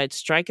driver's side,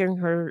 striking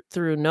her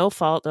through no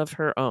fault of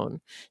her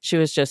own. She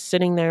was just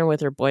sitting there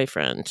with her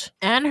boyfriend.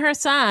 And her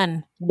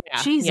son.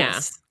 Yeah, Jesus. Yeah.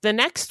 The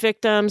next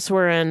victims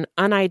were an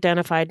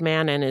unidentified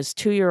man and his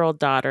 2-year-old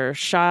daughter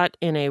shot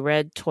in a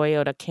red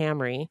Toyota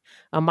Camry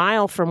a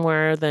mile from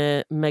where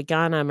the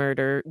Magana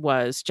murder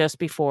was just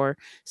before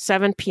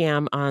 7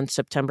 p.m. on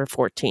September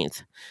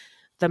 14th.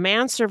 The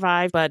man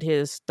survived, but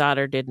his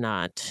daughter did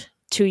not.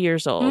 2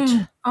 years old.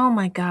 Oh,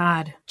 my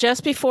God.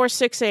 Just before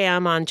 6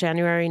 a.m. on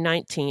January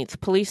 19th,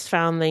 police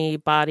found the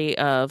body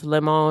of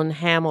Lemon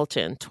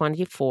Hamilton,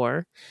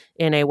 24,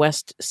 in a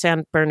West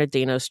San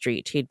Bernardino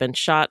street. He'd been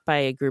shot by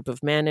a group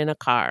of men in a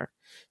car.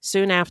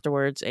 Soon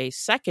afterwards, a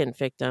second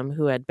victim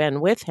who had been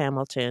with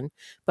Hamilton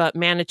but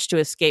managed to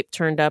escape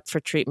turned up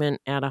for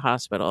treatment at a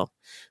hospital.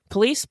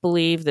 Police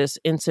believe this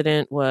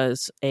incident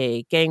was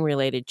a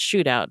gang-related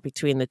shootout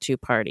between the two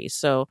parties.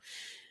 So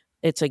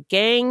it's a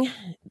gang,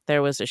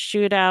 there was a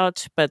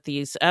shootout, but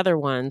these other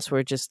ones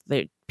were just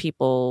the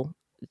people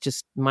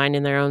just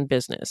minding their own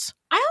business.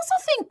 I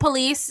also think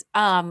police,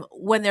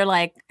 when they're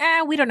like,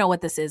 we don't know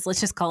what this is,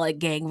 let's just call it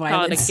gang violence.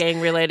 Call it a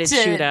gang-related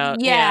shootout.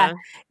 Yeah.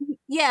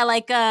 Yeah,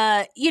 like,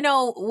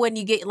 when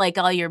you get, like,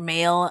 all your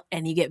mail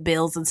and you get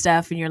bills and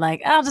stuff, and you're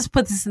like, I'll just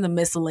put this in the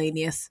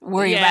miscellaneous.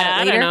 Worry about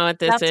it later. I don't know what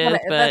this is,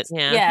 but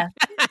yeah. Yeah.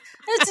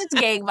 This is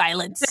gang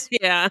violence.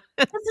 Yeah.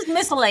 This is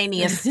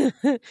miscellaneous.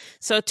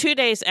 So 2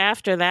 days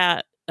after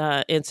that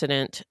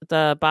incident,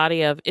 the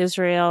body of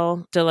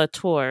Israel de la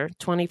Tour,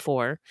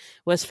 24,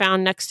 was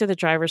found next to the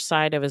driver's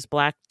side of his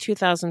black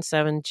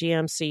 2007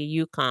 GMC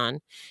Yukon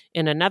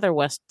in another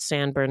West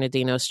San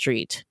Bernardino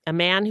street. A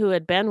man who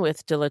had been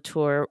with de la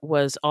Tour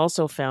was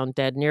also found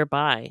dead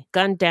nearby,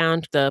 gunned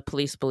down, the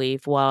police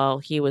believe, while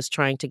he was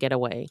trying to get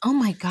away. Oh,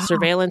 my God.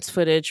 Surveillance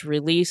footage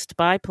released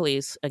by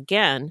police,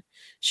 again,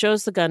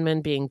 shows the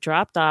gunman being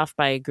dropped off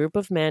by a group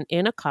of men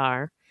in a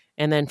car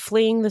and then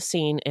fleeing the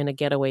scene in a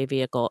getaway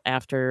vehicle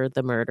after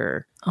the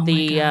murder.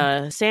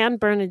 The San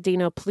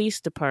Bernardino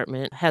Police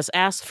Department has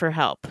asked for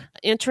help.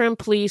 Interim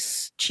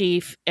Police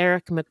Chief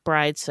Eric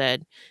McBride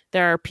said,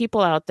 there are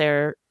people out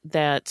there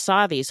that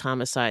saw these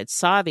homicides,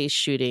 saw these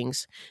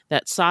shootings,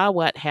 that saw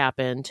what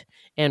happened,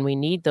 and we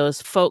need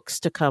those folks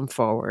to come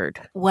forward.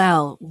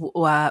 Well,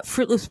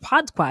 Fruit Loops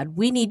Pod Squad,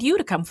 we need you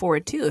to come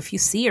forward too. If you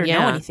see or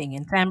know anything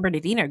in San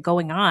Bernardino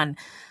going on,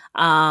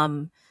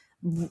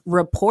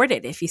 report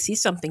it. If you see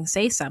something,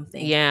 say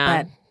something.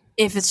 Yeah. But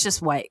if it's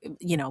just white,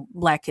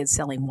 black kids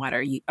selling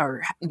water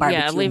or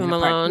barbecue, leave them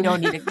alone. You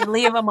don't need to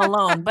leave them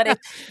alone. But if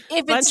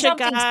it's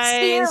something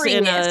serious,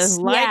 in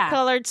a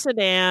light-colored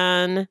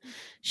sedan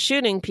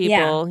shooting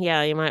people,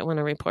 you might want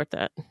to report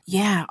that.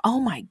 Yeah.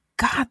 Oh my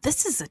God,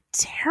 this is a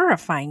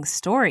terrifying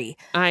story.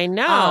 I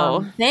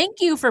know. Thank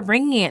you for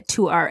bringing it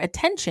to our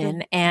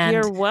attention. And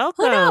you're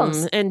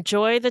welcome.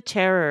 Enjoy the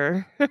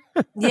terror.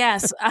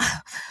 Yes.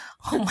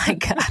 Oh my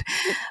God.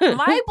 My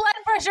blood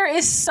pressure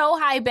is so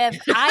high, Beth.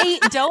 I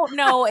don't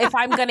know if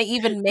I'm going to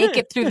even make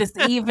it through this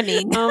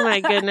evening. Oh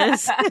my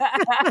goodness.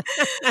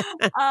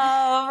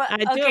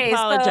 I do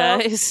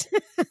apologize.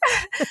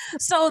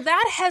 So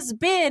that has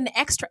been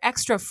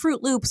Extra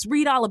Fruit Loops.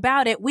 Read all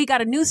about it. We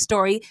got a news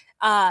story.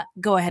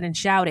 Go ahead and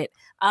shout it.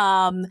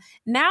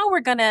 Now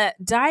we're going to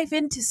dive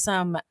into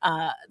some,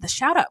 the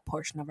shout out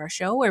portion of our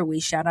show where we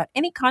shout out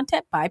any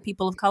content by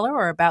people of color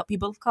or about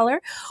people of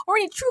color or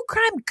any true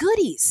crime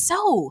goodies.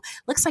 So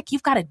looks like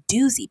you've got a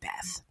doozy,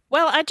 Beth.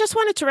 Well, I just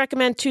wanted to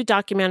recommend 2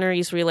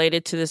 documentaries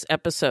related to this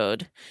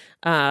episode.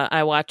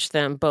 I watched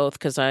them both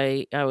because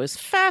I was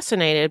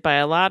fascinated by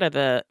a lot of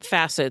the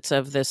facets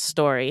of this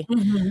story.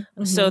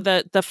 So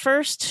the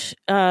first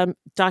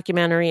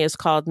documentary is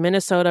called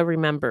Minnesota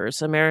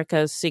Remembers,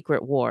 America's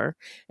Secret War.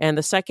 And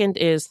the second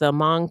is The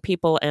Hmong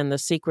People and the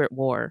Secret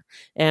War.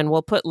 And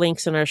we'll put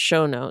links in our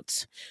show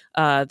notes.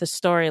 The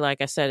story,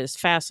 like I said, is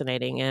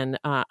fascinating. And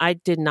I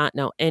did not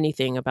know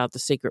anything about the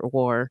Secret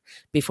War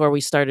before we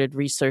started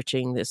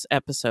researching this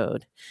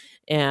episode.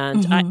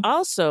 And I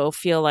also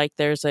feel like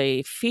there's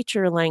a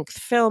feature-length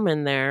film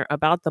in there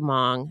about the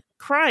Hmong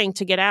crying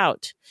to get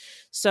out.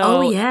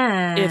 So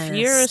if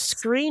you're a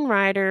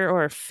screenwriter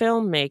or a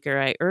filmmaker,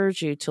 I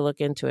urge you to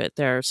look into it.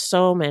 There are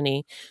so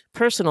many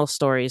personal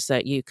stories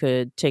that you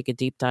could take a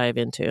deep dive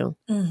into.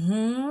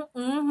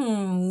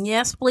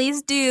 Yes,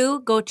 please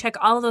do. Go check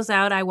all of those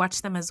out. I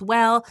watched them as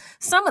well.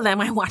 Some of them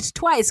I watched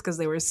twice because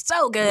they were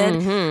so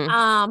good.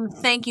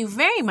 Thank you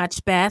very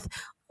much, Beth.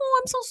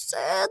 I'm so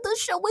sad the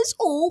show is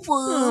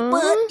over.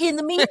 But in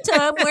the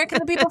meantime, where can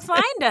the people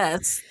find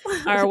us?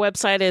 Our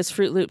website is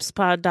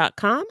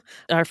fruitloopspod.com.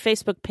 Our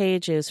Facebook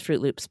page is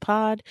Fruit Loops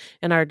Pod,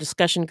 and our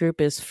discussion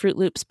group is Fruit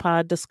Loops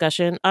Pod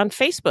Discussion on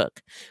Facebook.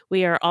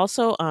 We are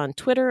also on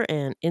Twitter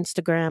and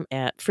Instagram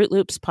at Fruit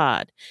Loops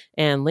Pod,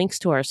 and links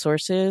to our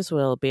sources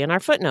will be in our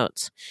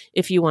footnotes.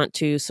 If you want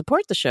to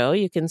support the show,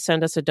 you can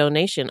send us a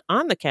donation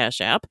on the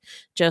Cash App.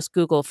 Just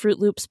Google Fruit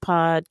Loops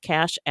Pod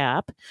Cash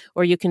App,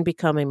 or you can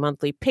become a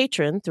monthly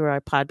patron through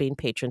our Podbean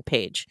patron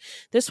page.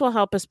 This will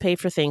help us pay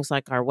for things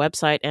like our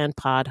website and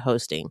pod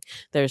hosting.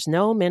 There's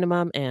no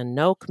minimum and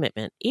no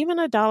commitment. Even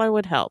 $1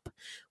 would help.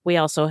 We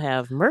also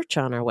have merch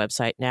on our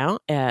website now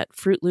at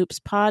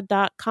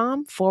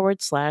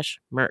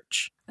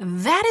fruitloopspod.com/merch.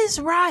 That is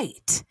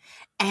right.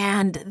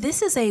 And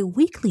this is a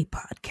weekly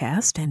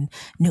podcast, and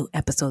new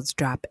episodes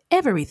drop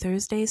every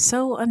Thursday.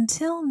 So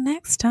until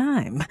next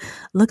time,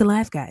 look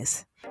alive,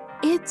 guys.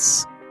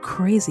 It's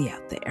crazy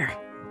out there.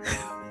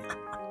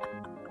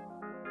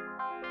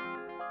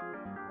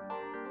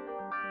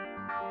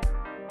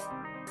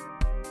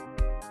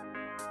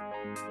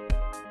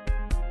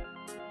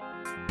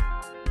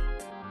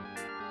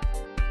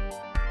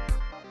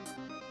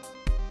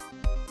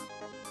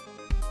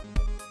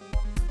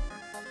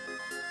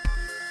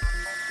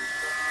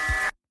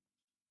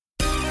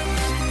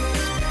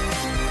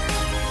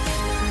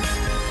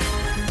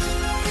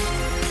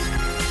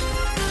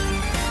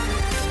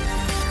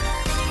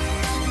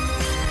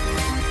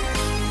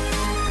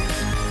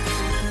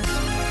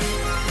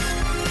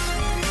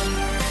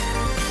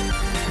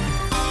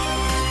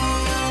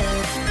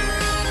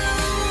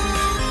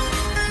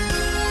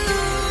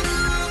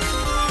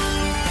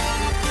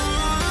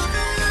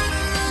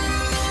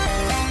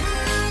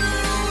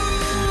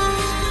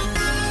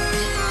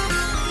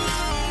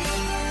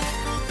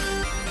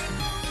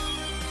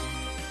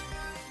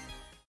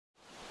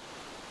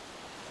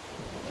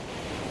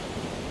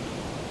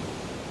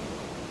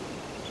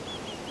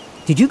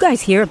 Did you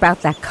guys hear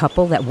about that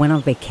couple that went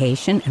on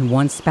vacation and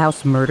one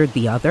spouse murdered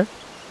the other?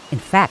 In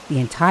fact, the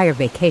entire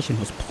vacation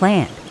was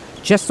planned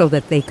just so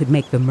that they could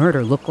make the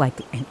murder look like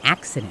an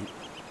accident.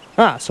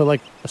 Ah, so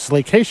like a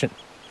slaycation.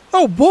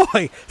 Oh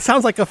boy,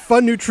 sounds like a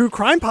fun new true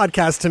crime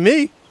podcast to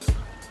me.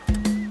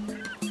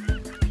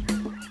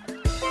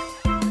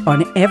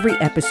 On every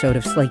episode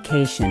of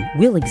Slaycation,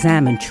 we'll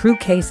examine true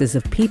cases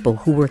of people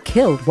who were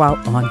killed while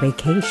on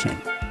vacation.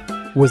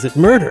 Was it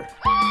murder?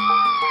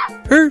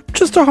 Or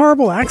just a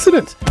horrible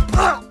accident?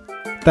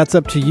 That's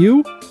up to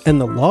you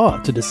and the law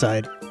to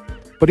decide.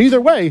 But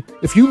either way,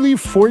 if you leave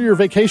for your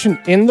vacation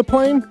in the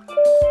plane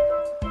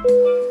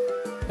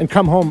and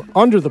come home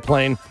under the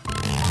plane,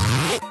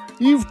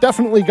 you've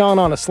definitely gone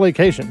on a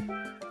slaycation.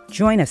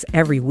 Join us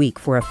every week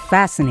for a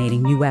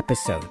fascinating new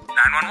episode.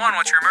 911,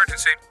 what's your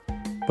emergency?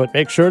 But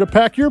make sure to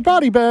pack your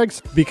body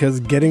bags, because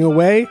getting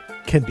away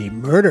can be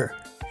murder.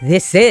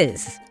 This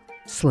is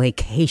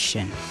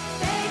Slaycation.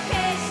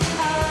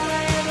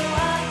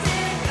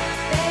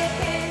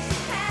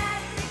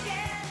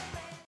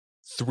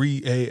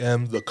 3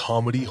 a.m., the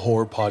comedy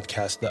horror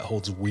podcast that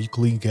holds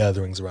weekly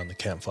gatherings around the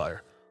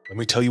campfire. Let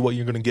me tell you what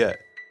you're going to get.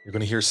 You're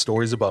going to hear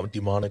stories about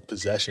demonic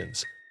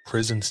possessions,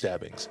 prison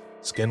stabbings,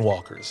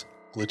 skinwalkers,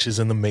 glitches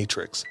in the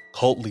Matrix,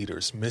 cult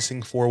leaders,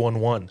 missing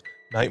 411,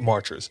 night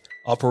marchers,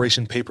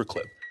 Operation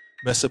Paperclip,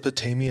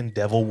 Mesopotamian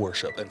devil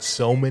worship, and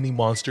so many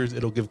monsters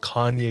it'll give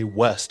Kanye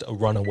West a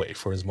runaway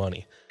for his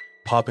money.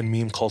 Pop and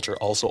meme culture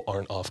also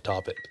aren't off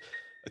topic.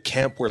 A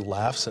camp where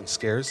laughs and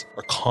scares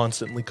are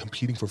constantly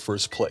competing for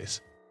first place.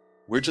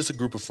 We're just a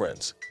group of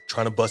friends,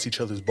 trying to bust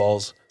each other's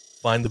balls,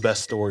 find the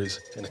best stories,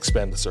 and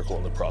expand the circle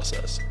in the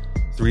process.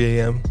 3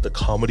 a.m., the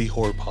comedy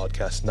horror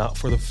podcast not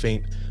for the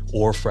faint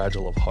or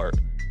fragile of heart.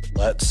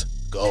 Let's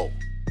go.